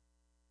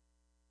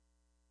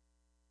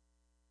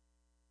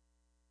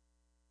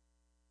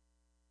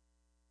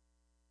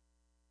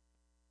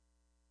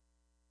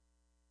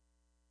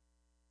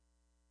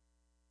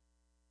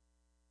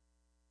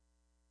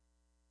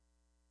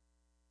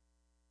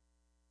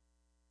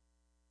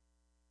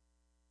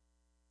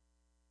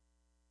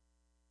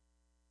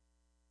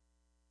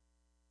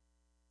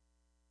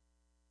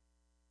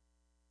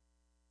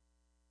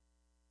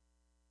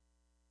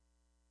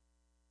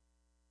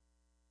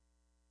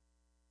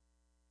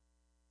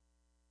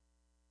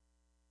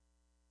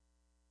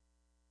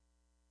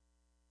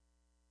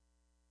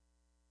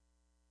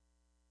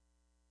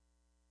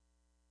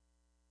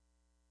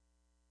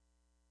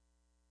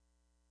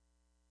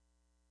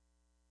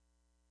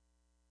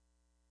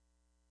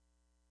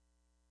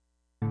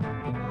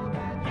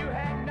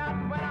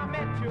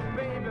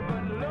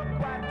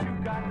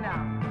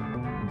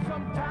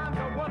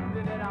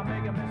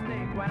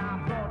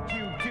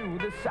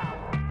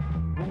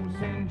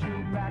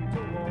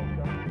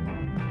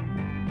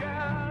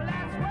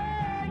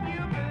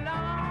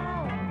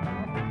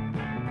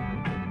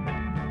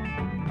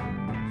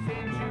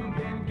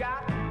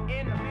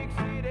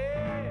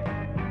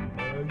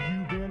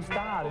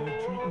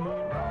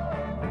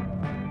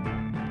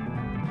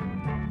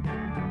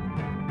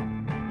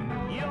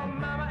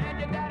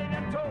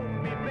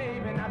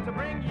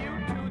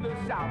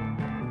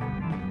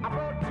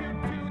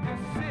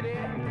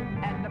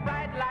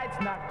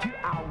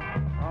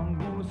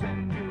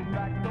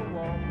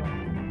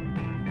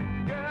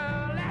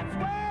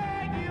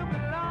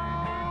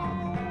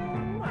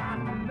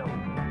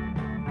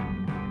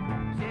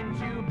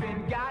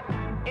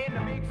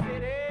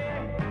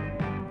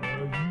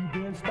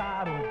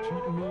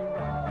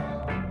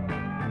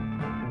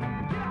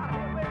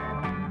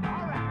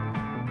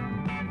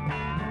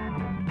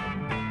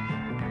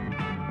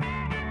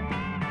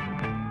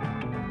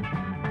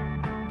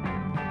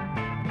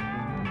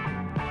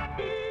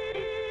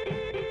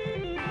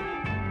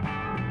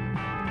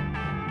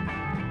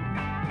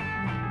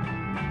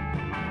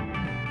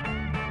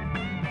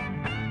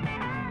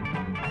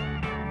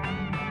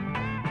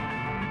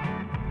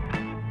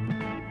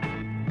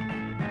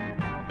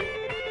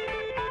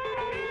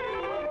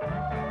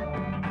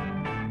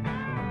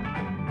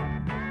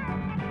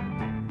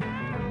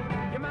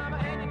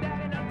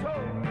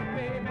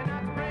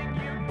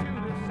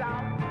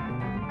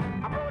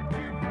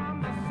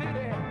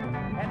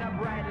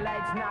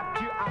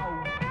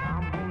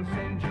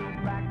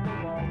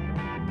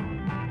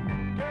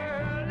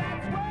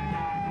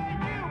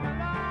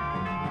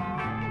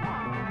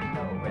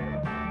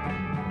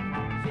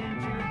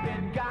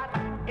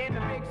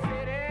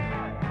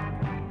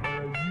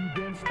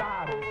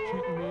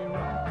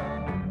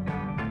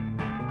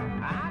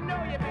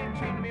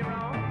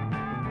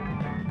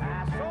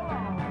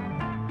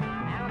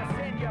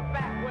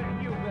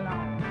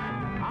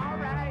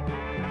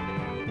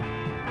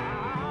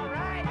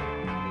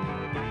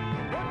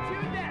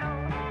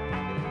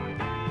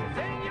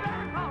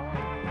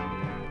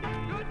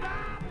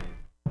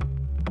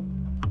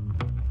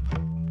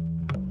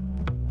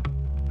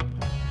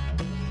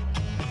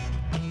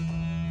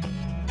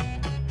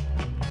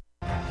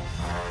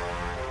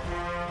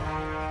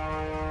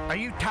 Are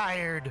you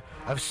tired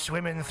of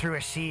swimming through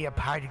a sea of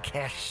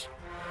podcasts?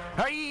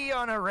 Are ye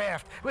on a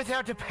raft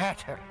without a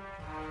paddle?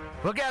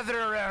 Well, gather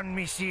around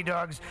me, sea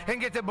dogs,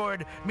 and get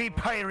aboard me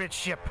pirate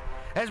ship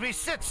as we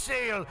set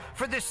sail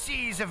for the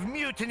seas of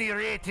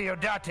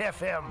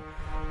MutinyRadio.fm.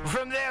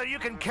 From there, you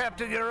can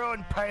captain your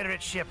own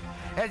pirate ship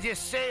as you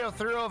sail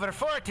through over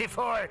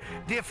 44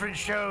 different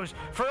shows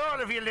for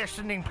all of your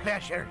listening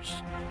pleasures.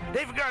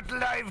 They've got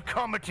live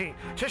comedy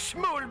to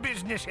small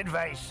business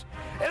advice,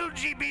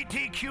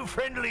 LGBTQ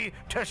friendly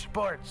to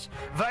sports,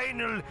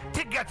 vinyl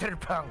to gutter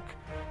punk.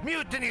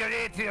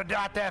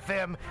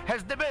 MutinyRadio.fm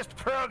has the best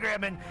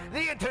programming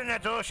the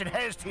internet ocean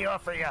has to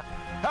offer you.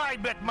 I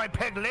bet my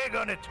peg leg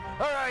on it,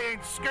 or I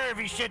ain't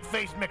scurvy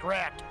shit-faced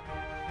McRat.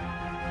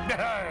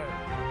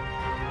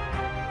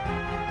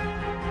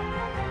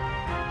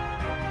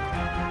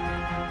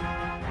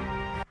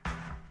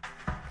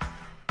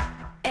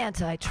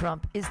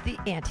 Anti-Trump is the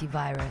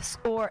antivirus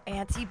or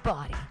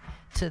antibody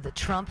to the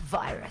Trump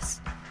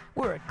virus.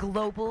 We're a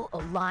global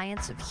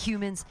alliance of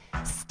humans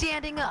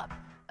standing up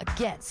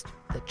against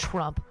the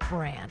Trump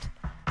brand.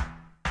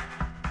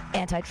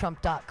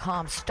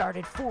 Antitrump.com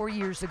started 4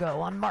 years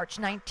ago on March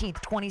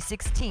 19th,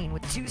 2016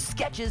 with 2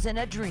 sketches and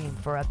a dream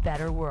for a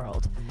better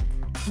world.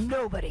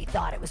 Nobody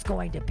thought it was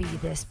going to be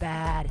this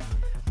bad.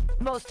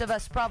 Most of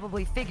us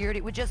probably figured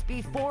it would just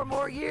be 4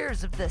 more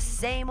years of the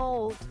same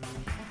old.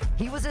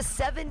 He was a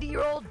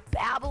 70-year-old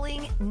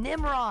babbling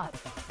Nimrod.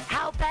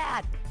 How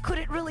bad could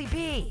it really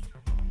be?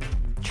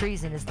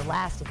 Treason is the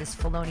last of his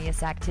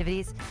felonious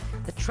activities.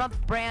 The Trump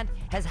brand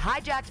has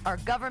hijacked our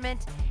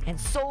government and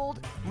sold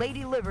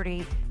Lady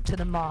Liberty to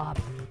the mob.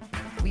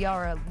 We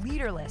are a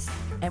leaderless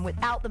and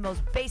without the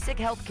most basic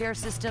healthcare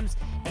systems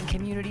and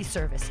community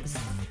services.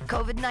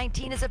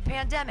 COVID-19 is a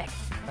pandemic,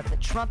 but the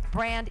Trump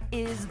brand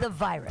is the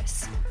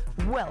virus.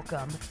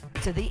 Welcome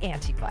to the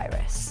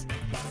antivirus.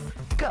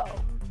 Go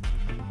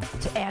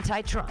to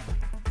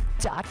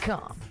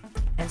antitrump.com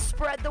and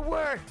spread the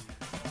word.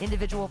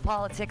 Individual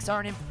politics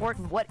aren't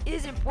important. What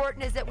is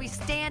important is that we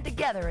stand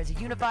together as a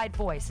unified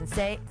voice and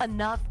say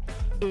enough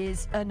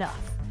is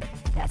enough.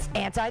 That's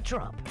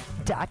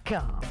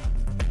antitrump.com.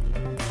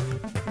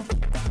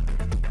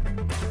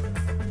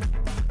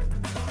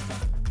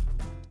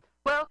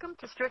 Welcome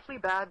to Strictly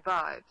Bad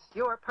Vibes,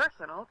 your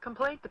personal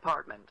complaint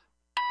department.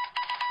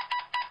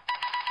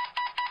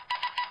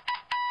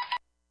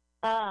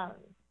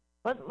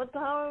 What the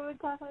hell are we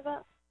talking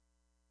about?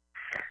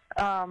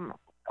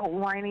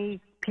 Whiny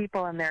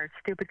people and their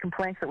stupid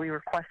complaints that we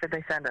requested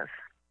they send us.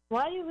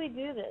 Why do we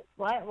do this?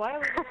 Why are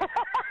we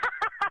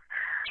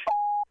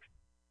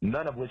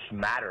None of which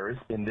matters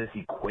in this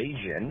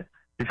equation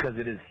because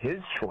it is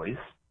his choice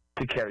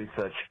to carry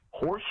such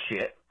horse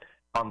shit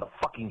on the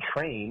fucking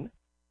train.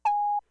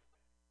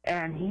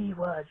 And he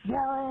was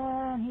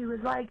yelling, he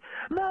was like,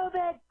 move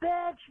it,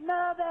 bitch,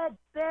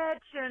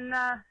 and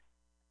I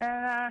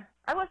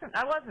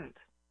wasn't.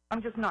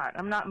 I'm just not.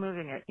 I'm not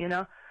moving it, you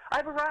know?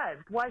 I've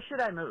arrived. Why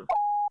should I move?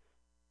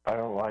 I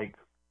don't like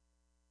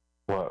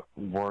what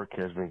work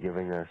has been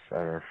giving us at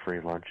our free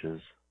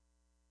lunches.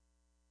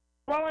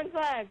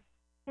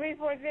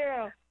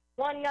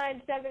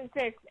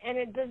 115-340-1976, and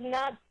it does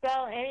not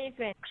spell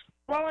anything.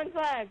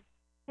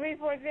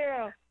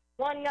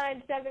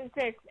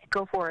 115-340-1976.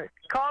 Go for it.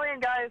 Call in,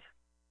 guys.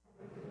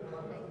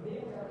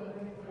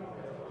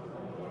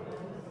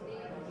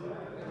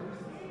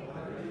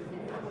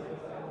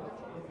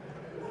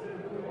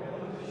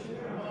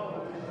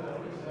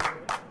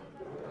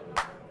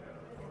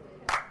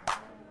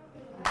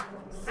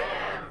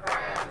 San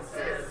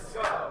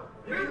Francisco,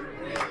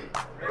 Mutiny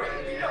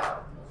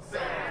Radio.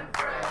 San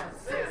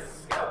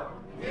Francisco,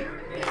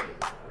 Mutiny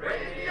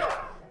Radio.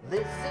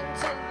 Listen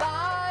to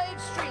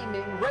live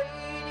streaming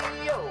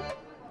radio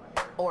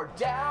or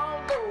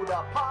download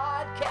a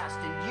podcast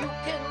and you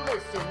can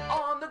listen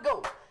on the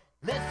go.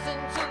 Listen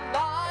to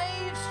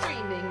live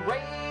streaming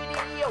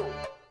radio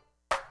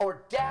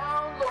or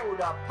download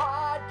a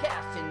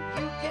podcast and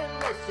you can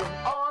listen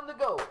on the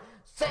go.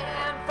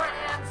 San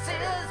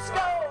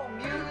Francisco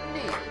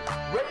Mutiny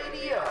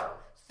Radio.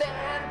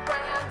 San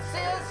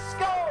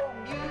Francisco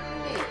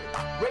Mutiny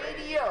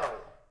Radio.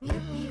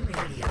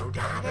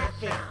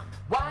 MutinyRadio.fm.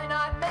 Why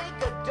not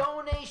make a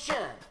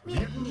donation?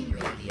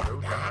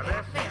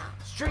 MutinyRadio.fm.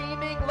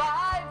 Streaming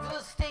live the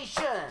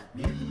station.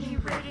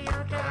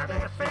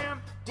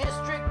 MutinyRadio.fm.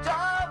 District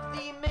of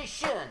the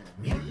Mission.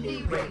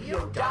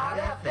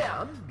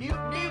 MutinyRadio.fm.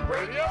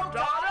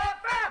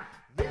 MutinyRadio.fm.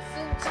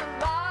 Listen to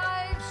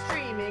live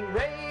streaming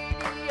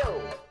radio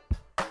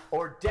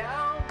or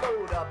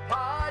download a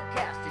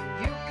podcast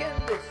and you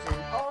can listen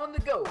on the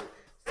go.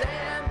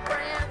 San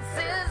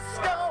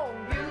Francisco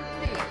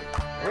Mutiny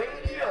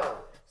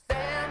Radio.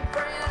 San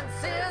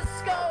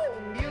Francisco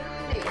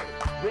Mutiny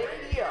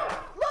Radio.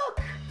 Look,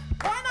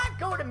 why not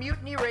go to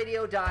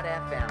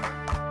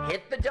MutinyRadio.fm?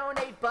 Hit the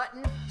donate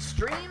button,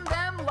 stream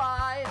them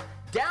live,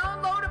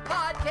 download a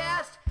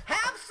podcast,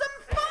 have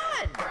some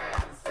fun!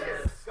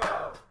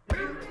 Francisco,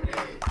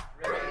 Mutiny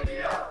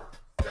Radio.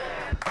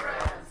 San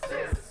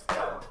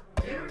Francisco,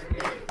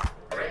 Mutiny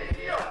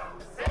Radio.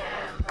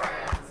 San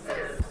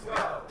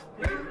Francisco,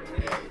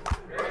 Mutiny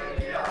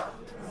Radio.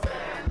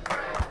 San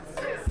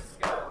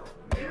Francisco,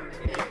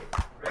 Mutiny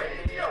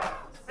Radio.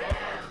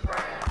 San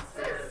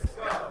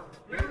Francisco,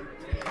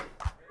 Mutiny.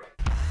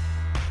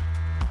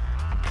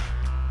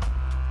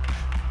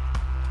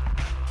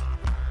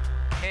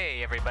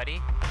 Hey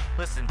everybody,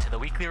 listen to the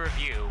Weekly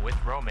Review with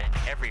Roman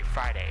every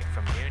Friday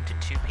from noon to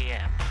 2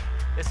 p.m.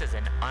 This is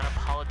an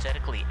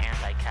unapologetically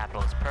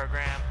anti-capitalist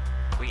program.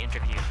 We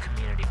interview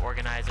community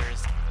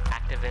organizers,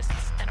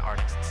 activists, and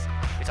artists.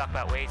 We talk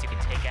about ways you can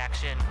take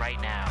action right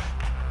now.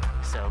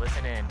 So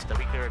listen in to the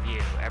Weekly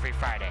Review every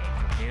Friday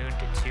from noon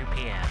to 2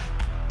 p.m.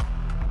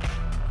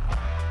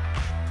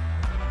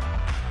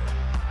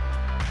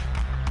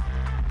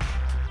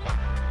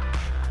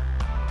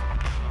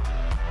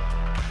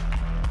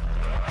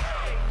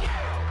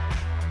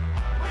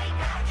 We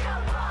got your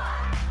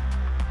one.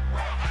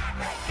 We're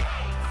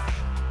advocates.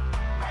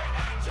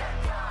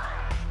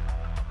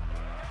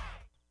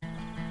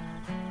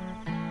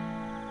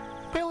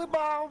 Billy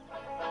Bob,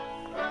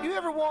 you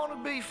ever want to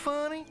be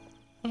funny?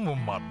 Well,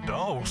 my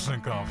dogs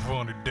think I'm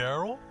funny,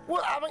 Daryl.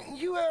 Well, I mean,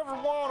 you ever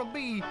want to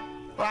be,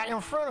 like, in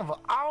front of an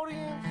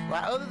audience?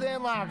 Like, other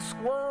than, like,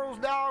 squirrels,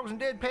 dogs, and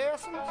dead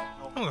peasants?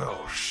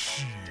 Oh,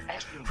 shit.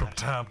 From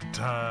time to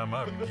time,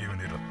 I've been giving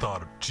it a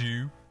thought or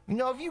two. You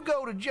know, if you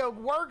go to Joke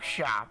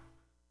Workshop,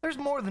 there's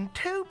more than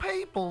 2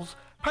 peoples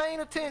paying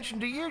attention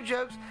to your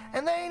jokes,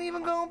 and they ain't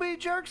even gonna be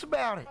jerks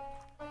about it.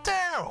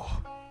 Daryl,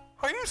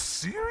 are you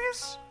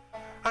serious?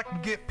 I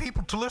can get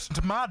people to listen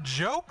to my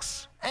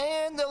jokes?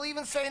 And they'll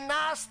even say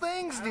nice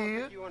things to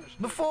you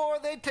before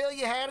they tell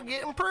you how to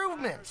get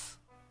improvements.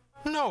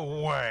 No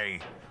way.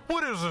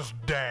 What is this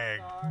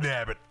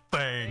dag-nabbit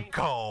thing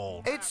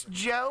called? It's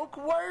Joke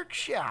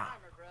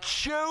Workshop.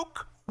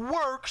 Joke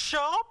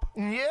Workshop?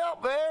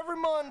 Yep, every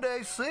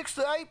Monday, 6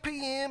 to 8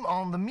 p.m.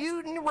 on the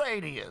Mutiny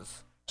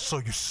Radios. So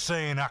you're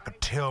saying I could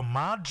tell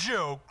my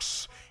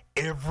jokes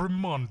every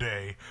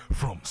Monday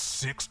from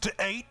 6 to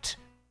 8?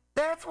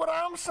 That's what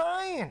I'm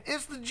saying.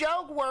 It's the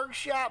Joke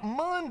Workshop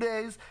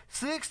Mondays,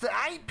 6 to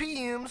 8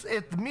 p.m.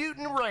 at the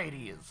Mutiny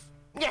Radios.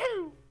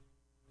 Yahoo!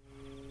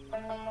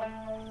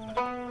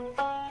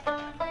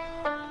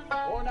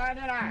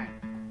 $4.99.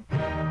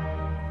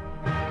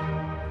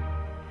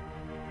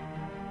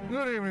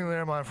 Good evening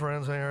there, my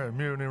friends here at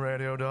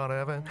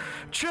MutinyRadio.fm.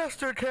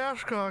 Chester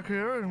Cashcock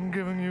here, and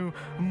giving you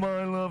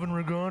my love and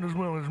regard as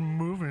well as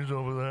movies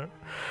over there.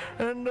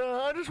 And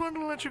I just wanted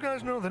to let you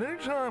guys know that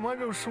anytime I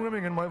go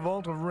swimming in my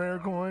vault of rare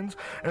coins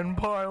and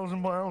piles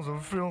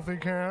of filthy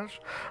cash,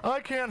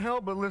 I can't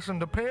help but listen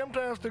to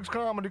Pamtastic's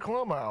Comedy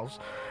Clubhouse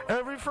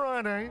every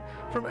Friday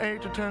from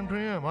 8 to 10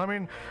 p.m. I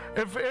mean,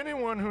 if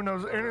anyone who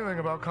knows anything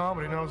about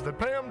comedy knows that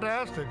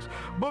Pamtastic's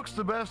books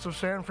the best of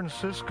San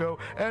Francisco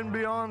and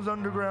beyond's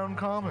underground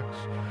comics.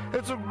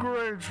 It's a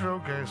great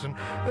showcase, and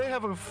they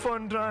have a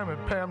fun time at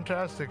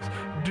Pamtastic's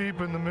deep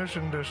in the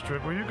Mission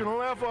District, where you can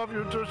laugh off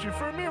your tushy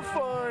for a mere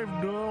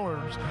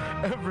 $5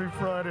 every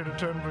Friday to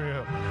 10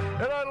 p.m.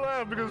 And I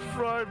laugh because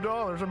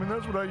 $5, I mean,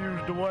 that's what I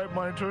use to wipe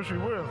my tushy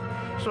with.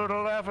 So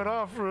to laugh it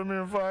off for a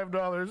mere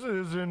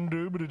 $5 is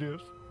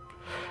indubitious.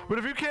 But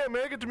if you can't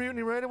make it to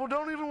Mutiny Radio, well,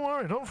 don't even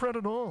worry. Don't fret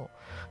at all.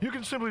 You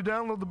can simply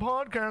download the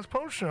podcast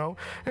post-show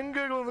and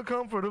giggle in the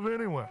comfort of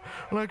anywhere,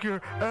 like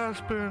your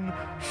Aspen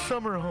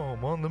summer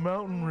home on the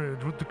mountain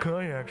ridge with the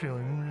kayak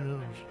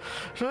feeling.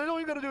 So all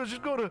you got to do is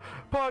just go to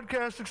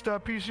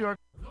podcastics.pcr.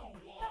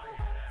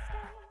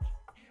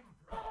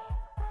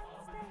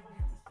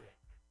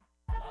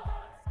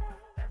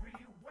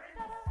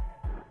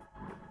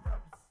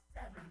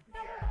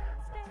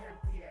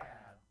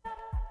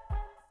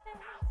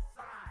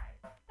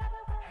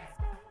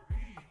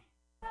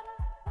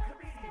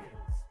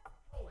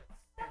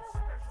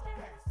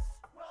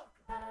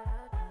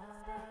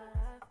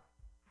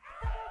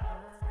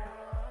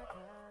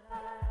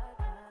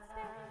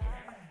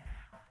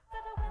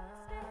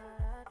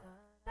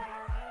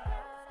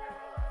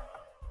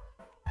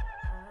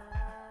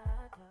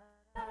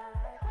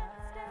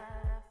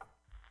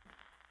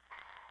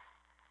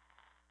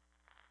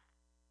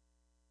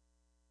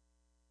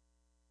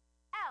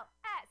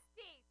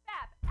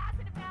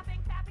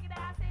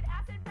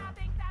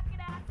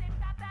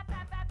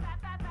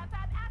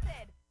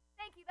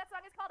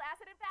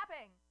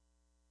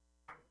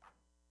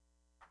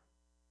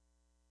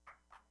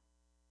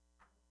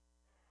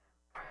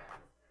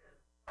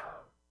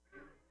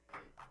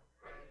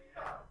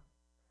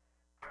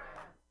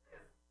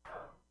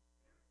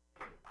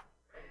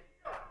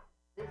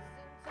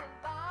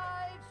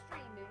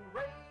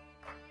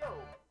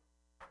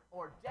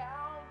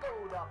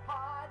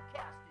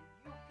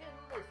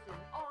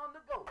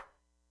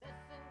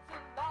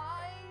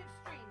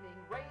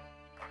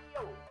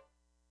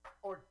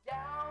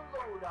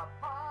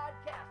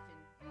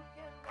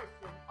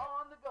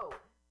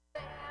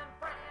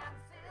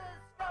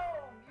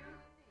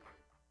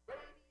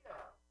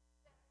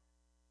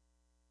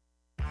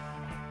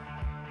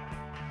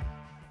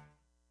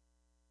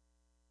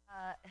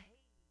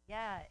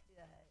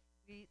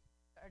 We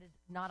started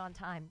not on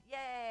time.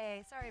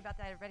 Yay! Sorry about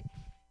that, everybody.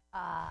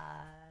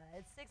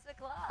 It's 6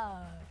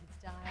 o'clock.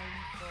 It's time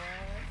for...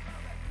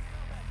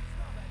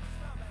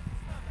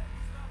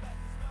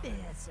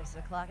 It's 6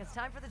 o'clock. It's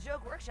time for the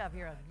Joke Workshop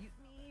here on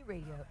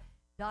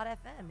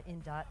MutinyRadio.fm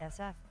in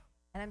 .sf.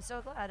 And I'm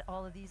so glad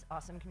all of these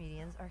awesome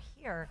comedians are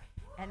here.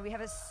 And we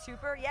have a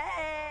super...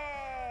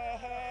 Yay!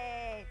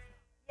 Hey!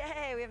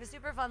 Yay! We have a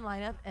super fun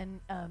lineup. And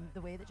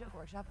the way the Joke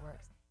Workshop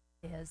works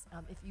is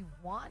if you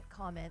want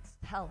comments,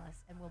 tell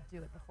us, and we'll do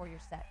it before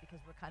your set because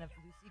we're kind of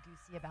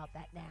loosey-goosey about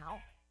that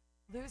now.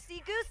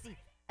 Loosey-goosey.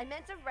 I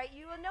meant to write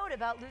you a note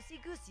about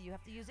loosey-goosey. You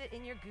have to use it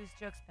in your goose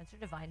joke. Spencer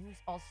Devine, who's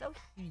also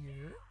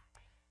here.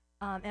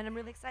 And I'm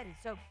really excited.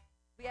 So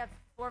we have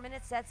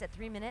 4-minute sets at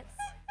 3 minutes.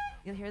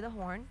 You'll hear the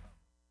horn.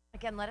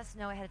 Again, let us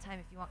know ahead of time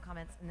if you want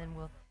comments, and then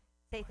we'll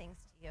say things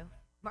to you.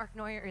 Mark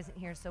Neuer isn't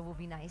here, so we'll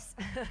be nice.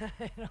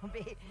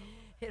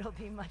 It'll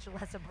be much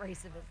less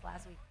abrasive as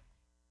last week.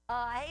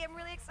 Hey, I'm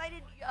really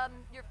excited.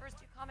 Your first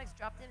 2 comics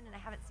dropped in, and I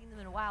haven't seen them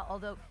in a while.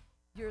 Although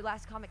your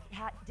last comic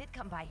did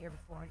come by here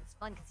before, and it's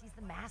fun because he's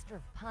the master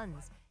of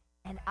puns.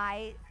 And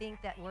I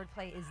think that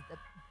wordplay is the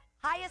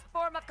highest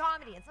form of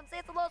comedy. And some say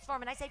it's the lowest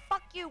form, and I say,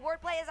 fuck you,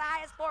 wordplay is the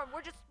highest form.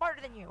 We're just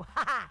smarter than you.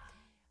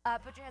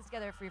 Put your hands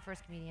together for your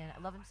first comedian.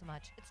 I love him so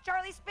much. It's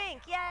Charlie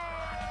Spink. Yay!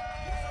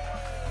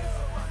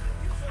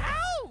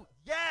 Ow!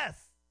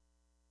 Yes!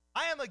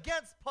 I am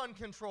against pun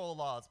control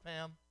laws,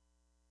 Pam.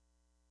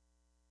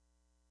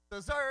 So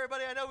sorry,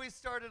 everybody. I know we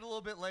started a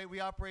little bit late. We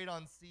operate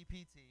on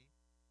CPT,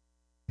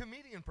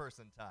 comedian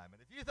person time.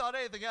 And if you thought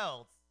anything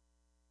else,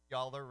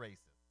 y'all are racist.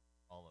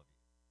 All of you.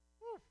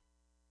 Whew.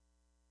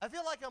 I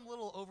feel like I'm a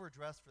little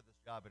overdressed for this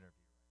job interview.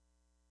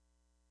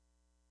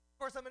 Of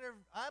course,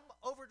 I'm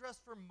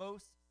overdressed for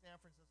most San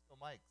Francisco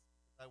mics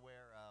because I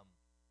wear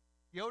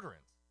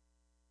deodorant.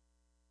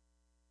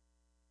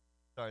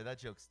 Sorry, that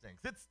joke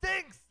stinks. It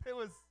stinks!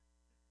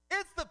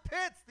 It's the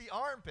pits, the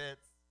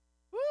armpits.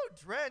 Woo,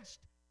 drenched,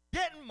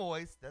 getting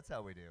moist. That's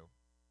how we do.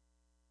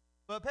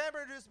 But Pam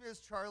introduced me as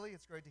Charlie.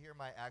 It's great to hear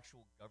my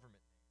actual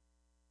government